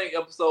good. I think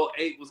episode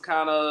 8 was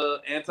kind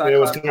of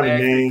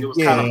anticlimactic. It was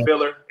kind of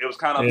filler. It was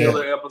kind of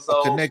filler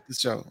episode. Connect the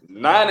show.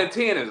 9 and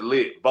 10 is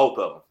lit, both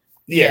of them.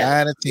 Yeah,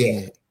 9 and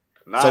 10.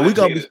 9 so we're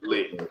gonna be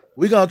lit.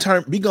 We gonna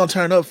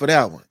turn up for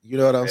that one. You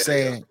know what I'm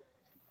saying?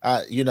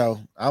 I'm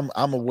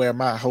gonna wear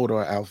my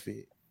Hodor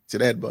outfit to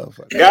that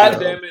motherfucker. God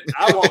damn it,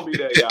 I won't be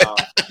there, y'all.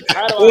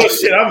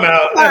 Shit, I'm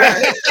out.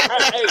 Hey,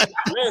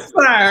 listen,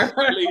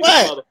 leave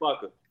this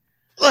motherfucker.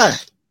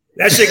 What?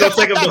 That shit gonna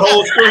take up the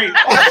whole street.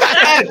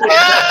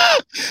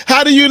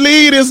 How do you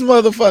lead this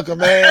motherfucker,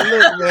 man?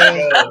 Look,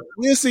 man,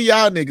 we'll see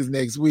y'all niggas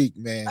next week,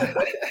 man. Bye,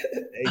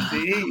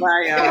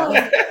 y'all.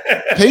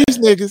 Peace,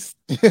 niggas.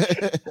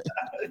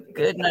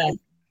 Good night.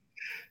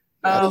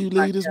 How do you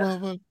lead this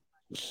motherfucker?